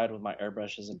supplied with my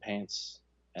airbrushes and paints,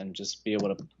 and just be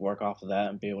able to work off of that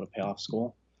and be able to pay off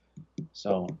school.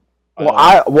 So,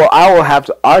 I will have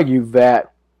to argue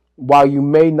that while you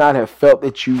may not have felt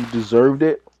that you deserved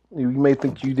it, you may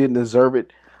think you didn't deserve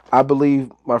it. I believe,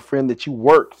 my friend, that you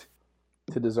worked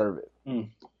to deserve it. You know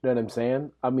what I'm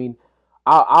saying? I mean,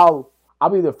 I'll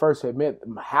be the first to admit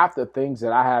half the things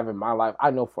that I have in my life, I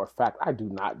know for a fact I do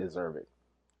not deserve it.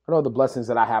 I know the blessings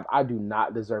that I have, I do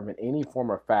not deserve in any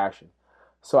form or fashion.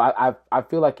 So I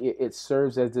feel like it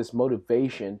serves as this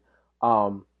motivation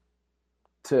to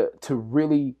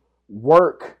really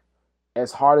work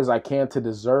as hard as I can to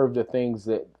deserve the things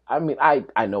that I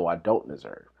know I don't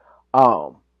deserve.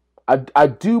 I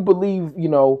do believe,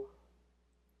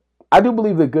 I do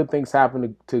believe that good things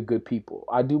happen to good people.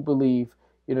 I do believe,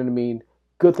 you know what I mean,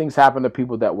 good things happen to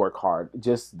people that work hard,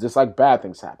 just like bad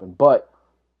things happen. But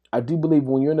I do believe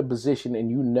when you're in a position and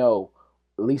you know,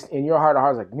 at least in your heart of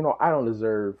hearts, like, I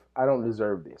don't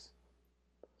deserve this.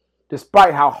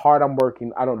 Despite how hard I'm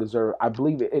working, I don't deserve it. I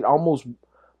believe it almost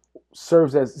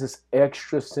serves as this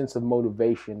extra sense of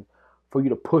motivation for you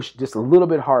to push just a little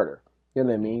bit harder. You know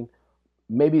what I mean?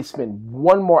 Maybe spend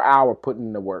one more hour putting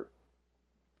in the work.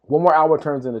 One more hour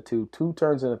turns into two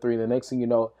turns into three. And the next thing you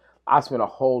know, I spent a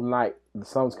whole night. The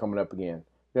sun's coming up again.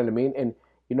 You know what I mean? And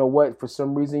you know what? For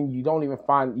some reason, you don't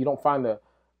find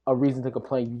a reason to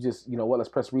complain. You just, let's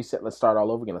press reset. Let's start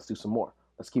all over again. Let's do some more.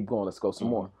 Let's keep going. Let's go some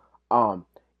more.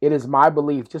 It is my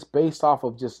belief, just based off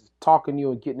of just talking to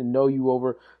you and getting to know you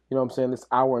over, this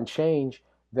hour and change,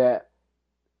 that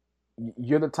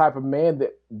you're the type of man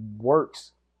that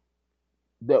works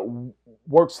to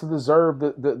deserve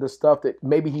the stuff that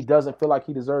maybe he doesn't feel like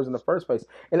he deserves in the first place.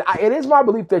 And it is my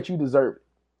belief that you deserve it,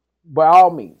 by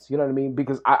all means. You know what I mean?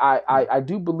 Because I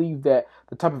do believe that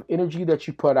the type of energy that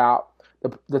you put out,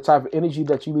 the type of energy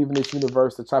that you leave in this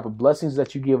universe, the type of blessings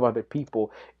that you give other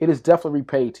people, it is definitely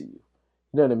repaid to you.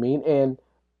 You know what I mean? And,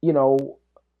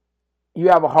 you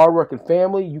have a hardworking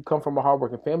family. You come from a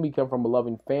hardworking family. You come from a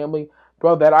loving family.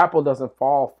 Bro, that apple doesn't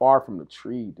fall far from the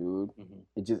tree, dude.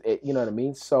 Mm-hmm. You know what I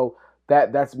mean? So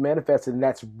that's manifested, and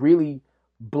that's really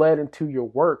bled into your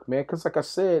work, man. Because like I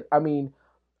said, I mean,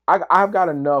 I've got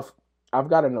enough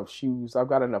shoes. I've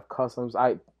got enough customs.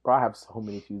 I have so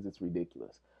many shoes, it's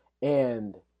ridiculous.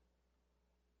 And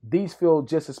these feel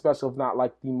just as special, if not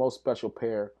like the most special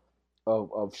pair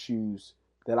of shoes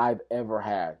that I've ever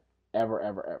had.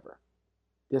 Ever.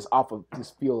 Just off of this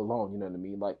feel alone, you know what I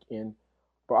mean? Like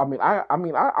but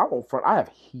I won't front. I have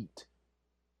heat.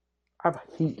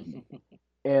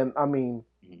 And I mean,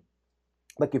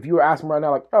 like if you were asking right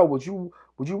now, like, oh, would you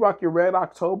rock your Red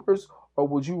Octobers, or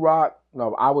would you rock?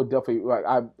 No, I would definitely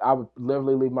I would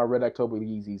literally leave my Red October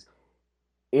Yeezys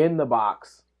in the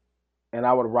box, and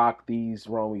I would rock these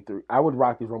Romy 3. I would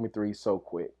rock these Romy 3s so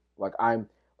quick.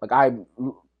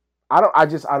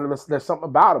 There's something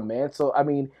about them, man. So I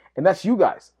mean, and that's you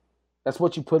guys. That's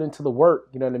what you put into the work.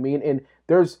 You know what I mean? And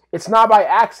it's not by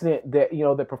accident that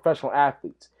that professional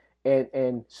athletes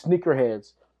and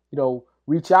sneakerheads,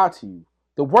 reach out to you.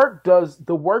 The work does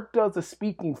the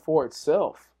speaking for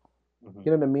itself. Mm-hmm.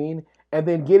 You know what I mean? And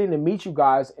then getting to meet you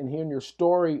guys and hearing your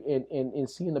story and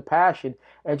seeing the passion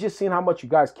and just seeing how much you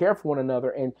guys care for one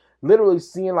another, and literally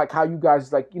seeing like how you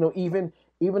guys even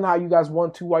how you guys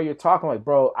want to while you're talking, like,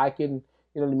 bro, I can,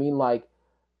 you know what I mean? Like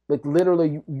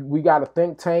literally we got a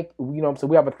think tank, so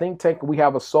we have a think tank and we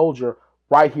have a soldier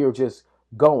right here just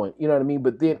going, you know what I mean?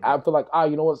 But then I feel like,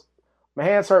 you know what? My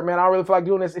hands hurt, man. I don't really feel like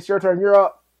doing this. It's your turn. You're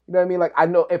up. You know what I mean? Like, I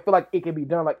know, I feel like it can be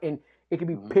done, like, and it can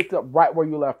be picked up right where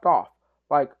you left off.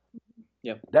 Like,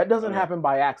 that doesn't happen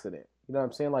by accident. You know what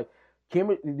I'm saying? Like,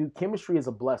 chemistry is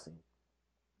a blessing.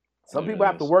 Some people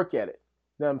have to work at it.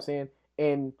 You know what I'm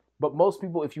saying? But most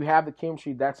people, if you have the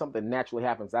chemistry, that's something that naturally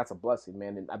happens. That's a blessing,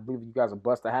 man. And I believe you guys are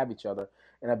blessed to have each other.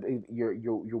 And I believe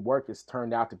your work has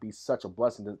turned out to be such a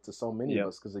blessing to so many of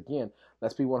us. Because again,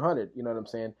 let's be 100. You know what I'm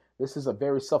saying? This is a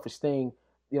very selfish thing.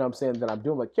 You know what I'm saying? That I'm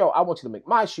doing. Like, yo, I want you to make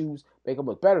my shoes, make them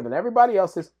look better than everybody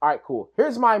else's. All right, cool.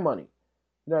 Here's my money.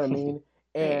 You know what I mean?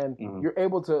 And you're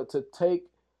able to take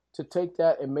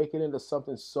that and make it into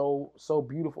something so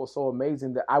beautiful, so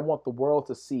amazing that I want the world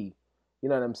to see. You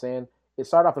know what I'm saying? It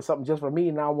started off as something just for me,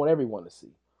 and now I want everyone to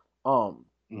see.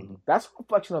 That's a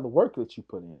reflection of the work that you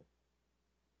put in.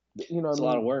 You know, it's a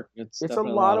lot of work. It's a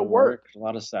lot of work, a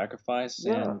lot of sacrifice,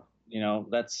 and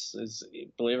that's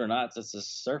believe it or not, that's the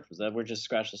surface. That we're just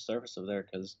scratching the surface of there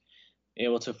because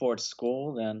able to afford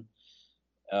school, then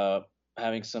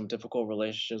having some difficult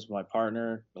relationships with my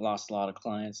partner, lost a lot of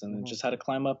clients, and just had to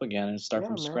climb up again and start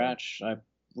from scratch. I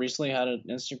recently had an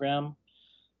Instagram.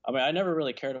 I mean, I never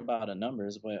really cared about the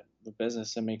numbers, but the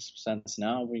business, it makes sense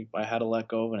now. I had to let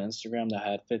go of an Instagram that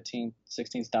had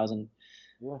 16,000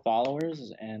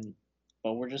 followers,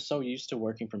 but we're just so used to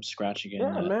working from scratch again.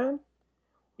 Yeah, man.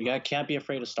 We can't be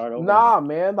afraid to start over. Nah,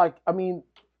 man. Like, I mean,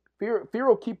 fear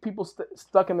will keep people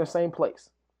stuck in the same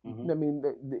place. I mean,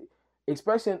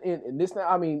 especially in this.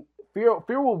 I mean, fear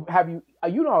will have you.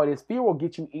 You know how it is. Fear will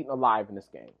get you eaten alive in this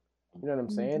game. You know what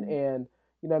I'm saying? And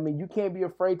you know what I mean? You can't be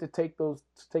afraid to take those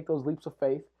leaps of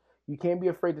faith. You can't be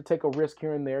afraid to take a risk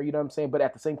here and there. You know what I'm saying? But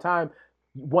at the same time,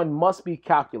 one must be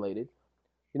calculated.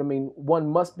 You know what I mean? One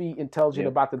must be intelligent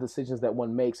about the decisions that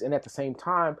one makes. And at the same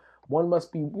time, one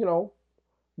must be, you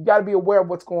got to be aware of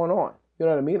what's going on. You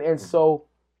know what I mean? And so,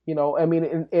 I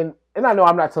mean, and I know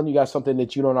I'm not telling you guys something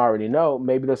that you don't already know.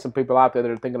 Maybe there's some people out there that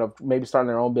are thinking of maybe starting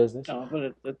their own business. No,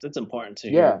 but it's important to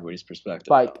hear everybody's perspective.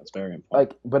 It's very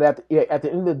important. But at the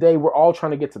end of the day, we're all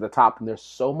trying to get to the top, and there's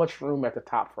so much room at the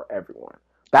top for everyone.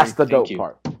 That's the dope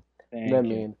part. You know what I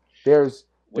mean? There's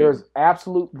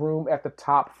absolute room at the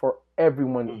top for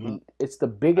everyone to eat. It's the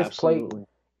biggest plate.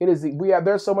 It is.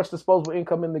 There's so much disposable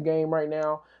income in the game right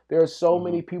now. There are so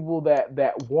many people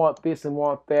that want this and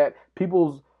want that.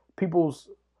 People's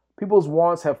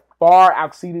wants have far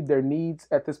exceeded their needs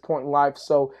at this point in life.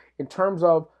 So in terms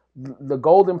of the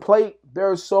golden plate,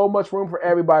 there's so much room for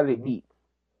everybody to eat.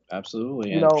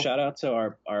 Absolutely. And shout out to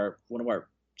our one of our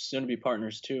soon-to-be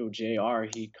partners too, JR.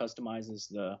 He customizes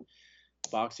the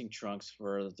boxing trunks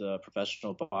for the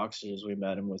professional boxers. We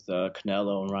met him with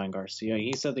Canelo and Ryan Garcia.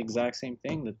 He said the exact same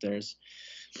thing, that there's,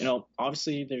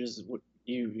 obviously there's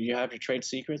you have your trade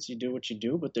secrets, you do what you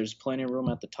do, but there's plenty of room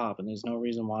at the top, and there's no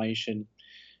reason why you should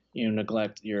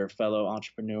neglect your fellow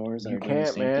entrepreneurs that are doing the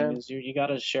same thing as you. You got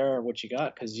to share what you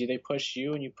got, because they push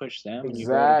you and you push them.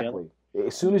 Exactly. And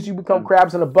as soon as you become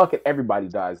crabs in a bucket, everybody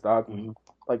dies, dog.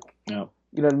 Like, you know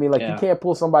what I mean? Like, you can't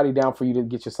pull somebody down for you to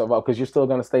get yourself up, because you're still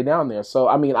going to stay down there. So,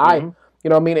 I mean,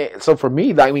 so for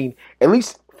me, I mean, at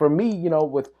least for me,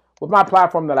 with my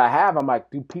platform that I have, I'm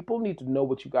like, dude, people need to know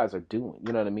what you guys are doing.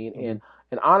 You know what I mean?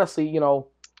 And honestly,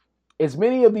 as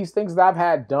many of these things that I've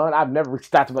had done, I've never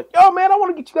reached out to like, yo, man, I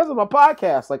want to get you guys on my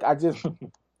podcast. Like, I just, you know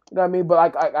what I mean?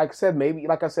 But like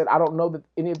I said, I don't know that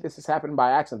any of this has happened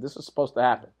by accident. This was supposed to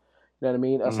happen. You know what I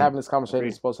mean? Us having this conversation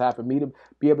is supposed to happen. Me to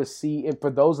be able to see, and for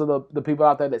those of the people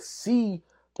out there that see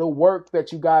the work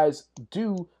that you guys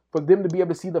do, for them to be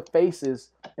able to see the faces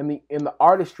and the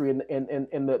artistry and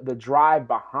the drive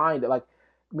behind it. Like,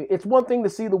 I mean, it's one thing to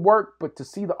see the work, but to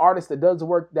see the artist that does the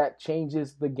work, that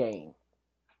changes the game.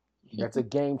 That's a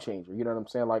game changer. You know what I'm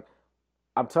saying? Like,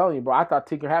 I'm telling you, bro, I thought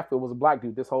Tinker Hatfield was a black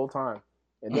dude this whole time.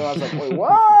 And then I was like, wait,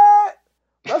 what?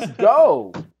 Let's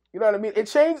go. You know what I mean? It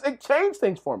changed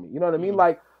things for me. You know what I mean?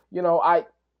 Like, I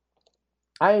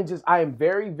am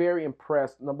very, very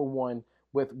impressed, number one,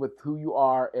 with who you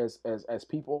are as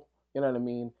people. You know what I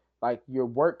mean? Like, your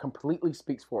work completely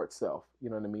speaks for itself. You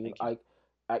know what I mean?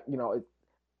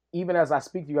 Even as I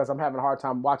speak to you guys, I'm having a hard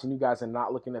time watching you guys and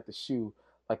not looking at the shoe.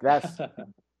 Like,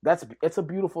 it's a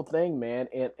beautiful thing, man.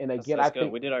 And again, I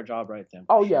think we did our job right then.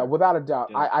 Oh yeah, without a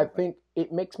doubt. I think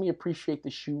it makes me appreciate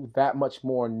the shoe that much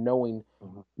more, knowing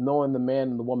the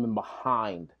man and the woman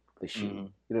behind the shoe.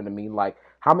 You know what I mean? Like,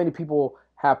 how many people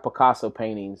have Picasso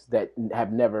paintings that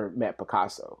have never met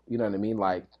Picasso? You know what I mean?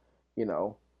 Like,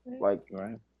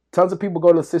 tons of people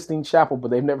go to the Sistine Chapel,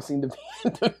 but they've never seen Da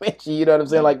Vinci. You know what I'm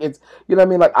saying? Like, it's, you know what I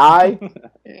mean? Like,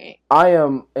 I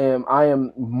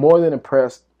am more than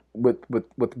impressed with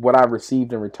what I've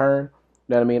received in return.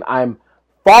 You know what I mean? I'm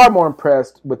far more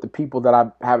impressed with the people that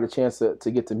I have the chance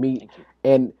to get to meet,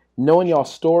 and knowing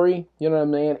y'all's story. You know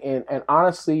what I mean? And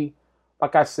honestly,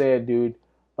 like I said, dude,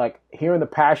 like, hearing the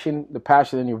passion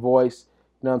in your voice.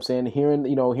 You know what I'm saying? Hearing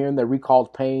the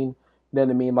recalled pain. You know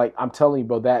what I mean? Like I'm telling you,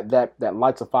 bro, that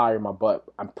lights a fire in my butt.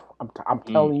 I'm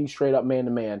telling you straight up, man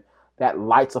to man, that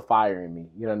lights a fire in me.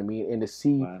 You know what I mean? And to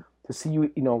see you,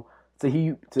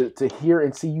 to hear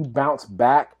and see you bounce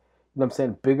back. You know what I'm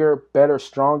saying? Bigger, better,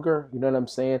 stronger. You know what I'm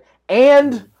saying?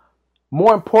 And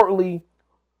more importantly,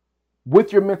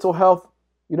 with your mental health,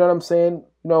 you know what I'm saying?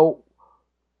 You know,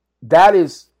 that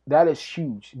is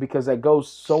huge because that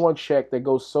goes so unchecked, that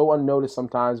goes so unnoticed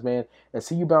sometimes, man. And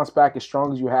see you bounce back as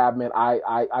strong as you have, man.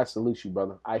 I salute you,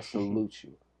 brother. I salute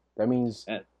you. That means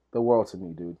the world to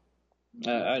me, dude.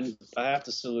 I have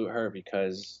to salute her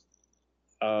because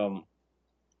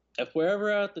if we're ever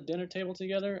at the dinner table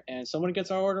together and someone gets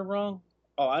our order wrong,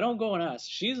 I don't go and ask.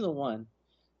 She's the one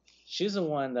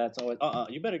that's always,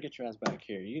 you better get your ass back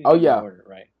here. You need to get your order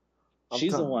right.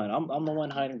 She's the one. I'm the one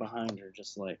hiding behind her,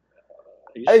 just like.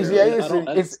 Sure?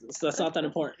 That's not that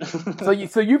important. so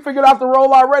you figured out the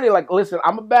role already. Like, listen,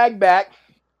 I'm a bag back.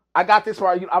 I got this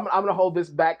right. I'm gonna hold this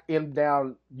back end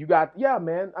down. You got,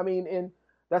 man. I mean, and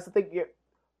that's the thing.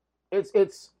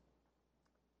 It's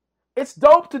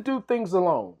dope to do things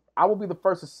alone. I will be the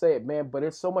first to say it, man. But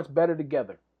it's so much better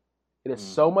together. It is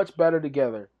so much better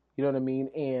together. You know what I mean?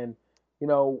 And you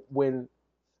know when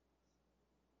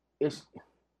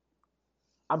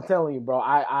I'm telling you, bro.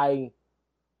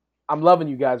 I'm loving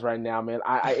you guys right now, man.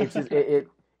 It's just, it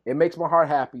makes my heart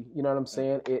happy. You know what I'm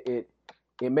saying? It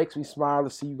makes me smile to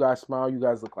see you guys smile. You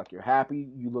guys look like you're happy.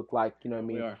 You look like, you know what I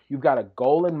mean? You've got a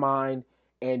goal in mind,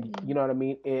 and you know what I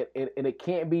mean? And it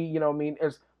can't be, you know what I mean?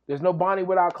 There's no Bonnie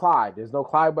without Clyde. There's no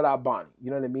Clyde without Bonnie.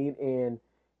 You know what I mean? And,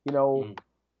 you know,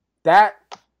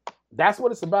 that's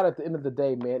what it's about at the end of the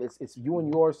day, man. It's you and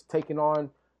yours taking on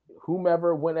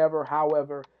whomever, whenever,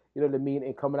 however, you know what I mean,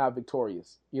 and coming out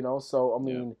victorious. You know, so, I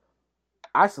mean,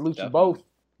 I salute you both.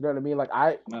 You know what I mean? Like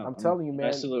I'm telling you, man.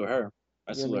 I salute her.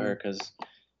 I salute her because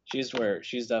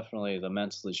she's definitely the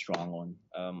mentally strong one.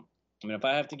 I mean, if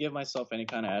I have to give myself any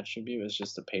kind of attribute, it's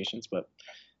just the patience. But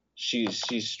she's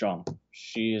strong.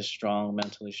 She is strong,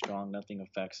 mentally strong. Nothing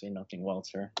affects her. Nothing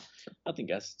welts her. Nothing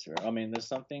gets to her. I mean, there's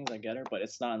some things I get her, but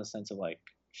it's not in the sense of like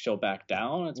she'll back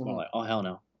down. It's more like, oh hell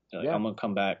no, like, I'm gonna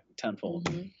come back tenfold.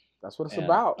 That's what it's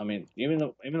about. I mean, even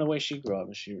the way she grew up,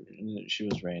 she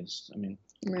was raised. I mean,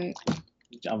 right.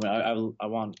 I mean, I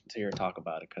want to hear her talk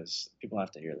about it because people have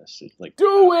to hear this. It's like,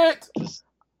 do it.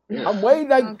 I'm waiting.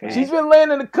 Like she's been laying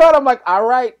in the cut. I'm like, all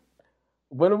right,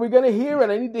 when are we gonna hear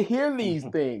it? I need to hear these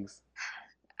things.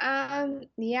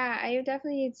 Yeah, I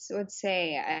definitely would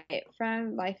say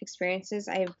from life experiences,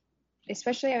 I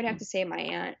would have to say my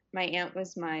aunt. My aunt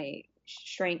was my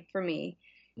strength for me.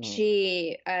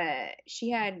 She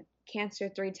had cancer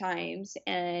 3 times,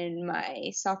 and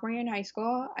my sophomore year in high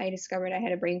school, I discovered I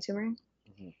had a brain tumor.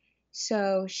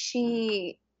 So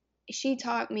she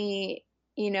taught me,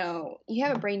 you know, you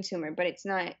have a brain tumor, but it's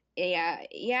not,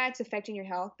 it's affecting your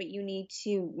health, but you need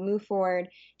to move forward.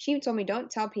 She even told me,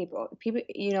 don't tell people,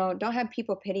 you know, don't have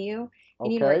people pity you. You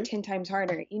need to work 10 times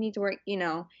harder. You need to work, you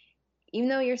know, even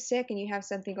though you're sick and you have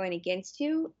something going against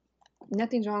you,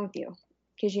 nothing's wrong with you.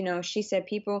 Because, you know, she said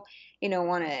people, you know,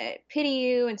 want to pity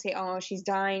you and say, oh, she's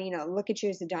dying, you know, look at you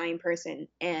as a dying person.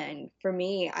 And for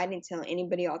me, I didn't tell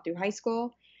anybody all through high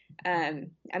school.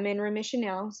 I'm in remission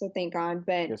now, so thank God.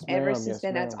 But ever since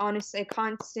then, that's honestly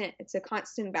it's a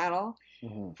constant battle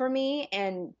for me.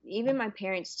 And even my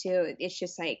parents too. It's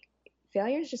just like,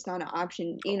 failure is just not an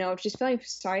option. You know, just feeling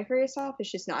sorry for yourself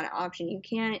is just not an option. You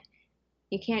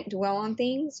can't dwell on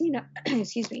things, you know,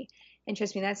 excuse me. And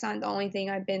trust me, that's not the only thing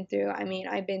I've been through. I mean,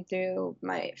 I've been through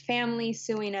my family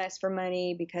suing us for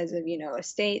money because of, you know,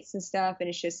 estates and stuff. And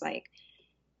it's just like,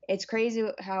 it's crazy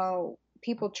how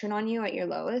people turn on you at your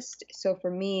lowest. So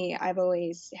for me, I've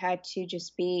always had to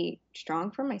just be strong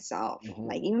for myself.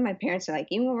 Like even my parents are like,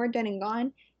 even when we're dead and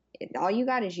gone, all you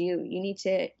got is you. You need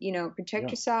to, you know, protect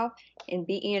yourself and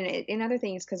be in other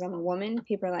things. Because I'm a woman,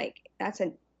 people are like, that's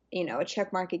a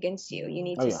check mark against you. You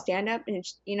need to stand up and,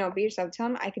 you know, be yourself. Tell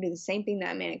him I could do the same thing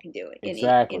that man can do.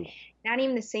 Exactly. And not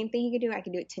even the same thing he could do. I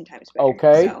could do it 10 times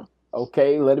better.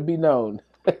 Okay. Let it be known.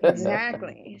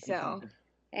 Exactly. So,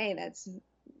 hey, that's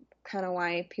kind of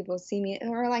why people see me,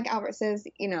 or like Albert says,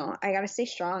 you know, I got to stay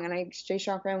strong, and I stay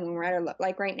strong for him when we're at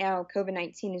like right now,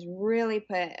 COVID-19 has really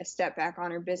put a step back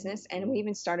on our business, and we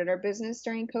even started our business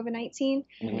during COVID-19.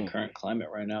 In the current climate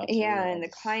right now. Too. Yeah, and the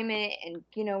climate, and,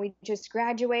 you know, we just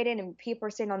graduated, and people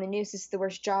are saying on the news this is the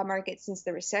worst job market since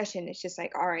the recession. It's just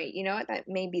like, all right, you know what, that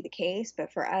may be the case,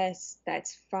 but for us,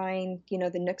 that's fine. You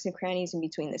know, the nooks and crannies in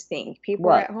between this thing.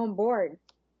 People are at home bored,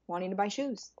 wanting to buy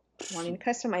shoes, wanting to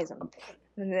customize them.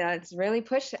 And that's really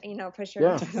push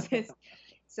our business.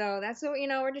 So that's what,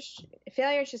 we're just,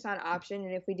 failure is just not an option.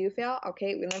 And if we do fail,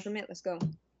 okay, we learn from it. Let's go.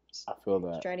 I feel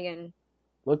Let's that. try it again.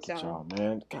 Look at y'all,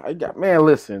 man. Man,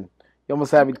 listen. You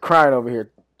almost have me crying over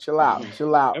here. Chill out.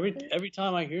 Chill out. Every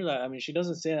time I hear that, I mean, she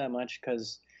doesn't say that much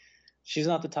because she's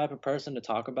not the type of person to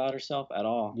talk about herself at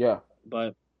all. Yeah.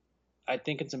 But I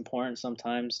think it's important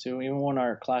sometimes too, even when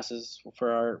our classes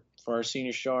for our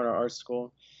senior show at our art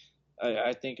school,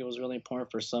 I think it was really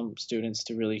important for some students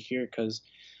to really hear because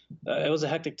it was a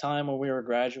hectic time when we were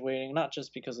graduating, not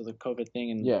just because of the COVID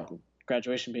thing and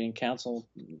graduation being canceled,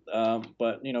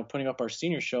 but putting up our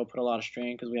senior show put a lot of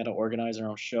strain because we had to organize our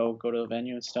own show, go to the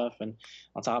venue and stuff, and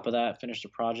on top of that, finish the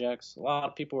projects. A lot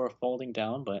of people were folding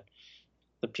down, but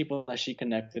the people that she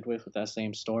connected with that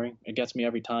same story, it gets me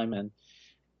every time, and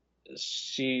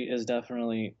she is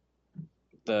definitely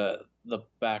the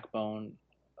backbone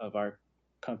of our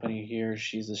company here.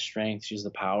 She's the strength, she's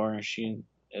the power, and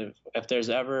if there's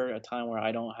ever a time where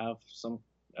I don't have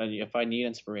if I need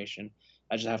inspiration,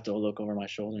 I just have to look over my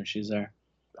shoulder and she's there.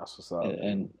 That's what's up.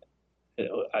 And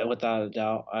without a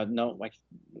doubt, I know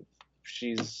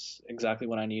she's exactly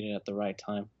what I needed at the right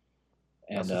time.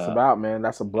 And that's what it's about, man.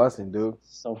 That's a blessing, dude.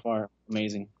 So far,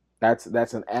 amazing. That's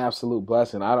an absolute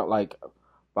blessing. I don't like.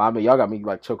 I mean, y'all got me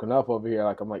like choking up over here.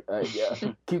 Like I'm like, yeah.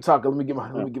 Keep talking. Let me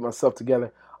get myself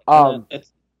together.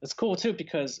 It's cool too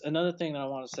because another thing that I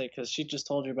want to say, because she just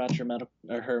told you about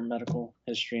her medical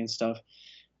history and stuff.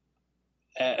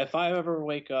 If I ever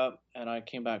wake up and I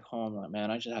came back home, like, man,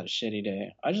 I just had a shitty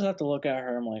day, I just have to look at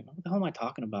her. I'm like, what the hell am I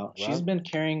talking about? Right. She's been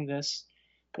carrying this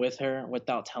with her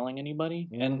without telling anybody,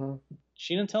 and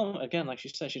she didn't tell me. Again, like she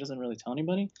said, she doesn't really tell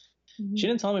anybody. Mm-hmm. She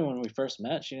didn't tell me when we first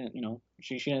met. She didn't,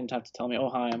 she didn't have to tell me, oh,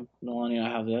 hi, I'm Melania, I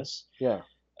have this. Yeah.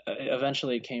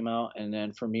 Eventually it came out, and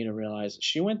then for me to realize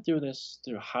she went through this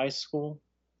through high school,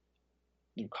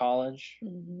 through college,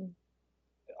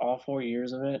 all 4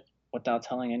 years of it without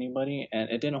telling anybody,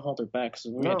 and it didn't hold her back because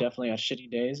we definitely had shitty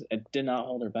days. It did not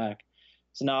hold her back.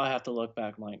 So now I have to look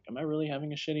back. I'm like, am I really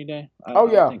having a shitty day? I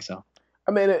don't think so.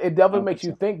 I mean, it definitely makes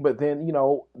you think, but then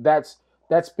that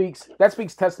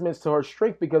speaks testaments to her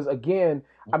strength because again,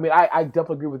 I mean, I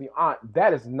definitely agree with you, Aunt.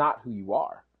 That is not who you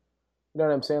are. You know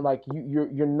what I'm saying? Like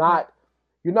you're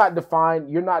not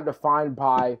defined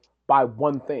by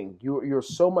one thing. You're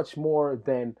so much more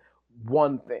than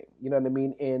one thing. You know what I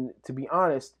mean? And to be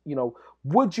honest,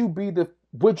 would you be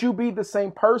the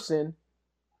same person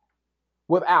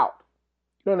without?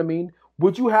 You know what I mean?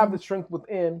 Would you have the strength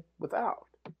without?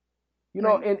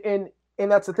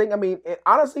 And that's the thing. I mean,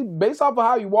 honestly, based off of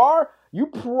how you are, you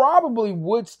probably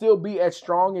would still be as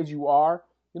strong as you are.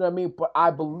 You know what I mean? But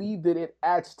I believe that it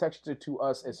adds texture to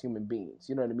us as human beings.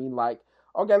 You know what I mean? Like,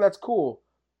 okay, that's cool.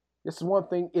 This is one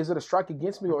thing. Is it a strike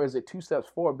against me or is it 2 steps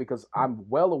forward? Because I'm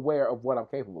well aware of what I'm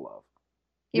capable of.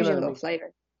 Gives you a little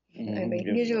flavor.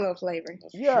 Gives you a little flavor.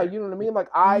 Yeah, you know what I mean? Like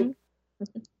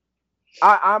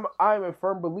I'm a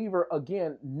firm believer.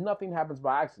 Again, nothing happens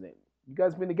by accident. You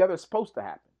guys being together is supposed to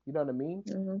happen. You know what I mean?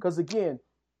 Because again,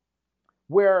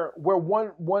 where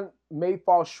one may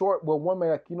fall short, where one may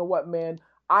like, you know what, man,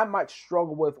 I might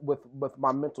struggle with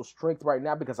my mental strength right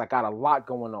now because I got a lot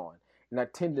going on. And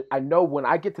I know when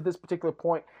I get to this particular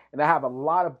point and I have a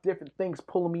lot of different things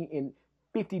pulling me in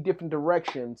 50 different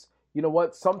directions, you know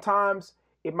what? Sometimes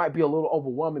it might be a little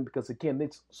overwhelming because, again,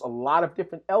 there's a lot of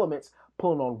different elements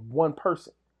pulling on one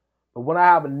person. But when I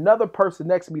have another person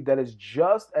next to me that is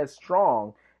just as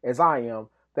strong as I am,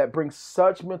 that brings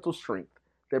such mental strength,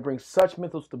 that brings such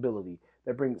mental stability,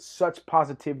 that brings such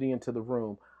positivity into the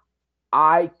room,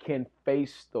 I can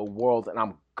face the world and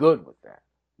I'm good with that.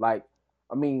 Like,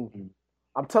 I mean,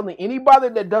 I'm telling anybody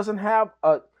that doesn't have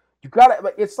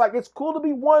it's cool to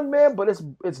be one, man, but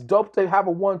it's dope to have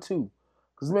a 1-2.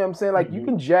 Because, man, I'm saying, like, you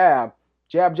can jab,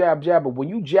 but when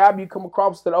you jab, you come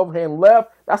across that overhand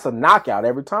left, that's a knockout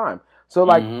every time. So,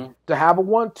 like, to have a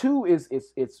 1-2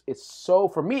 it's so,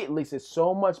 for me at least, it's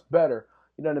so much better,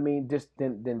 you know what I mean, just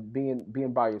than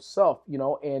being by yourself,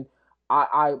 and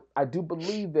I do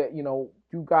believe that,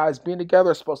 you guys being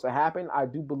together is supposed to happen. I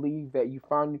do believe that you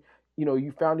found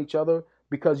each other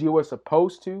because you were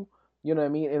supposed to, you know what I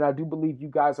mean? And I do believe you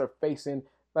guys are facing,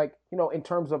 like, in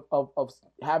terms of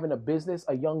having a business,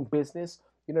 a young business,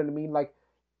 you know what I mean? Like,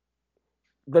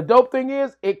 the dope thing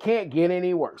is it can't get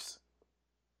any worse.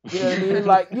 You know what I mean?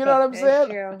 Like, you know what I'm saying?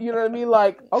 True. You know what I mean?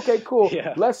 Like, okay, cool.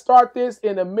 Yeah. Let's start this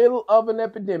in the middle of an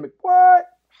epidemic. What?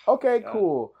 Okay,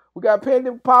 cool. We got a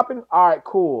pandemic popping. All right,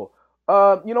 cool.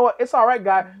 You know what? It's all right,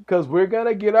 guy, because we're going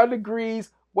to get our degrees.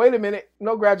 Wait a minute.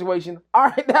 No graduation. All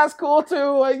right, that's cool,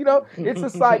 too. It's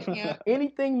just like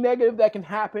anything negative that can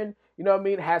happen, you know what I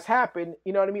mean, has happened.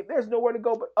 You know what I mean? There's nowhere to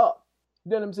go but up.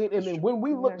 You know what I'm saying? And then when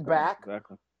we look back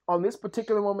on this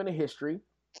particular moment in history,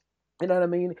 you know what I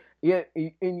mean? Yeah,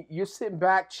 and you're sitting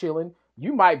back chilling.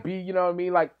 You might be, you know what I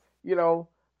mean, like,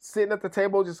 sitting at the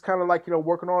table, just kind of like,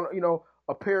 working on,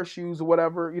 a pair of shoes or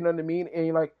whatever. You know what I mean? And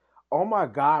you're like, oh my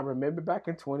God, remember back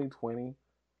in 2020?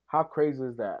 How crazy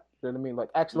is that? You know what I mean? Like,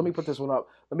 actually, let me put this one up.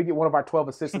 Let me get one of our 12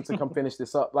 assistants to come finish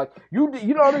this up. Like, you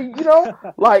know what I mean?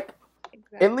 Like,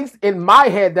 exactly. At least in my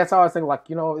head, that's how I was thinking. Like,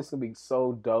 it's gonna be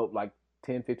so dope. Like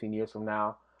 10, 15 years from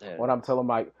now, when I'm telling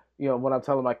my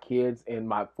kids and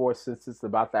my four sisters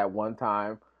about that one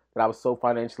time that I was so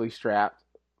financially strapped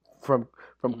from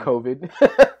COVID.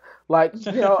 Like,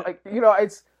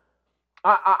 it's.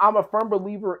 I'm a firm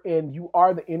believer in you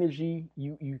are the energy.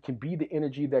 You can be the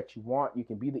energy that you want. You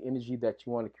can be the energy that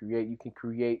you want to create. You can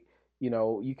create,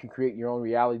 you can create your own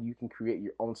reality. You can create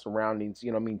your own surroundings,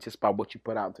 you know what I mean, just by what you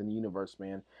put out into the universe,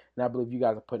 man. And I believe you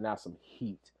guys are putting out some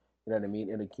heat. You know what I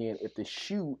mean? And again, if the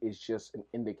shoe is just an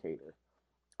indicator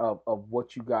of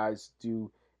what you guys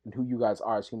do and who you guys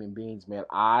are as human beings, man,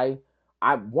 I'm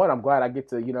glad I get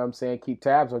to, you know what I'm saying, keep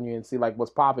tabs on you and see like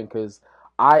what's popping, because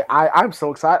I'm so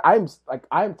excited.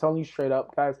 I'm telling you straight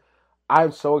up, guys.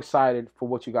 I'm so excited for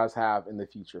what you guys have in the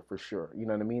future, for sure. You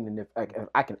know what I mean? And if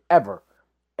I can ever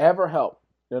help,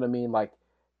 you know what I mean? Like,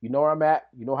 you know where I'm at.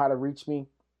 You know how to reach me.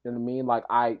 You know what I mean? Like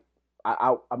I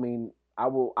mean, I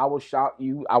will shout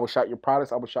you. I will shout your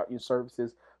products. I will shout your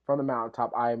services from the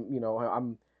mountaintop. I'm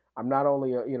not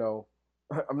only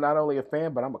I'm not only a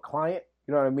fan, but I'm a client.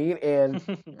 You know what I mean? And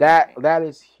that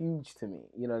is huge to me.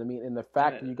 You know what I mean? And the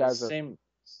fact that you guys are same.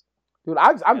 Dude,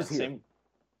 I'm just here. Same,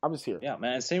 I'm just here. Yeah,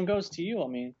 man. Same goes to you. I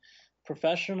mean,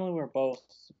 professionally, we're both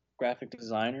graphic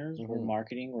designers. Mm-hmm. We're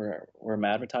marketing. We're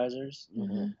advertisers.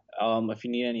 Mm-hmm. If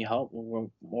you need any help, we're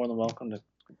more than welcome to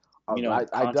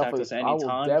contact us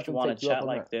anytime if you want to chat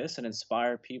like this and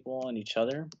inspire people and each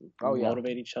other,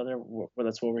 motivate each other.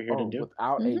 That's what we're here to do.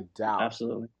 Without a doubt.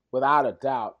 Absolutely. Without a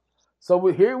doubt. So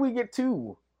here we get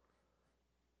to,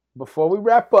 before we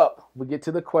wrap up, we get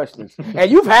to the questions.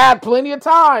 And you've had plenty of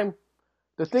time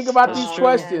to think about these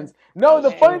questions. No,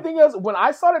 the funny thing is, when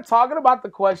I started talking about the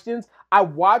questions, I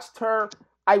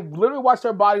literally watched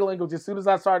her body language. As soon as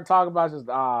I started talking about it, just,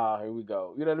 here we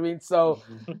go. You know what I mean? So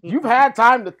you've had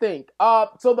time to think.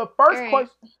 So the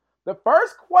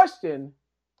first question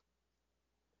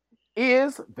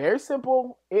is very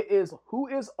simple. It is, who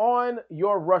is on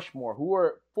your Rushmore? Who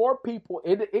are 4 people?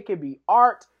 It could be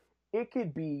art, it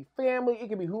could be family, it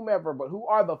could be whomever, but who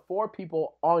are the 4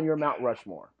 people on your Mount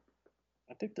Rushmore?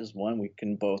 I think there's one we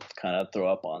can both kind of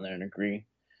throw up on there and agree.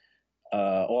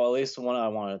 Or at least one I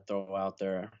want to throw out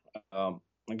there.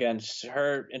 Again,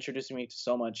 her introducing me to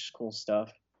so much cool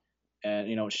stuff,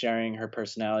 and sharing her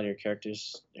personality, her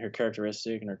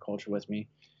characteristic, and her culture with me.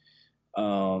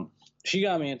 She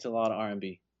got me into a lot of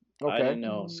R&B. Okay. I didn't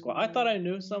know. I thought I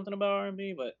knew something about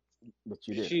R&B, but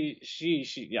you did.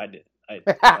 Yeah, I did.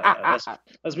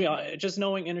 Let's be honest. Just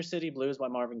knowing Inner City Blues by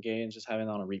Marvin Gaye and just having it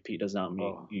on a repeat does not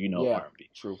mean R&B.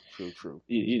 True.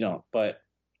 You don't. But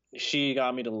she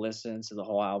got me to listen to the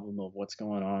whole album of what's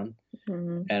going on.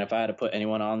 Mm-hmm. And if I had to put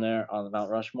anyone on there on the Mount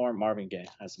Rushmore, Marvin Gaye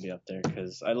has to be up there,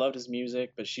 because I loved his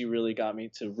music, but she really got me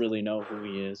to really know who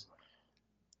he is.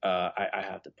 I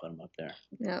have to put him up there.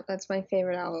 No, that's my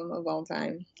favorite album of all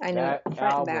time. I know it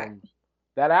front and back.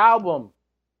 That album.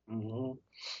 Mm-hmm.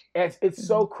 It's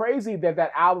so crazy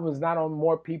that album is not on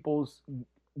more people's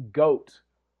GOAT.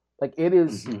 Like, it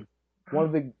is one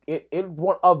of the,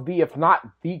 if not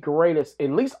the greatest,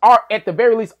 at the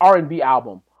very least R&B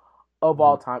album of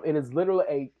all time. It is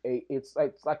literally it's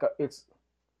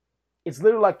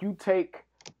literally like you take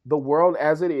the world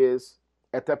as it is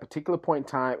at that particular point in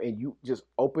time and you just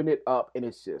open it up, and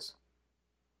it's just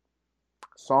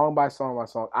song by song by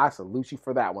song. I salute you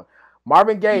for that one.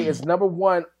 Marvin Gaye is number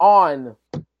 1 on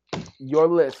your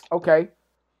list. Okay.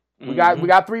 We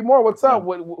got 3 more. What's up?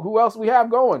 Who else we have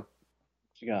going? What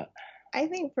you got? I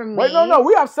think for me. Wait, no.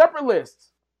 We have separate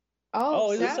lists.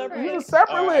 Oh, is it separate? It's a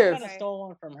separate list. I kind of stole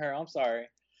one from her. I'm sorry.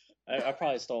 I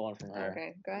probably stole one from her.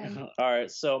 Okay, go ahead. All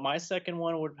right. So my second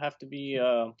one would have to be.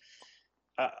 I'll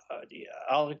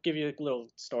give you a little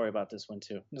story about this one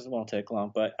too. This won't take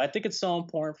long, but I think it's so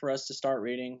important for us to start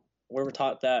reading. We were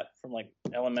taught that from like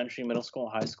elementary, middle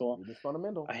school, and high school. Just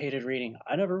fundamental. I hated reading.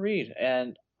 I never read,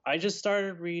 and I just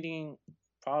started reading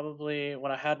probably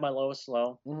when I had my lowest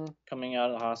low, coming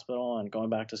out of the hospital and going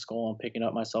back to school and picking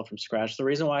up myself from scratch. The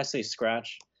reason why I say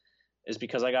scratch is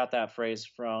because I got that phrase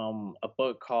from a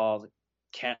book called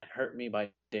 "Can't Hurt Me"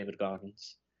 by David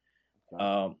Goggins.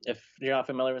 If you're not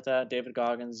familiar with that, David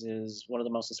Goggins is one of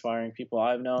the most inspiring people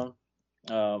I've known.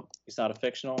 He's not a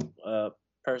fictional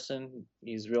person.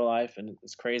 He's real life, and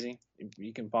it's crazy.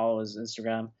 You can follow his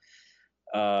Instagram.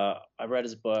 I read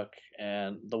his book,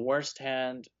 and the worst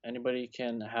hand anybody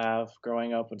can have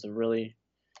growing up with a really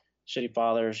shitty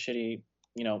father, shitty,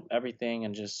 everything,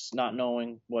 and just not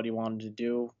knowing what he wanted to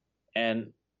do.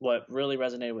 And what really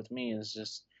resonated with me is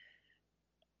just,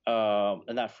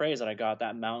 and that phrase that I got,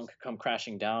 that mountain could come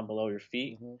crashing down below your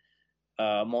feet,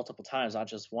 multiple times, not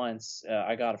just once.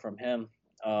 I got it from him.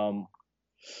 Former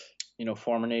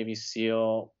Navy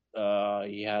SEAL.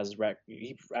 He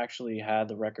actually had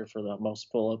the record for the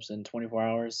most pull-ups in 24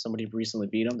 hours. Somebody recently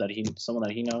beat him, someone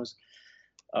that he knows.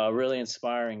 Really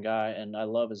inspiring guy, and I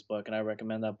love his book, and I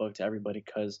recommend that book to everybody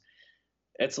because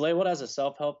it's labeled as a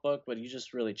self-help book, but you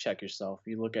just really check yourself.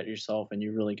 You look at yourself, and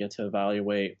you really get to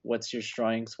evaluate what's your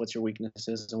strengths, what's your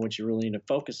weaknesses, and what you really need to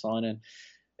focus on. And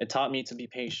it taught me to be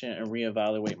patient and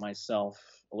reevaluate myself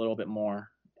a little bit more,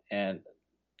 and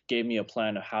gave me a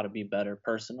plan of how to be better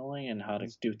personally and how to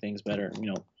do things better,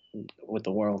 with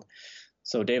the world.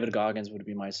 So David Goggins would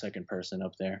be my second person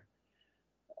up there.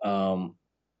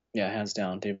 Yeah, hands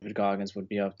down, David Goggins would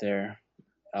be up there.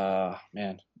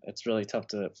 Man, it's really tough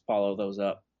to follow those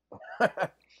up. It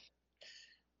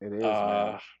is,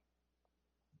 man.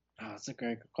 That's a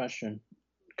great question.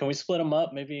 Can we split them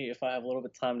up? Maybe if I have a little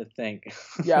bit of time to think.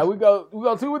 Yeah, we go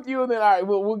two with you, and then all right,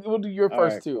 we'll do your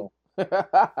first two. Cool.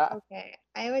 Okay,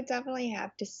 I would definitely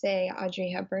have to say Audrey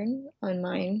Hepburn on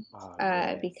mine,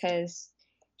 yes. because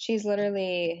she's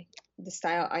literally the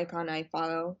style icon I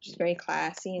follow. She's very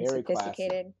classy and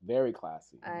sophisticated. Very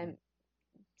classy. I'm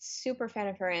super fan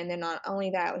of her, and then not only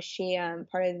that, was she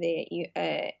part of the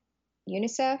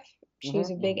UNICEF. She was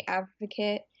a big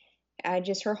advocate.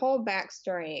 Just her whole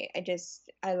backstory.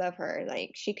 I love her.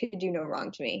 Like, she could do no wrong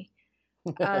to me.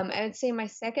 I would say my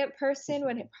second person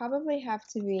would probably have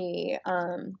to be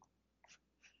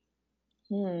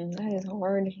that is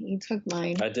hard. You took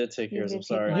mine. I did take yours. I'm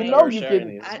sorry. You know you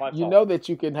can. You know that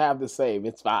you can have the same.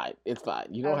 It's fine. It's fine.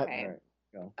 You don't have.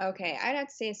 Okay, I'd have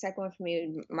to say a second one for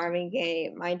me, Marvin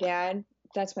Gaye. My dad.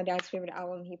 That's my dad's favorite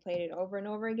album. He played it over and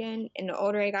over again. And the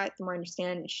older I got, the more I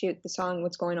understand. Shoot, the song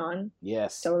 "What's Going On."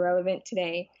 Yes. So relevant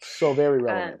today. So very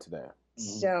relevant today.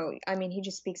 So I mean, he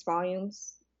just speaks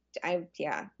volumes.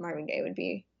 Marvin Gaye would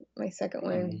be my second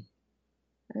one.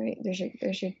 All right, there's your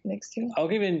next two. I'll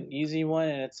give you an easy one,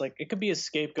 and it's like it could be a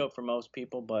scapegoat for most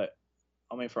people, but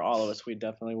I mean for all of us, we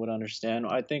definitely would understand.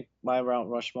 I think my Mount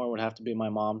Rushmore would have to be my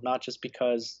mom, not just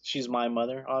because she's my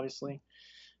mother, obviously,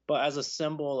 but as a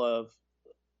symbol of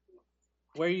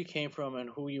where you came from and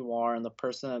who you are and the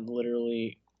person that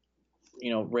literally,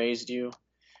 raised you.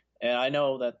 And I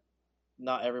know that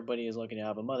not everybody is lucky to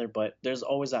have a mother, but there's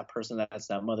always that person that's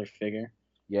that mother figure.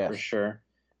 Yeah, for sure.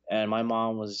 And my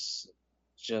mom was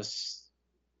just,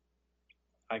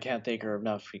 I can't thank her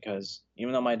enough, because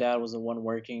even though my dad was the one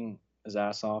working his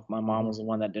ass off, my mom was the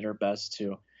one that did her best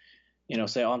to,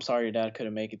 say, oh, I'm sorry your dad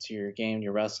couldn't make it to your game,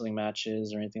 your wrestling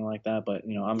matches or anything like that, but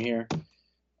I'm here.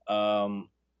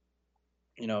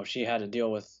 She had to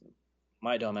deal with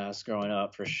my dumb ass growing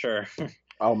up, for sure.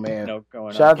 Oh man!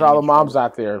 Shout out to all the moms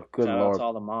out there. Good Shout Lord. out to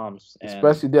all the moms,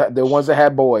 especially the ones that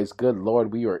had boys. Good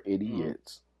Lord, we are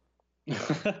idiots.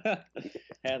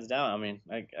 Hands down. I mean,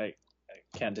 I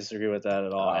can't disagree with that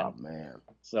at all. Oh man!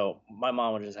 So my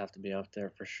mom would just have to be up there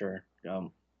for sure.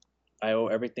 I owe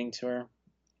everything to her,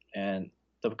 and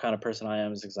the kind of person I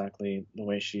am is exactly the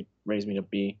way she raised me to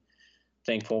be.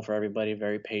 Thankful for everybody,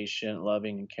 very patient,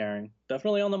 loving, and caring.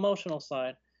 Definitely on the emotional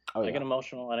side. I get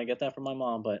emotional, and I get that from my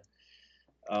mom, but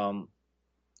I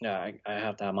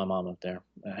have to have my mom up there,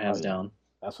 hands down.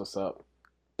 That's what's up.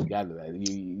 You got to that.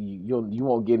 You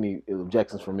won't get any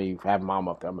objections from me for having mom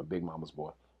up there. I'm a big mama's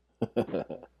boy.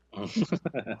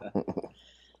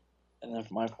 And then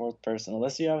for my fourth person,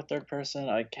 unless you have a third person,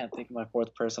 I can't think of my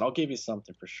fourth person. I'll give you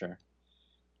something for sure.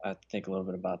 I have to think a little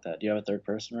bit about that. Do you have a third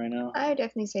person right now? I would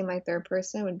definitely say my third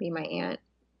person would be my aunt.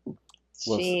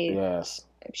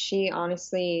 She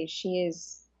honestly, she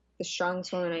is the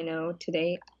strongest woman I know to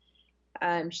date.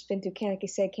 She's been through, like I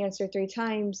said, cancer 3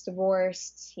 times,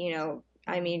 divorced. She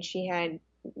had,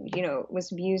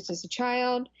 was abused as a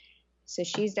child. So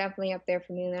she's definitely up there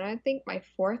for me. And then I think my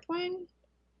fourth one,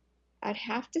 I'd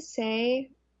have to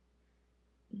say,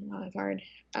 it's hard.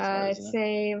 I'd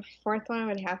say my fourth one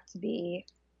would have to be,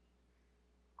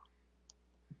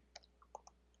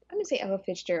 I'm going to say Ella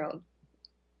Fitzgerald.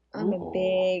 I'm a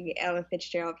big Ella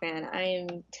Fitzgerald fan.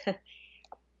 And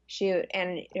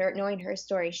knowing her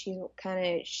story, she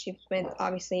went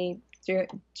obviously through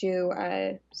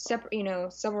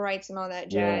civil rights and all that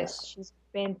jazz. Yes. She's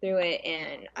been through it,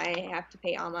 and I have to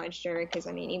pay homage to her because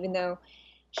even though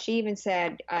she even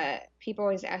said people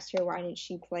always ask her why didn't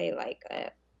she play like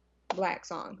black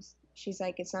songs. She's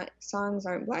like, it's not, songs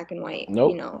aren't black and white.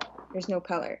 Nope. You know, there's no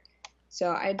color.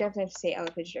 So I definitely have to say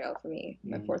Ella Fitzgerald for me,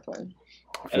 my fourth one.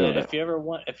 And if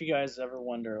you guys ever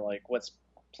wonder like what's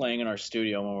playing in our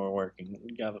studio when we're working,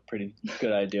 you have a pretty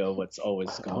good idea of what's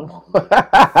always going on.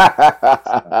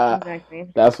 Exactly.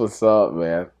 That's what's up,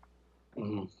 man.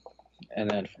 Mm-hmm. And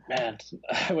then, man,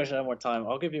 I wish I had more time.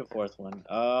 I'll give you a fourth one.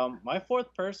 My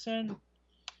fourth person,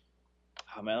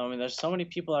 oh man, I mean, there's so many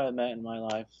people I've met in my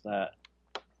life that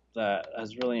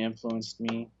has really influenced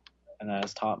me and that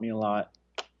has taught me a lot.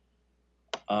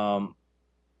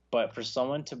 But for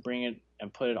someone to bring it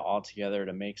and put it all together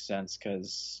to make sense,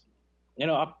 because, you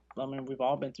know, I mean, we've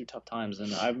all been through tough times,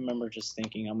 and I remember just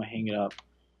thinking I'm gonna hang it up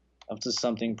to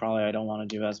something probably I don't want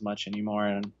to do as much anymore,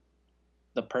 and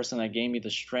the person that gave me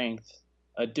the strength,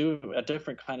 a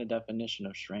different kind of definition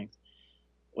of strength,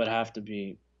 would have to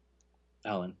be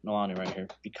Helen Milani right here,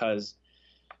 because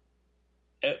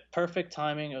perfect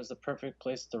timing. It was the perfect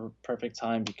place, the perfect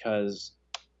time, because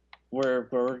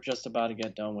we're just about to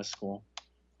get done with school.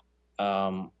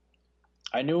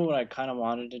 I knew what I kind of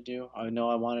wanted to do. I know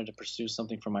I wanted to pursue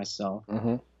something for myself.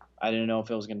 Mm-hmm. I didn't know if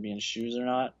it was going to be in shoes or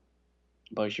not,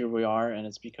 but here we are, and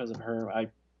it's because of her. I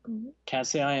can't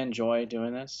say I enjoy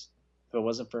doing this if it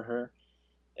wasn't for her.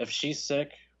 If she's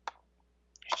sick,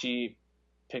 she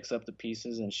picks up the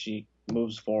pieces and she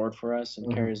moves forward for us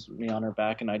and carries me on her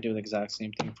back, and I do the exact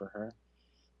same thing for her.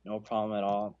 No problem at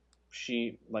all.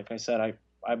 She, like I said,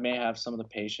 I may have some of the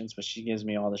patience, but she gives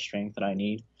me all the strength that I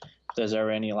need. If there's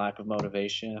ever any lack of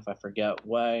motivation, if I forget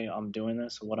why I'm doing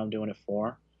this, what I'm doing it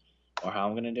for, or how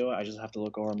I'm going to do it, I just have to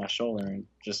look over my shoulder and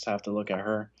just have to look at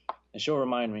her. And she'll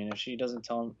remind me. And if she doesn't,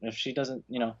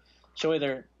 you know,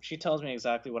 she tells me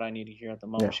exactly what I need to hear at the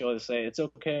moment. Yeah. She'll either say, it's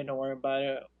okay, don't worry about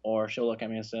it. Or she'll look at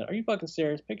me and say, are you fucking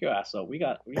serious? Pick your ass up. We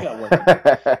got work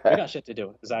to do. We got shit to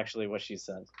do, is actually what she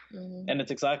says. Mm-hmm. And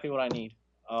it's exactly what I need.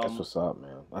 That's what's up,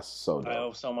 man. That's so dope. I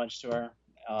owe so much to her.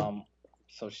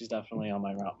 So she's definitely on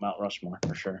my Mount Rushmore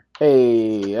for sure.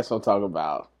 Hey, that's what I'm talking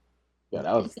about. Yeah,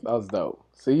 that was dope.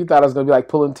 See, you thought I was gonna be like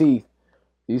pulling teeth.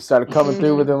 You started coming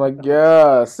through with them like,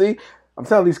 yeah. See, I'm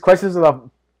telling these questions they're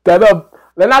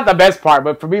not the best part,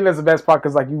 but for me that's the best part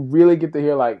because like you really get to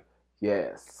hear like,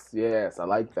 yes, I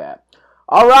like that.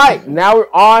 All right, now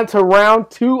we're on to round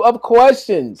 2 of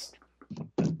questions.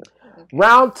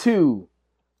 Round 2.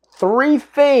 3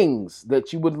 things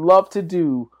that you would love to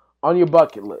do on your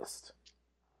bucket list.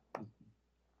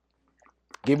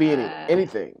 Give me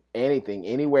anything,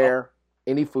 anywhere,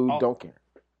 any food, don't care.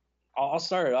 I'll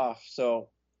start it off. So,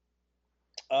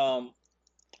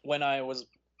 when I was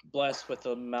blessed with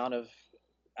the amount of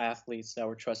athletes that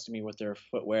were trusting me with their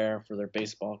footwear, for their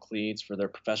baseball cleats, for their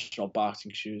professional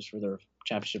boxing shoes, for their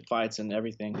championship fights and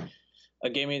everything,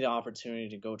 it gave me the opportunity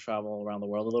to go travel around the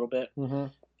world a little bit. Mm-hmm.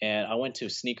 And I went to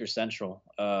Sneaker Central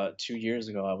 2 years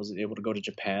ago. I was able to go to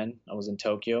Japan. I was in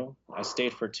Tokyo. I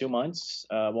stayed for 2 months,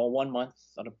 1 month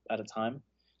at a time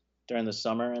during the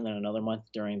summer, and then another month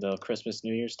during the Christmas,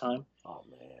 New Year's time. Oh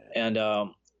man! And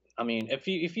I mean, if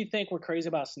you think we're crazy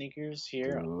about sneakers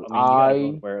here, I mean, you gotta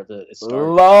go where it started.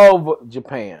 Love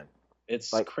Japan.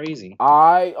 It's like crazy.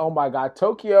 Oh my God,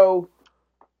 Tokyo.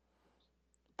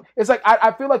 It's like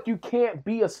I feel like you can't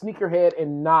be a sneakerhead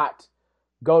and not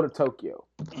go to Tokyo.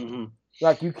 Mm-hmm.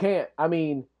 Like you can't. I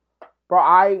mean, bro,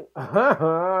 I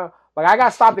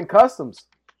got stopped in customs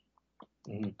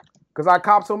because I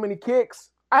copped so many kicks.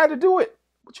 I had to do it.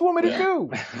 What you want me to do?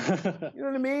 You know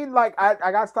what I mean? Like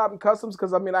I got stopped in customs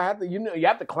because I mean I had to. You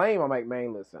have to claim. I'm like,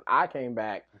 man, listen, I came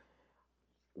back.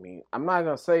 I mean, I'm not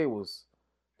gonna say it was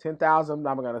 10,000.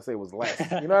 I'm gonna say it was less.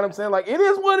 You know what I'm saying? Like it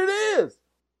is what it is.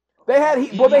 They had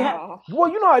heat. Well,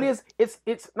 you know how it is.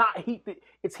 It's not heat.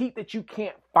 It's heat that you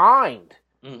can't find.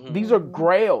 Mm-hmm. These are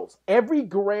grails. Every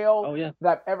grail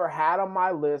that I've ever had on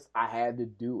my list, I had to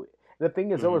do it. The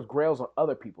thing is, there was grails on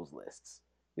other people's lists.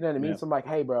 You know what I mean? Yeah. So I'm like,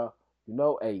 hey, bro, you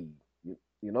know they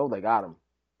got them.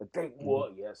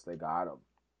 But yes, they got them.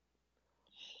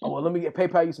 Oh, well, let me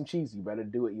PayPal you some cheese. You better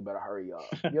do it. You better hurry up.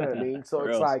 You know what I mean? So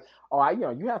it's like,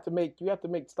 you have to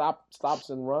make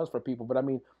stops and runs for people. But I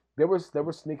mean, there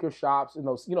were sneaker shops, and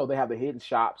those, they have the hidden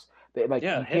shops. That like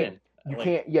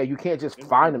you can't just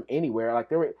find them anywhere. Like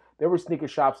there were sneaker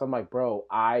shops. I'm like, bro,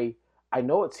 I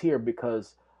know it's here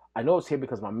because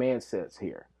my man said it's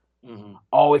here. Mm-hmm.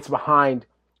 Oh, it's behind.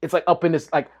 It's like up in this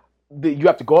you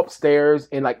have to go upstairs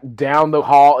and like down the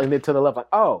hall and then to the left. Like,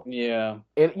 oh yeah,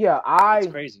 and it's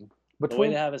crazy. The way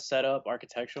they have it set up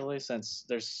architecturally, since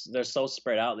they're so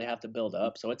spread out, they have to build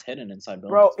up, so it's hidden inside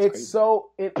buildings. Bro,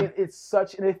 it's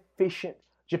such an efficient.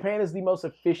 Japan is the most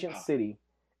efficient city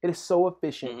It is so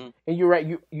efficient. Mm-hmm. And you're right.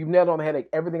 You've nailed on the head. Like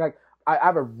everything. Like I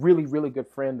have a really really good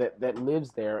friend that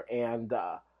lives there, and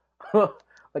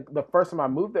like the first time I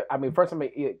moved there, I mean, first time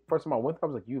I went there,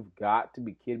 I was like, you've got to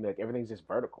be kidding me! Like everything's just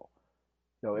vertical.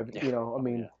 You know.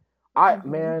 I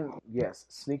mean, yes,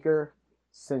 Sneaker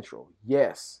Central,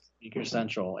 yes. Sneaker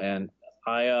Central, and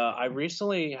I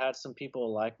recently had some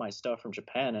people like my stuff from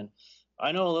Japan, and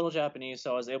I know a little Japanese,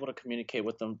 so I was able to communicate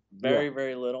with them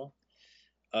very little.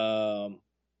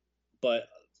 But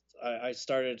I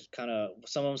started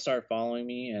some of them started following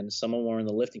me, and some of them were in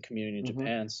the lifting community in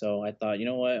Japan. So I thought, you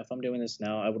know what, if I'm doing this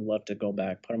now, I would love to go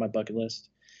back. Part of my bucket list,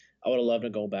 I would have loved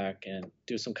to go back and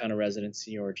do some kind of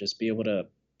residency, or just be able to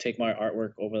take my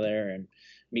artwork over there and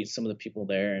meet some of the people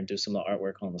there and do some of the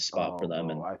artwork on the spot for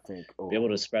them, and be able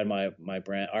to spread my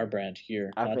brand, our brand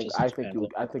here. I think you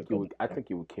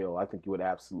would kill. I think you would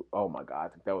absolutely. Oh my god, I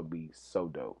think that would be so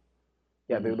dope.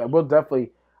 Yeah, we'll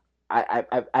definitely. I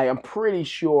am pretty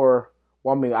sure.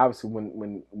 Well, I mean, obviously,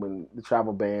 when the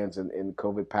travel bans and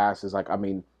COVID passes, like, I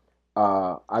mean,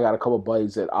 I got a couple of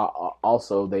buddies that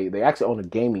also they actually own a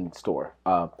gaming store.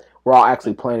 We're all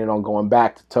actually planning on going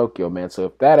back to Tokyo, man. So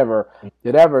if that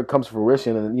ever comes to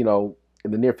fruition, and in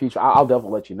the near future, I'll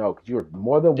definitely let you know, because you're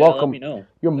more than welcome. Let me know.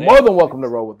 You're more than welcome to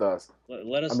roll with us.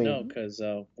 Let us know, because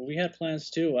we had plans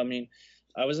too. I mean,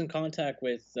 I was in contact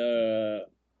with.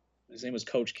 His name was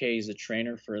Coach K. He's a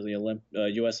trainer for the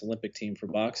U.S. Olympic team for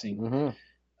boxing.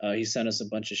 Mm-hmm. He sent us a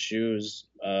bunch of shoes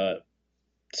to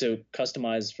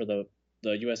customize for the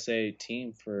USA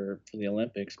team for the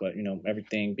Olympics, but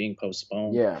everything being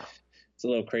postponed. Yeah, it's a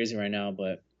little crazy right now,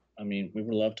 but I mean, we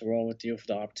would love to roll with you if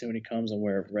the opportunity comes and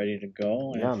we're ready to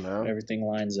go. And man. Everything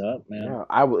lines up, man.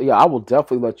 Yeah, I will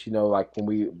definitely let you know, like,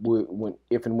 when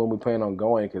if and when we plan on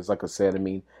going, because like I said, I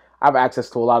mean, I have access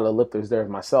to a lot of the lifters there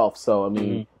myself, so I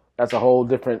mean. That's a whole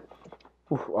different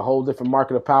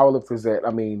market of powerlifters. That,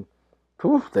 I mean,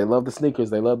 they love the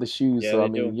sneakers, they love the shoes. Yeah, so I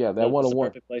mean, that one-on-one,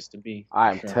 perfect place to be.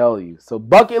 I'm telling you. So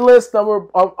bucket list number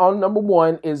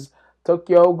one is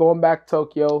Tokyo, going back to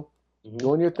Tokyo,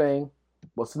 doing your thing.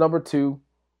 What's number two?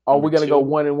 Are we gonna go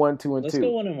 1 and 1, 2 and 2? Let's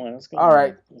go 1 and 1. Let's go. All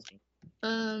right.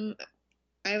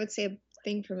 I would say a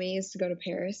thing for me is to go to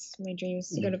Paris. My dream is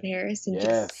to go to Paris and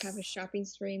just have a shopping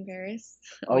spree in Paris.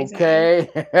 Okay.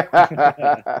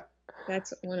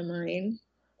 That's one of mine.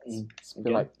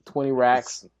 Spend like 20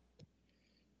 racks.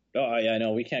 Oh yeah, I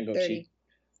know. We can't go 30. cheap.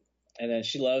 And then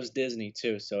she loves Disney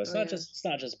too, so it's not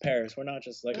just Paris. We're not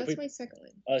just like. That's my second one.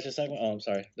 Oh, it's your second one. Oh, I'm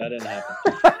sorry, that didn't happen.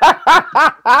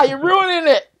 You're ruining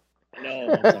it.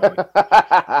 No,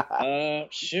 I'm sorry.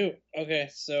 Shoot. Okay,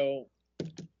 so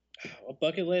a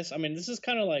bucket list. I mean, this is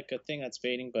kind of like a thing that's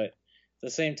fading, but at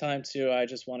the same time too, I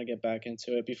just want to get back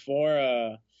into it.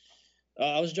 Before,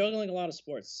 I was juggling a lot of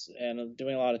sports and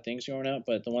doing a lot of things growing up,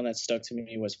 but the one that stuck to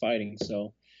me was fighting.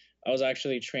 So I was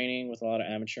actually training with a lot of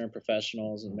amateur and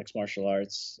professionals in mixed martial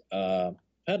arts. I've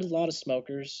had a lot of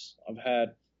smokers. I've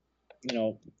had,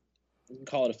 you can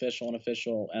call it official,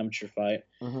 unofficial, amateur fight.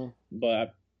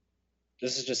 But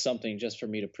this is just something just for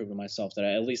me to prove to myself that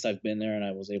at least I've been there and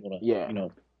I was able to,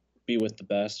 be with the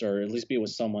best, or at least be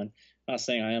with someone. I'm not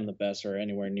saying I am the best or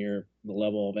anywhere near the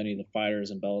level of any of the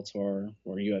fighters in Bellator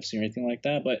or UFC or anything like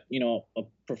that. But, a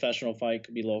professional fight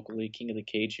could be locally, King of the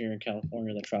Cage here in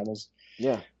California that travels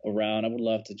around. I would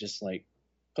love to just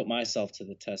put myself to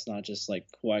the test, not just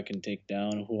who I can take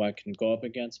down and who I can go up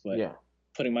against, but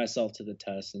putting myself to the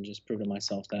test and just prove to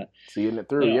myself that seeing it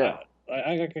through.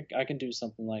 I can do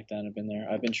something like that. I've been there.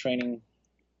 I've been training.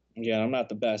 Yeah, I'm not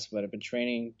the best, but I've been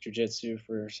training jiu-jitsu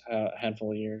for a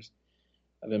handful of years.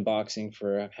 I've been boxing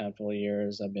for a handful of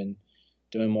years. I've been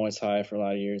doing Muay Thai for a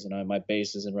lot of years, and my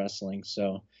base is in wrestling.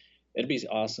 So it'd be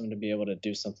awesome to be able to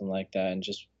do something like that and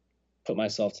just put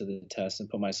myself to the test and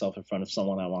put myself in front of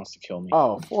someone that wants to kill me.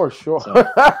 Oh, for sure. So,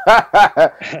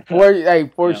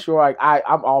 sure.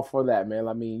 I'm all for that, man.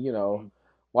 I mean,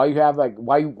 while you have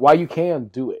while you can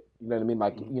do it, you know what I mean?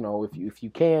 Like, if you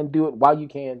can do it, while you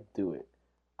can do it.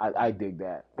 I dig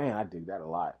that. Man, I dig that a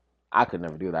lot. I could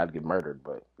never do that. I'd get murdered,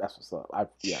 but that's what's up.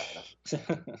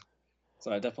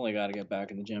 So I definitely got to get back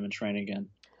in the gym and train again.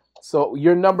 So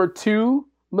you're number 2,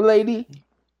 milady?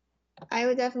 I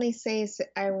would definitely say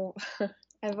I've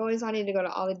always wanted to go to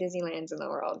all the Disneylands in the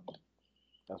world.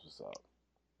 That's what's up.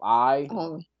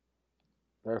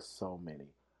 There's so many.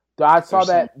 I saw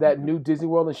that new Disney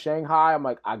World in Shanghai. I'm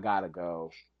like, I gotta go.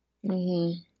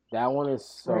 Mm-hmm. That one is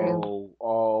so.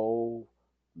 Oh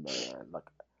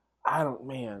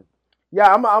man,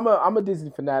 yeah, I'm a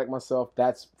Disney fanatic myself.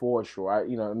 That's for sure.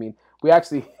 We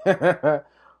actually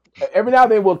every now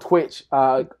and then we'll twitch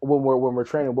when we're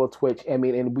training. We'll twitch. And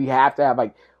we have to have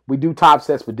we do top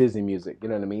sets for Disney music. You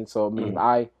know what I mean? So I mean,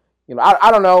 I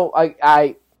don't know.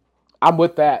 I'm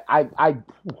with that.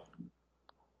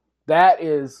 That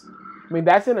is, I mean,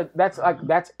 that's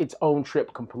its own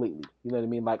trip completely. You know what I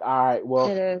mean? Like, all right, well,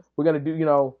 we're gonna do,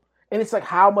 and it's like,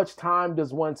 how much time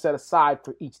does one set aside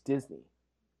for each Disney?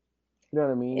 You know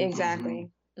what I mean? Exactly.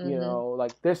 Mm-hmm.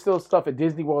 Like there's still stuff at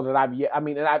Disney World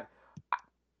that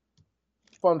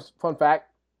fun fact,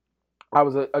 I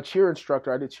was a cheer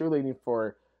instructor. I did cheerleading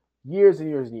for years and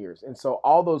years and years, and so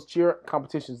all those cheer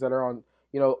competitions that are on,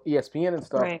 ESPN and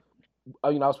stuff. Right.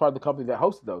 I was part of the company that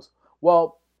hosted those.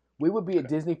 Well, we would be at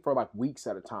Disney for like weeks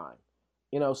at a time.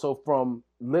 So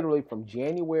literally from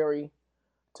January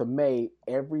to May,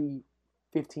 every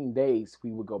 15 days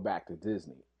we would go back to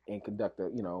Disney and conduct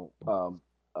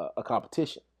a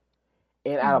competition.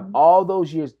 And out of all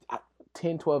those years,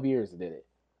 10, 12 years I did it.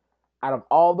 Out of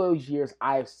all those years,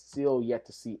 I have still yet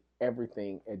to see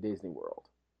everything at Disney World.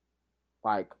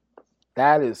 Like,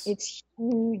 that is... It's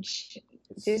huge.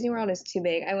 Disney World is too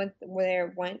big. I went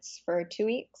there once for 2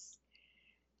 weeks.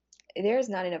 There's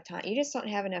not enough time. You just don't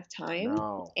have enough time.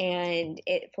 No. And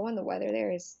for when the weather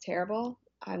there is terrible.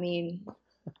 I mean,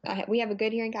 we have a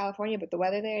good here in California, but the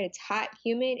weather there, it's hot,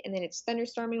 humid, and then it's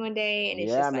thunderstorming one day, and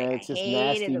it's just like, it's just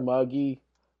nasty, muggy.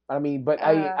 I mean, but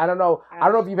I don't know. I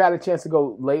don't know if you've had a chance to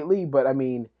go lately, but I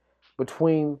mean,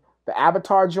 between the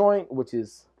Avatar joint, which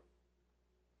is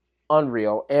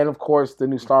unreal, and of course the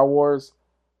new Star Wars.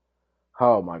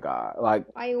 Oh my God! Like,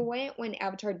 I went when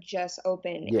Avatar just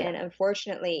opened, and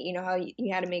unfortunately, you know how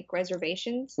you had to make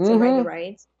reservations to ride the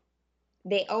rides.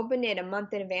 They opened it a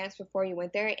month in advance before you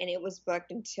went there, and it was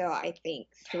booked until I think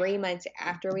 3 months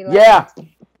after we left. Yeah.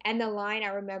 And the line, I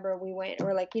remember we went, and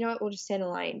we're like, you know what, we'll just stand in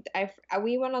line.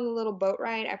 We went on the little boat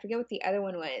ride. I forget what the other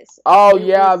one was. Oh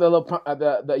yeah, the little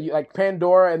like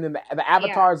Pandora, and then the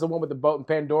Avatar is the one with the boat, and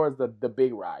Pandora is the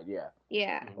big ride. Yeah.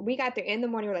 Yeah, we got there in the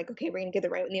morning. We're like, okay, we're gonna get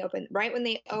there right when they open. Right when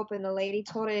they opened, the lady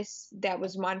told us that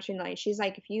was monitoring the line. She's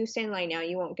like, if you stay in line now,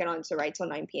 you won't get on to ride till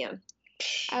 9 p.m.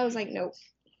 I was like, nope.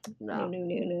 No.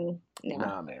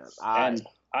 Nah, man. And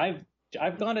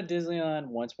I've gone to Disneyland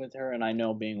once with her, and I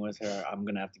know being with her, I'm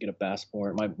gonna have to get a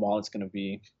passport. My wallet's gonna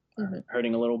be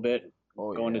hurting a little bit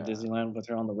going to Disneyland with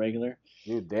her on the regular.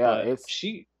 Dude, it's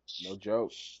no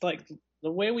joke. Like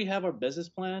the way we have our business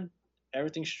plan,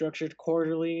 everything's structured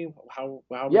quarterly. How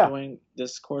we're doing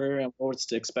this quarter and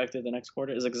what's expected the next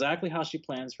quarter is exactly how she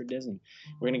plans for Disney.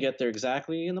 We're gonna get there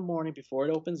exactly in the morning before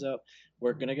it opens up.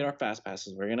 We're gonna get our fast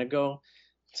passes. We're gonna go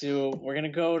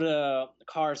to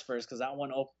Cars first because that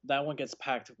one gets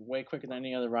packed way quicker than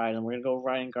any other ride, and we're gonna go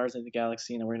riding Guardians of the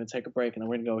Galaxy, and then we're gonna take a break, and then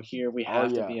we're gonna go here. We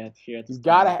have to be here. At this you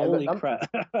gotta Holy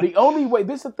crap! The only way,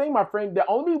 this is the thing, my friend. The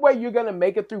only way you're gonna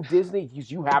make it through Disney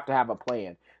is you have to have a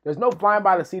plan. There's no flying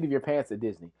by the seat of your pants at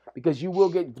Disney because you will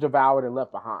get devoured and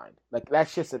left behind. Like,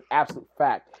 that's just an absolute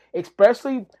fact.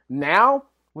 Especially now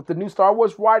with the new Star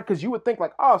Wars ride, because you would think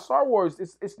like, oh, Star Wars,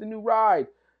 it's the new ride.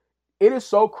 It is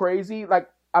so crazy. Like,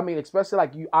 I mean, especially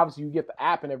like you get the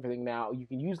app and everything now. You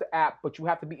can use the app, but you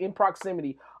have to be in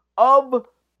proximity of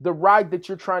the ride that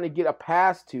you're trying to get a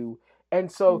pass to.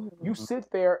 And so you sit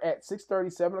there at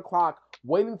 6:30, 7 o'clock,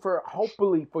 waiting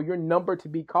hopefully for your number to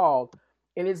be called.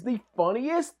 And it's the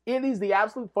funniest. It is the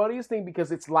absolute funniest thing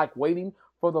because it's like waiting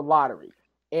for the lottery.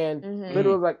 And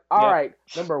literally like, all right,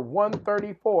 number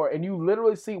 134. And you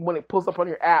literally see when it pulls up on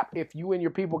your app if you and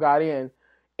your people got in,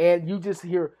 and you just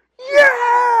hear,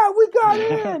 yeah, we got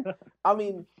in. I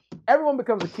mean, everyone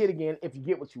becomes a kid again if you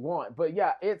get what you want. But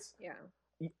yeah, it's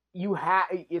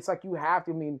like you have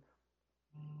to. I mean,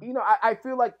 I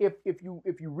feel like if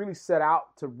you really set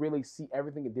out to really see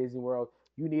everything at Disney World,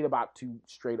 you need about 2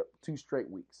 straight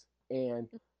weeks, and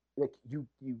like you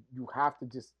have to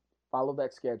just follow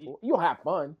that schedule. You'll have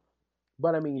fun,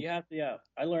 but I mean,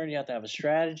 I learned you have to have a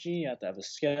strategy, you have to have a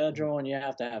schedule, and you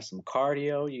have to have some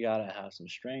cardio. You gotta have some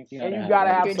strength. You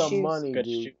gotta have some money,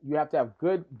 dude. You have to have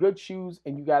good shoes,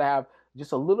 and you gotta have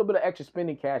just a little bit of extra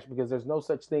spending cash because there's no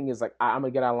such thing as like I'm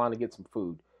gonna get out of line to get some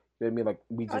food. You know what I mean? Like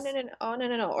we just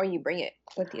no, or you bring it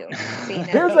with you.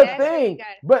 Here's the thing,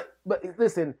 but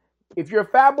listen. If you're a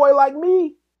fat boy like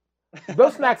me,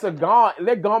 those snacks are gone.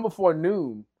 They're gone before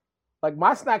noon. Like,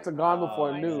 my snacks are gone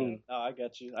before noon. Oh, I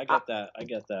get you. I get that.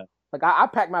 Like, I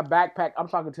pack my backpack. I'm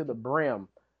talking to the brim.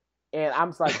 And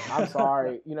I'm like, I'm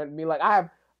sorry. You know what I mean? Like,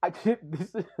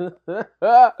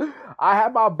 I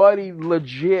have my buddy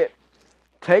legit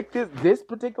take this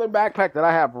particular backpack that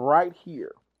I have right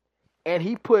here. And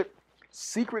he put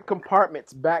secret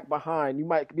compartments back behind. You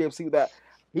might be able to see that.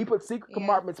 He put secret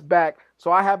compartments back, so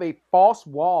I have a false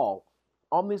wall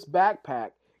on this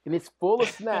backpack, and it's full of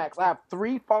snacks. I have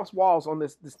 3 false walls on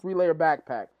this 3-layer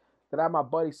backpack that I have my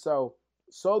buddy so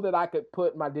that I could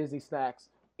put my Disney snacks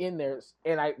in there,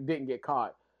 and I didn't get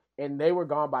caught. And they were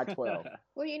gone by 12.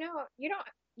 Well, you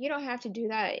don't have to do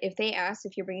that. If they ask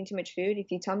if you're bringing too much food,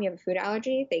 if you tell them you have a food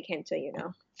allergy, they can't tell you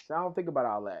no. So I don't think about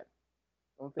all that.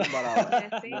 I don't think about all that.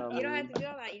 Yeah, see? You don't have to do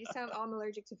all that. You just tell them, oh, I'm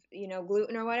allergic to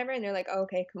gluten or whatever, and they're like, oh,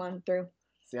 okay, come on through.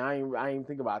 See, I ain't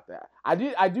think about that. I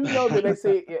do know that they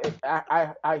say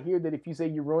I hear that if you say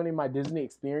you're ruining my Disney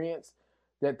experience,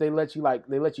 that they let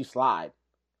you slide.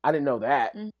 I didn't know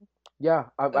that. Mm-hmm. Yeah,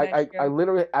 I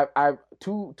literally I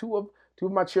two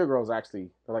of my cheer girls actually.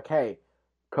 They're like, hey,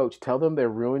 coach, tell them they're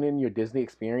ruining your Disney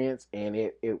experience,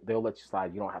 and they'll let you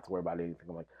slide. You don't have to worry about anything.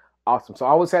 I'm like, awesome. So I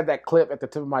always had that clip at the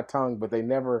tip of my tongue, but they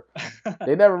never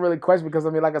really questioned, because I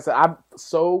mean, like I said, I'm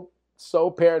so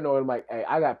paranoid. I'm like, hey,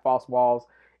 I got false walls,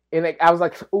 and I was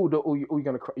like, you're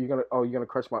gonna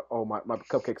crush my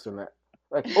cupcakes or that.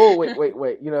 Like, oh wait,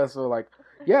 so like,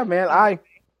 yeah, man,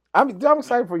 I'm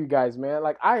excited for you guys, man.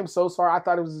 Like, I am so sorry. I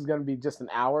thought it was just gonna be just an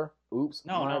hour. Oops.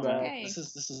 No, man. Okay. This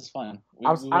is fun. We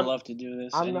would love to do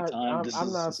this anytime.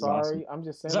 I'm not sorry. Awesome. I'm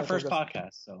just saying. It's our first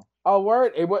podcast, so. Oh,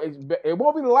 word! It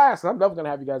won't be the last. I'm definitely gonna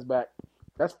have you guys back.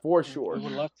 That's for sure. We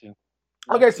would love to.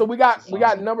 Okay, so we got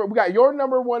your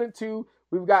number 1 and 2.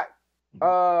 We've got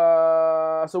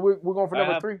so we're going for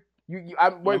number 3.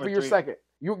 I'm waiting for your 2nd.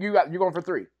 You're going for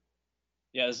 3.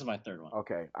 Yeah, this is my 3rd one.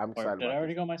 Okay, I'm excited. Did I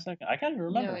already go my 2nd? I can't even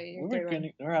remember.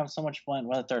 We're having so much fun.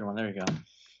 Well, the 3rd one. There you go.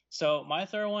 So my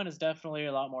 3rd one is definitely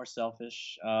a lot more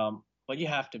selfish, but you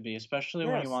have to be, especially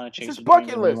when you want to chase a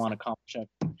dream, when you want to accomplish it.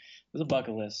 It's a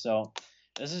bucket list. So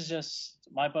this is just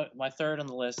my 3rd on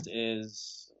the list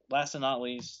is, last and not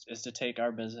least, is to take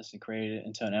our business and create it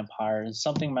into an empire. It's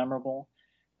something memorable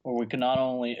where we can not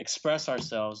only express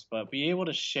ourselves, but be able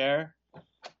to share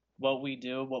what we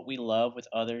do, what we love with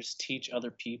others, teach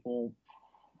other people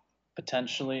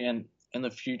potentially, and in the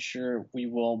future we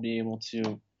will be able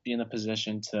to be in a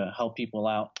position to help people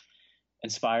out,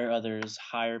 inspire others,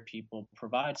 hire people,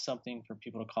 provide something for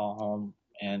people to call home,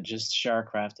 and just share our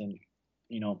craft and,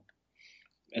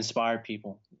 inspire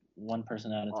people one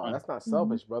person at a time. That's not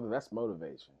selfish, brother. That's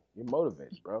motivation. You're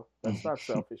motivated, bro. That's not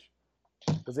selfish.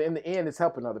 Because in the end, it's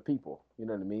helping other people. You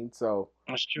know what I mean? So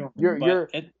that's true.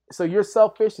 So your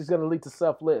selfish is going to lead to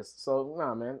selfless. So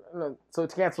nah, man. So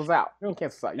it cancels out. It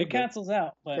cancels out. It cancels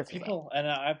out. But people, and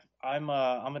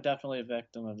I'm definitely a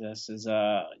victim of this. Is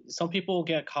some people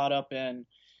get caught up in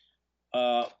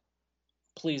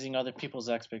pleasing other people's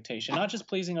expectations. Not just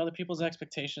pleasing other people's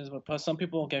expectations, but some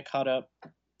people get caught up.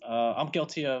 I'm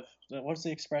guilty of, what's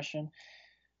the expression?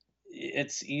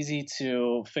 It's easy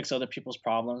to fix other people's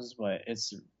problems, but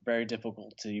it's very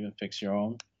difficult to even fix your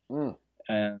own.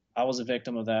 And I was a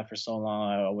victim of that for so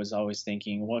long. I was always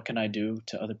thinking, what can I do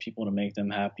to other people to make them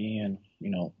happy? And,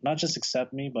 not just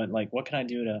accept me, but like, what can I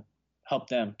do to help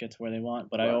them get to where they want?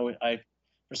 But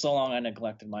for so long, I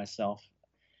neglected myself.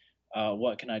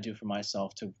 What can I do for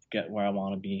myself to get where I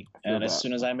want to be? And as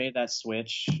soon as I made that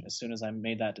switch, as soon as I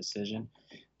made that decision,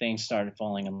 things started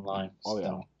falling in line. Oh, yeah.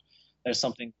 So there's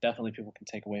something definitely people can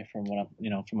take away from what I'm,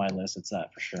 from my list. It's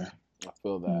that for sure. I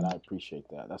feel that. I appreciate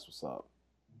that. That's what's up.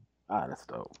 Ah, that's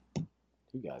dope.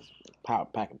 You guys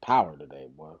packing power today,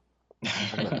 boy.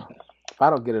 If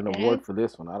I don't get an award for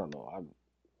this one, I don't know. I'm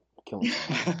killing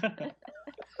it.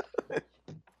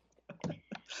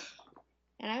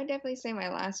 And I would definitely say my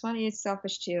last one is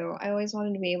selfish too. I always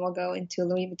wanted to be able to go into a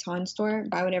Louis Vuitton store,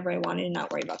 buy whatever I wanted, and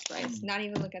not worry about the price. Not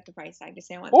even look at the price tag. Just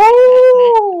say I want.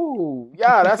 Ooh,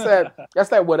 yeah, that's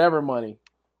that whatever money.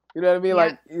 You know what I mean? Yeah.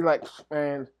 Like you're like,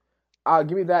 man,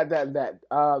 give me that.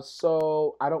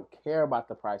 So I don't care about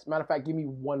the price. Matter of fact, give me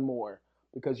one more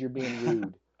because you're being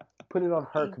rude. Put it on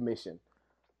her commission.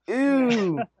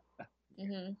 Ew.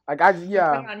 Mm-hmm. Like put it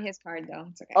on his card though.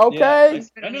 It's okay. Okay.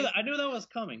 Yeah, I knew that was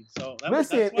coming. So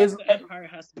that's why the empire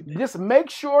has to be big. Just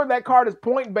make sure that card is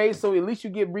point based, so at least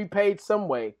you get repaid some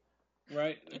way.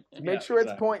 Right. Make sure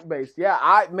it's point based.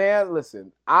 Yeah.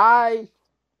 Listen. I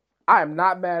am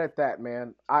not mad at that,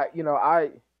 man. I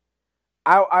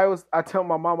tell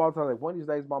my mom all the time, like, one of these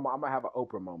days, Mama, I'm gonna have an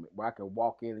Oprah moment where I can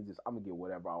walk in and I'm gonna get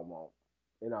whatever I want.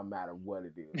 It don't matter what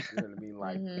it is. You know what I mean?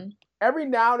 Like every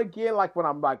now and again, like when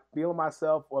I'm like feeling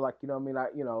myself or like, you know what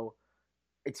I mean?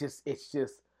 It's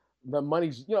just the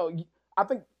money's, I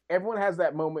think everyone has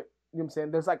that moment, you know what I'm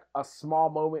saying? There's like a small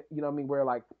moment, you know what I mean? Where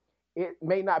like, it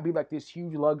may not be like this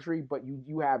huge luxury, but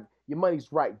you have, your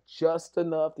money's right just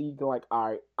enough that you can like, all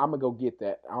right, I'm gonna go get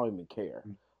that. I don't even care.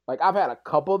 Like I've had a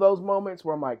couple of those moments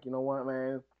where I'm like, you know what,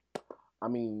 man? I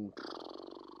mean,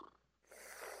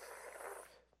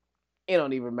 it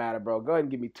don't even matter, bro. Go ahead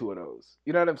and give me 2 of those.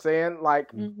 You know what I'm saying?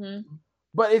 Like, Mm-hmm.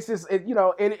 but it's just, it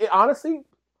honestly,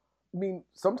 I mean,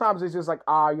 sometimes it's just like,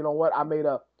 you know what? I made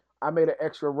an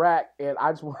extra rack, and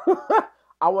I just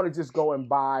I want to just go and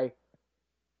buy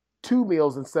 2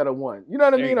 meals instead of 1. You know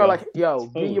what I mean? Or like, yo,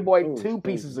 give your boy 2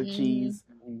 pieces of cheese.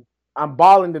 I'm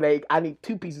balling today. I need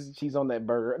 2 pieces of cheese on that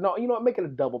burger. No, you know what? Make it a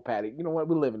double patty. You know what?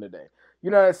 We're living today. You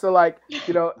know, so like,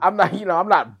 I'm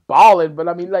not balling, but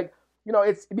I mean, like,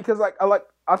 it's because like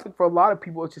I think for a lot of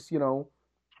people, it's just,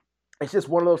 it's just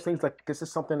one of those things. Like, this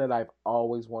is something that I've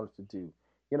always wanted to do.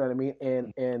 You know what I mean?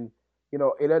 And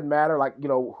it doesn't matter like,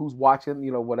 who's watching,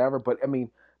 whatever. But I mean,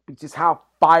 just how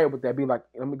fire would that be? Like,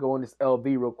 let me go in this LV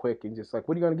real quick and just like,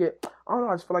 what are you gonna get? I don't know.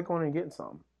 I just feel like going and getting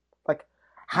something. Like,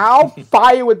 how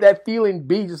fire would that feeling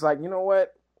be? Just like, you know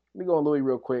what? Let me go on Louis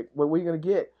real quick. What are you gonna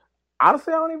get?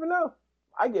 Honestly, I don't even know.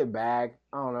 I get a bag.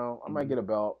 I don't know. I might get a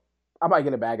belt. I might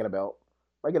get a bag and a belt.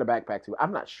 I might get a backpack too.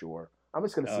 I'm not sure. I'm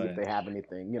just gonna see if they have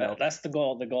anything. That's the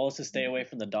goal. The goal is to stay away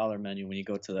from the dollar menu when you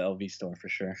go to the LV store for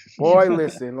sure. Boy,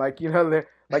 listen, like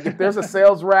like if there's a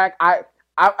sales rack, I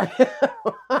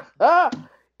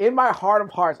in my heart of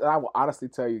hearts, and I will honestly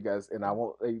tell you guys, and I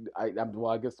won't. I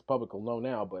guess the public will know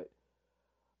now, but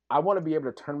I want to be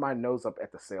able to turn my nose up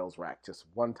at the sales rack just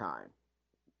one time.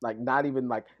 Like not even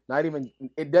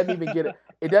it doesn't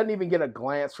even get a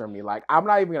glance from me. Like I'm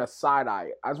not even gonna side eye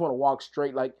it. I just want to walk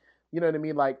straight. Like, you know what I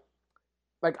mean? Like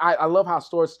I love how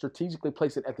stores strategically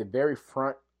place it at the very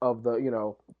front of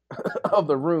the of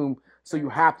the room, so you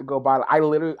have to go by it. I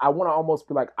want to almost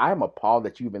be like, I'm appalled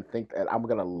that you even think that I'm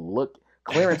gonna look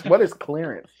clearance. What is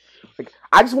clearance? Like,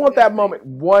 I just want that moment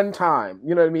one time.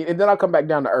 You know what I mean? And then I'll come back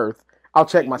down to earth. I'll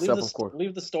check myself, of course.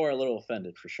 Leave the store a little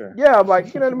offended for sure. Yeah, I'm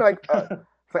like, you know what I mean? Like,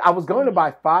 I was going to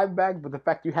buy 5 bags, but the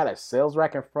fact you had a sales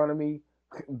rack in front of me,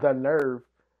 the nerve.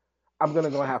 I'm gonna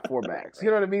go have 4 bags. You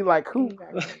know what I mean? Like, who?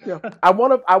 I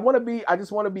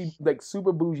just want to be like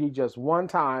super bougie just one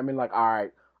time, and like, all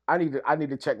right, I need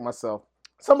to check myself.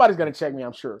 Somebody's gonna check me,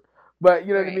 I'm sure. But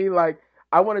you know what I mean? Like,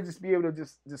 I want to just be able to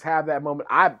just have that moment.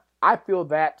 I feel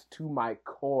that to my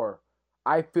core.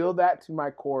 I feel that to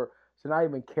my core to not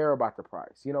even care about the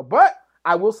price. But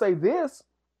I will say this.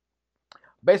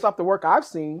 Based off the work I've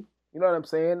seen, you know what I'm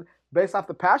saying? Based off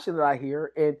the passion that I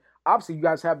hear, and obviously you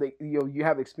guys have you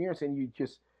have the experience, and you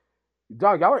just,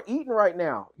 y'all are eating right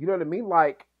now. You know what I mean?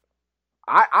 Like,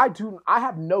 I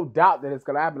have no doubt that it's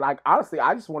gonna happen. Like, honestly,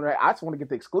 I just want to get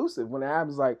the exclusive when it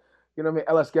happens. Like, you know what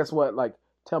I mean? LS, guess what? Like,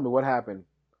 tell me what happened.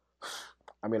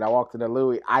 I mean, I walked into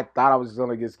Louis. I thought I was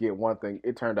gonna just get one thing.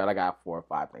 It turned out I got 4 or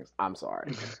 5 things. I'm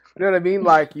sorry. You know what I mean?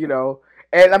 Like,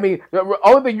 and I mean, the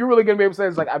only thing you're really gonna be able to say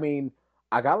is like, I mean,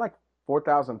 I got like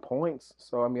 4,000 points.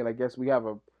 So, I mean, I guess I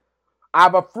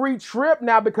have a free trip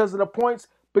now because of the points,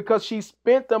 because she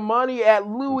spent the money at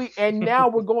Louis, and now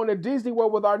we're going to Disney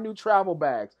World with our new travel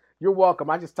bags. You're welcome.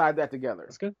 I just tied that together.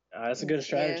 That's good. That's a good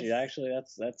strategy. Yes. Actually,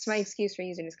 that's my excuse for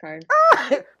using his card.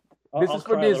 This is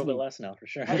for Disney. A little bit less now, for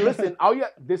sure. Hey, listen,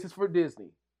 this is for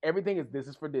Disney. This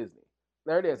is for Disney.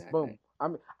 There it is. Exactly.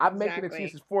 Boom. I'm making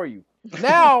excuses for you.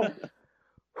 Now,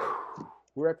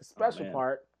 we're at the special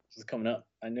part. This is coming up.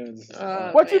 I knew this.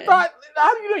 What you thought?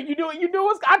 How do you know? You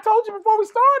knew us. I told you before we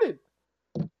started.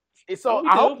 So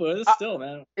but it's still,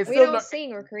 man. We don't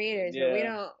sing. We're creators. Yeah. But we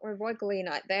don't. We're vocally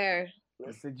not there.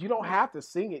 Listen, you don't have to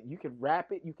sing it. You can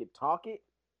rap it. You can talk it.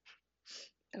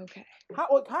 Okay. How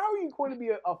are you going to be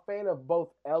a fan of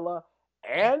both Ella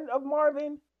and of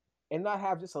Marvin, and not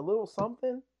have just a little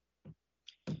something?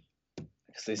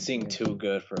 Because they sing too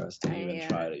good for us to even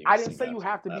try to. I didn't say you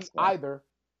have to be either.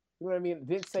 You know what I mean?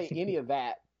 Didn't say any of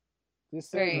that. Just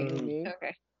say, you know what I mean?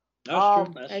 Okay.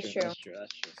 That's true.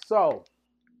 So,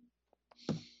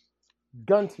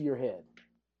 gun to your head.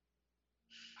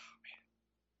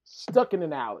 Stuck in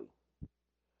an alley.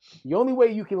 The only way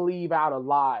you can leave out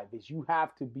alive is you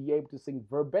have to be able to sing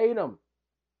verbatim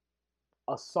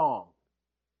a song,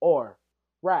 or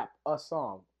rap a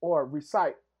song, or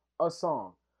recite a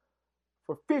song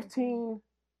for 10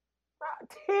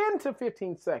 to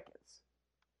 15 seconds.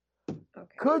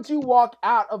 Okay. Could you walk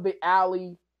out of the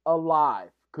alley alive?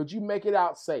 Could you make it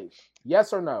out safe?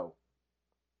 Yes or no?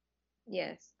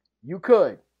 Yes. You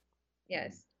could?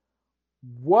 Yes.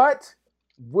 What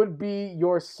would be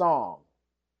your song?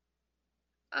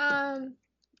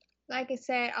 Like I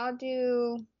said, I'll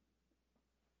do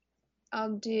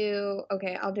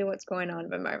What's Going On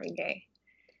by Marvin Gaye.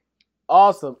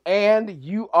 Awesome. And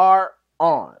you are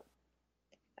on.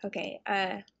 Okay.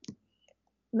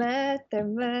 Mother,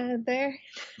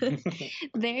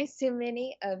 there's too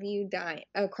many of you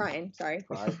crying, sorry.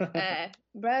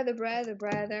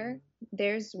 Brother,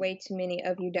 there's way too many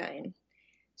of you dying.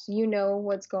 So you know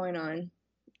what's going on.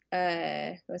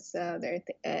 What's the other?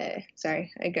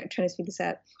 Sorry, I got trying to speak this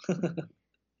up.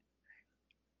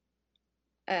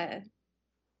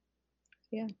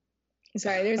 Yeah.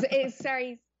 Sorry,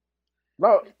 sorry.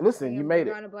 No, listen, you made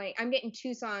it. On a blank. I'm getting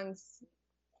 2 songs.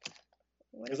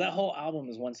 Because that whole album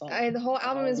is one song. The whole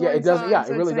album is yeah, one it doesn't. song. Yeah,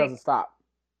 So it really doesn't stop.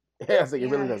 Yeah, so it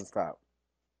really doesn't stop.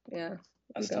 Yeah,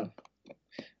 that's tough.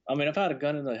 I mean, if I had a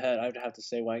gun in the head, I would have to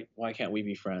say, why can't we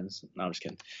be friends? No, I'm just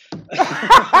kidding.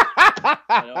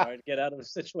 I know, right? Get out of the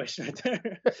situation right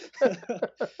there.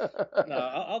 No,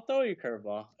 I'll throw you a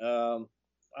curveball.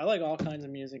 I like all kinds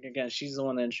of music. Again, she's the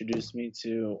one that introduced me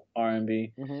to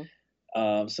R&B.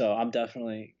 Mm-hmm. So I'm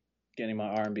definitely getting my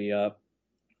R&B up.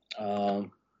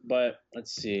 But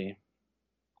let's see.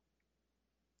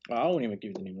 Well, I won't even give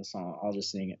you the name of the song. I'll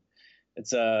just sing it.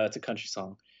 It's a country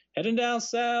song. Heading down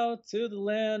south to the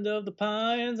land of the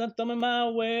pines. I'm thumbing my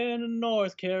way into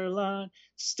North Carolina.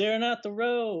 Staring at the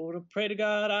road, I pray to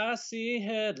God I see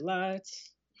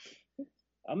headlights.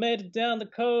 I made it down the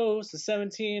coast in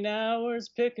 17 hours,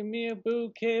 picking me a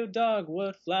bouquet of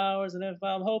dogwood flowers. And if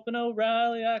I'm hoping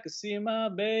O'Reilly, I can see my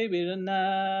baby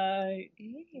tonight.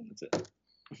 That's it.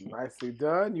 Nicely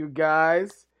done, you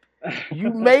guys.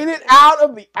 You made it out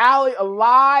of the alley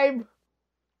alive.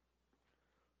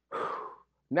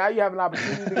 Now you have an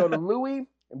opportunity to go to Louis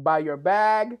and buy your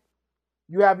bag.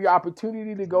 You have your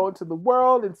opportunity to go into the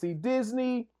world and see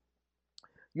Disney.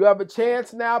 You have a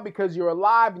chance now because you're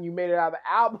alive and you made it out of the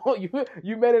album.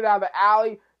 You made it out of the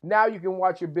alley. Now you can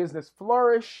watch your business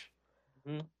flourish.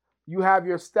 Mm-hmm. You have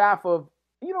your staff of,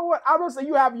 you know what? I'm going to say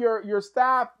you have your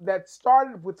staff that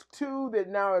started with 2 that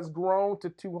now has grown to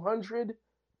 200.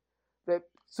 That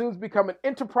soon become an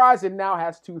enterprise and now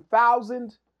has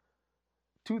 2,000.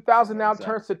 2,000 now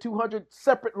turns to 200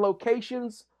 separate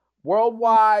locations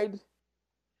worldwide.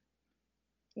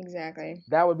 Exactly.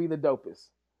 That would be the dopest.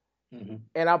 Mm-hmm.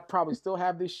 And I'll probably still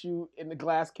have this shoe in the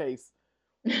glass case.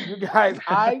 You guys,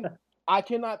 I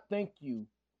cannot thank you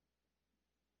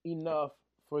enough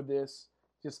for this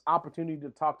just opportunity to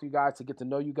talk to you guys, to get to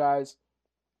know you guys.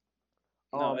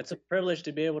 No, it's a privilege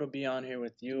to be able to be on here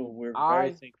with you. We're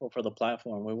very thankful for the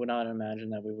platform. We would not imagine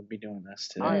that we would be doing this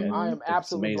today. I am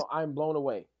absolutely I'm blown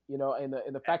away. You know, and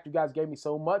the fact you guys gave me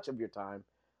so much of your time,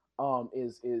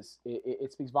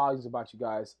 it speaks volumes about you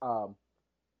guys.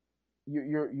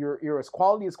 You're as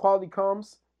quality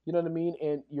comes. You know what I mean,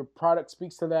 and your product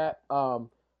speaks to that.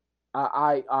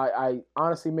 I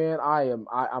honestly, man,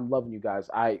 I'm loving you guys.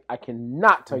 I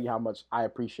cannot tell you how much I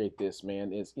appreciate this,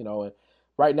 man. It's, you know,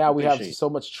 right now we have so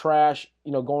much trash,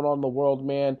 you know, going on in the world,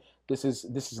 man. This is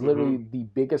literally the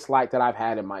biggest light that I've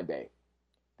had in my day.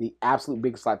 The absolute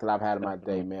biggest light that I've had in my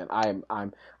day, man.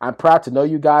 I'm proud to know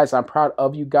you guys. I'm proud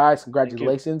of you guys.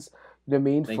 Congratulations. You know what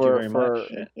I mean? Thank you very much.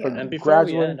 And before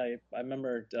we end, I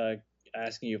remember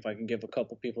asking you if I can give a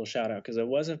couple people a shout out, because it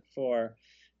wasn't for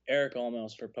Eric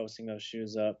Olmos for posting those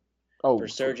shoes up. For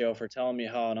Sergio for telling me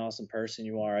how an awesome person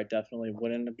you are. I definitely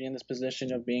wouldn't be in this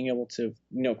position of being able to,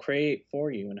 you know, create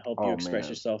for you and help you express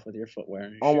yourself with your footwear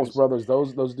and your Almost shoes. Brothers,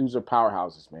 those dudes are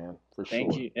powerhouses, man, for sure.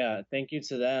 Thank you. Yeah, thank you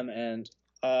to them. And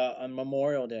on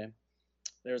Memorial Day,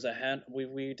 there's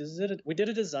we did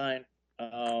a design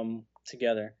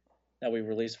together that we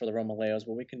released for the Romaleos,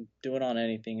 but we can do it on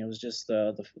anything. It was just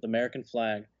the American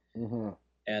flag. Mm-hmm.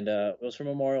 And it was for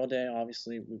Memorial Day.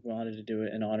 Obviously, we wanted to do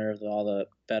it in honor of all the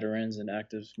veterans and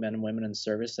active men and women in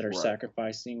service that are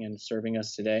sacrificing and serving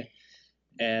us today.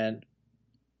 And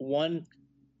one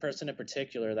person in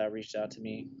particular that reached out to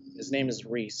me, his name is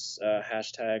Reese,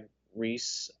 hashtag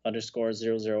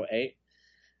Reese_008.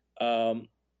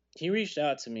 He reached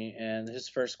out to me, and his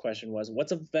first question was,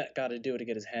 what's a vet got to do to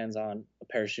get his hands on a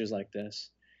pair of shoes like this?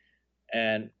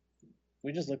 And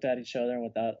we just looked at each other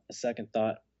without a second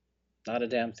thought. Not a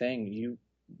damn thing.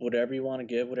 Whatever you want to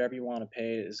give, whatever you want to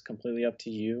pay is completely up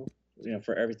to you. You know,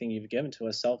 for everything you've given to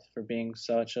us, for being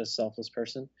such a selfless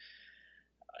person.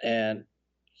 And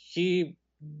he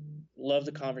loved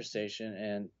the conversation,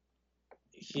 and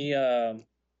he loved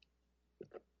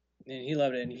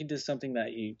it. And he did something that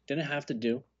he didn't have to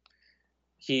do.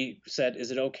 He said, "Is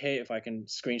it okay if I can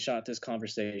screenshot this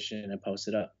conversation and post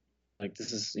it up? Like,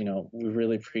 this is, you know, we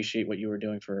really appreciate what you were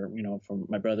doing for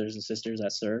my brothers and sisters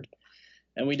that served."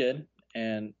 And we did.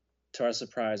 And to our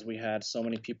surprise, we had so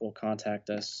many people contact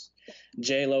us.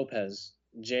 Jay Lopez,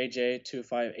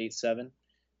 JJ2587,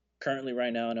 currently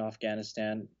right now in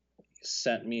Afghanistan,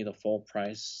 sent me the full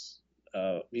price.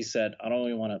 He said, "I don't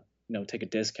even want to, you know, take a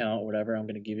discount or whatever. I'm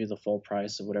going to give you the full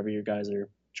price of whatever you guys are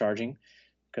charging,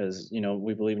 because, you know,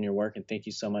 we believe in your work, and thank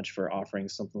you so much for offering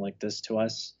something like this to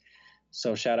us."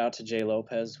 So shout out to Jay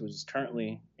Lopez, who's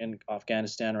currently in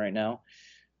Afghanistan right now.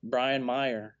 Brian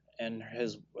Meyer and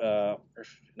his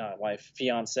not wife,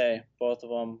 fiance, both of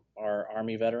them are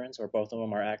Army veterans, or both of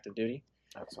them are active duty.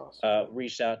 That's awesome.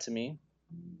 Reached out to me.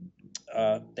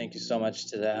 Thank you so much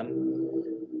to them.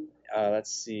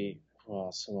 Let's see. Who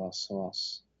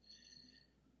else?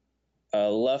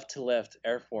 Love to Lift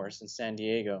Air Force in San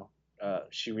Diego.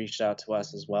 She reached out to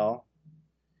us as well.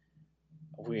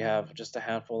 We have just a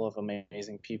handful of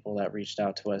amazing people that reached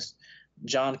out to us.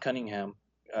 John Cunningham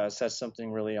said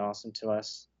something really awesome to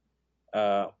us.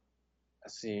 Let's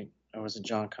see. There was a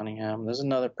John Cunningham. There's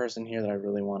another person here that I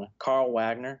really want to. Carl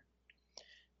Wagner.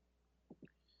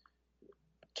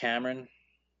 Cameron.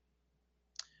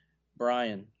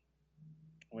 Brian.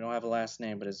 We don't have a last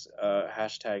name, but his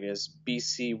hashtag is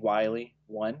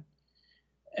BCWiley1.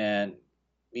 And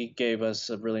he gave us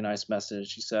a really nice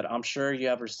message. He said, I'm sure you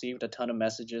have received a ton of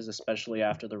messages, especially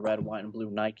after the red, white, and blue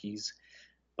Nikes.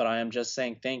 But I am just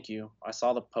saying thank you. I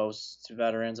saw the posts to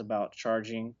veterans about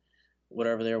charging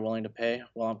whatever they're willing to pay.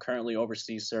 Well, I'm currently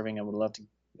overseas serving and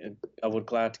I would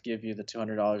glad to give you the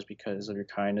 $200 because of your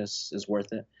kindness is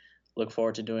worth it. Look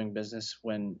forward to doing business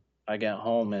when I get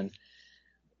home. And,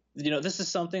 this is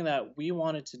something that we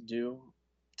wanted to do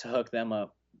to hook them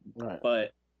up. Right.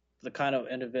 But the kind of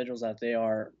individuals that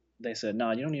they said,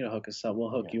 no, you don't need to hook us up. We'll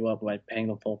hook you up by paying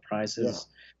the full prices.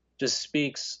 Just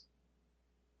speaks,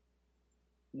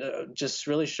 just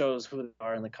really shows who they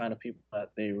are and the kind of people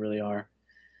that they really are,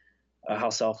 how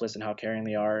selfless and how caring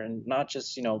they are. And not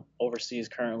just, overseas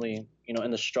currently,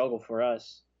 in the struggle for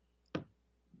us,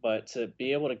 but to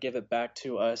be able to give it back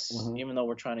to us, even though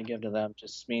we're trying to give to them,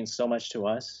 just means so much to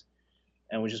us.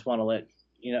 And we just want to let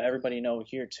everybody know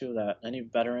here too that any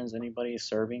veterans, anybody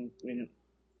serving,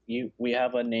 we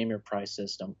have a name your price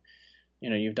system.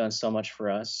 You've done so much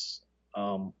for us.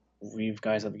 You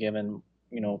guys have given,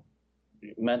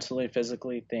 mentally,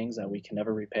 physically, things that we can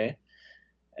never repay.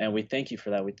 And we thank you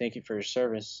for that. We thank you for your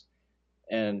service.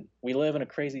 And we live in a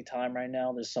crazy time right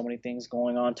now. There's so many things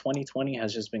going on. 2020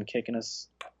 has just been kicking us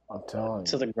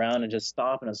to the ground and just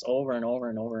stopping us over and over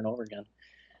and over and over again.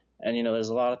 And, there's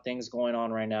a lot of things going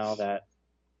on right now that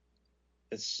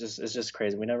it's just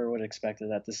crazy. We never would have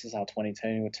expected that this is how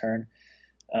 2020 would turn.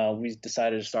 We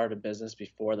decided to start a business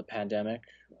before the pandemic.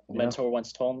 A mentor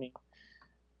once told me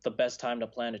the best time to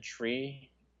plant a tree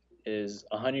is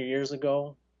 100 years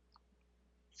ago.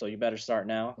 So you better start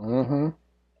now.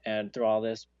 And through all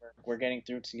this, we're getting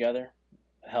through together.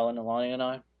 Helen, Alani, and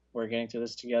I, we're getting through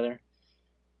this together.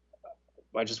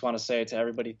 I just want to say to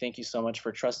everybody, thank you so much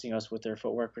for trusting us with their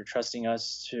footwork, for trusting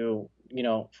us to,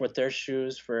 with their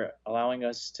shoes, for allowing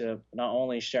us to not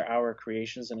only share our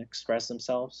creations and express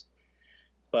themselves,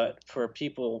 but for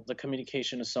people, the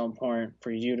communication is so important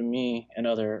for you to me and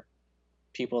other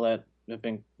people that have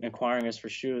been inquiring us for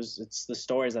shoes. It's the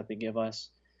stories that they give us.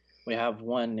 We have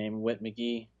one named Whit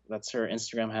McGee, that's her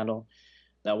Instagram handle,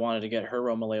 that wanted to get her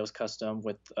Romaleos custom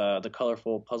with the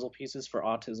colorful puzzle pieces for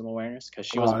autism awareness because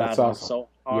she was battling so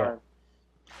hard.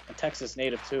 A Texas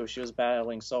native too. She was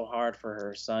battling so hard for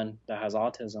her son that has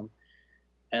autism.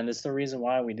 And it's the reason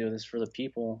why we do this, for the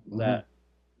people that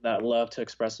love to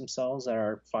express themselves, that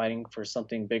are fighting for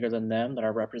something bigger than them, that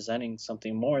are representing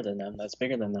something more than them, that's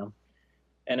bigger than them.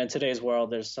 And in today's world,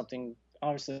 there's something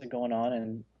obviously going on,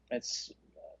 and it's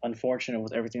unfortunate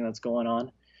with everything that's going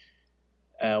on.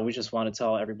 We just want to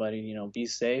tell everybody, be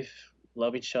safe,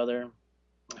 love each other,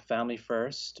 family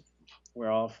first.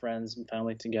 We're all friends and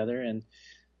family together, and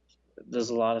there's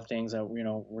a lot of things that we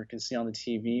can see on the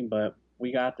TV, but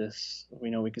we got this. We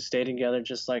can stay together,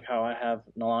 just like how I have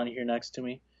Nalani here next to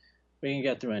me. We can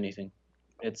get through anything.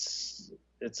 It's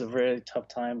a very tough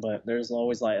time, but there's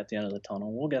always light at the end of the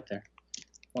tunnel. We'll get there,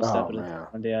 one step at a time,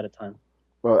 one day at a time.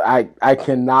 Well, I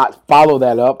cannot follow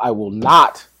that up. I will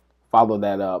not follow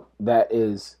that up. That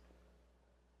is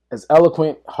as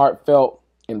eloquent, heartfelt,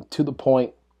 and to the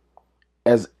point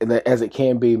as it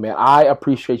can be, man. I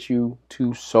appreciate you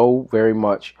two so very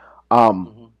much. You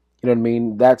know what I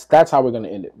mean? That's how we're gonna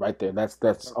end it right there.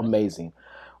 That's amazing.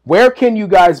 Where can you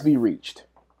guys be reached?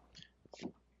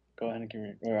 Go ahead and give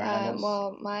me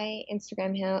well, my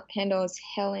Instagram handle is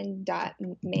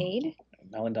helen.made.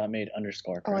 Helen.made _.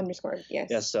 Oh, underscore, yes.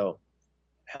 Yeah, so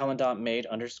Helen.made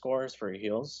 _ is for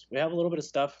heels. We have a little bit of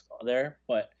stuff there,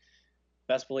 but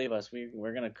best believe us,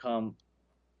 we're going to come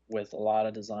with a lot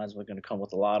of designs. We're going to come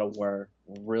with a lot of work.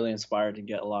 We're really inspired to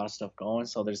get a lot of stuff going.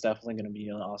 So there's definitely going to be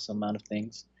an awesome amount of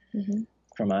things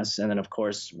from us. And then, of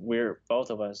course, both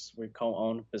of us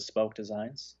co-own Bespoke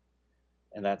Designs.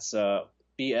 And that's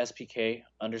BSPK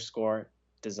 _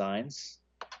 designs.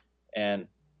 And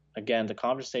again, the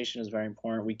conversation is very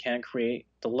important. We can create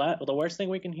the worst thing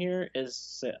we can hear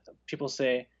is people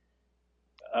say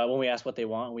when we ask what they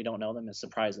want, we don't know them, is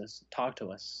surprise us, talk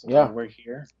to us. Yeah, we're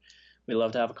here. We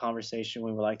love to have a conversation.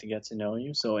 We would like to get to know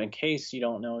you. So in case you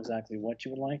don't know exactly what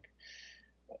you would like,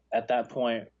 at that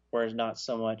point, we're not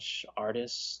so much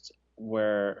artists.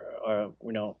 We're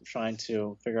trying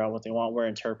to figure out what they want. We're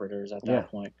interpreters at that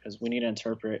point, because we need to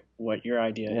interpret what your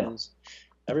idea is.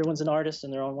 Everyone's an artist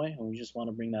in their own way, and we just want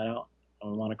to bring that out,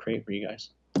 and we want to create for you guys.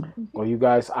 Well, you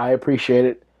guys, I appreciate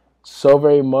it so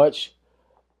very much.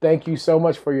 Thank you so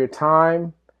much for your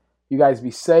time. You guys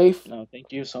be safe. No,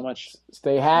 thank you so much.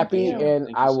 Stay happy, and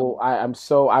I'm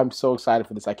so excited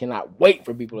for this. I cannot wait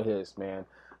for people to hear this, man.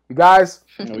 You guys,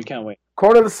 we can't wait.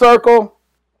 Corner of the Circle.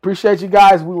 Appreciate you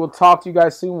guys. We will talk to you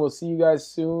guys soon. We'll see you guys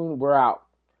soon. We're out.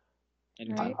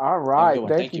 All right.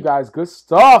 Thank you guys. Good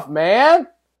stuff, man.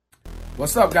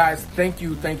 What's up, guys? Thank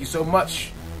you so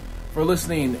much for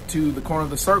listening to the Corner of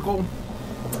the Circle,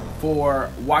 for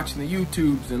watching the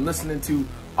YouTubes and listening to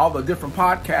all the different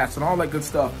podcasts and all that good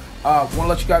stuff. Want to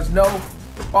let you guys know,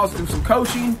 also do some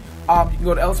coaching. You can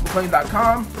go to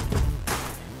ellismcclain.com,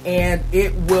 and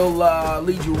it will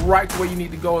lead you right to where you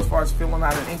need to go as far as filling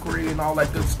out an inquiry and all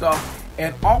that good stuff.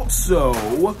 And also,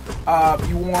 if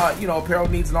you want, apparel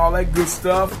needs and all that good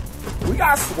stuff, we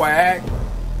got swag.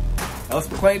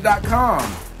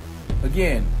 ellismcclain.com.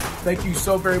 Again, thank you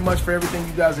so very much for everything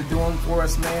you guys are doing for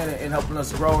us, man, and helping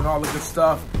us grow and all the good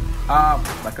stuff.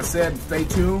 Like I said, stay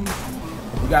tuned.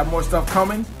 We got more stuff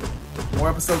coming, more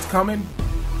episodes coming,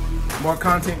 more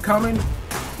content coming.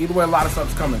 Either way, a lot of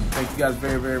stuff's coming. Thank you guys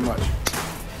very, very much.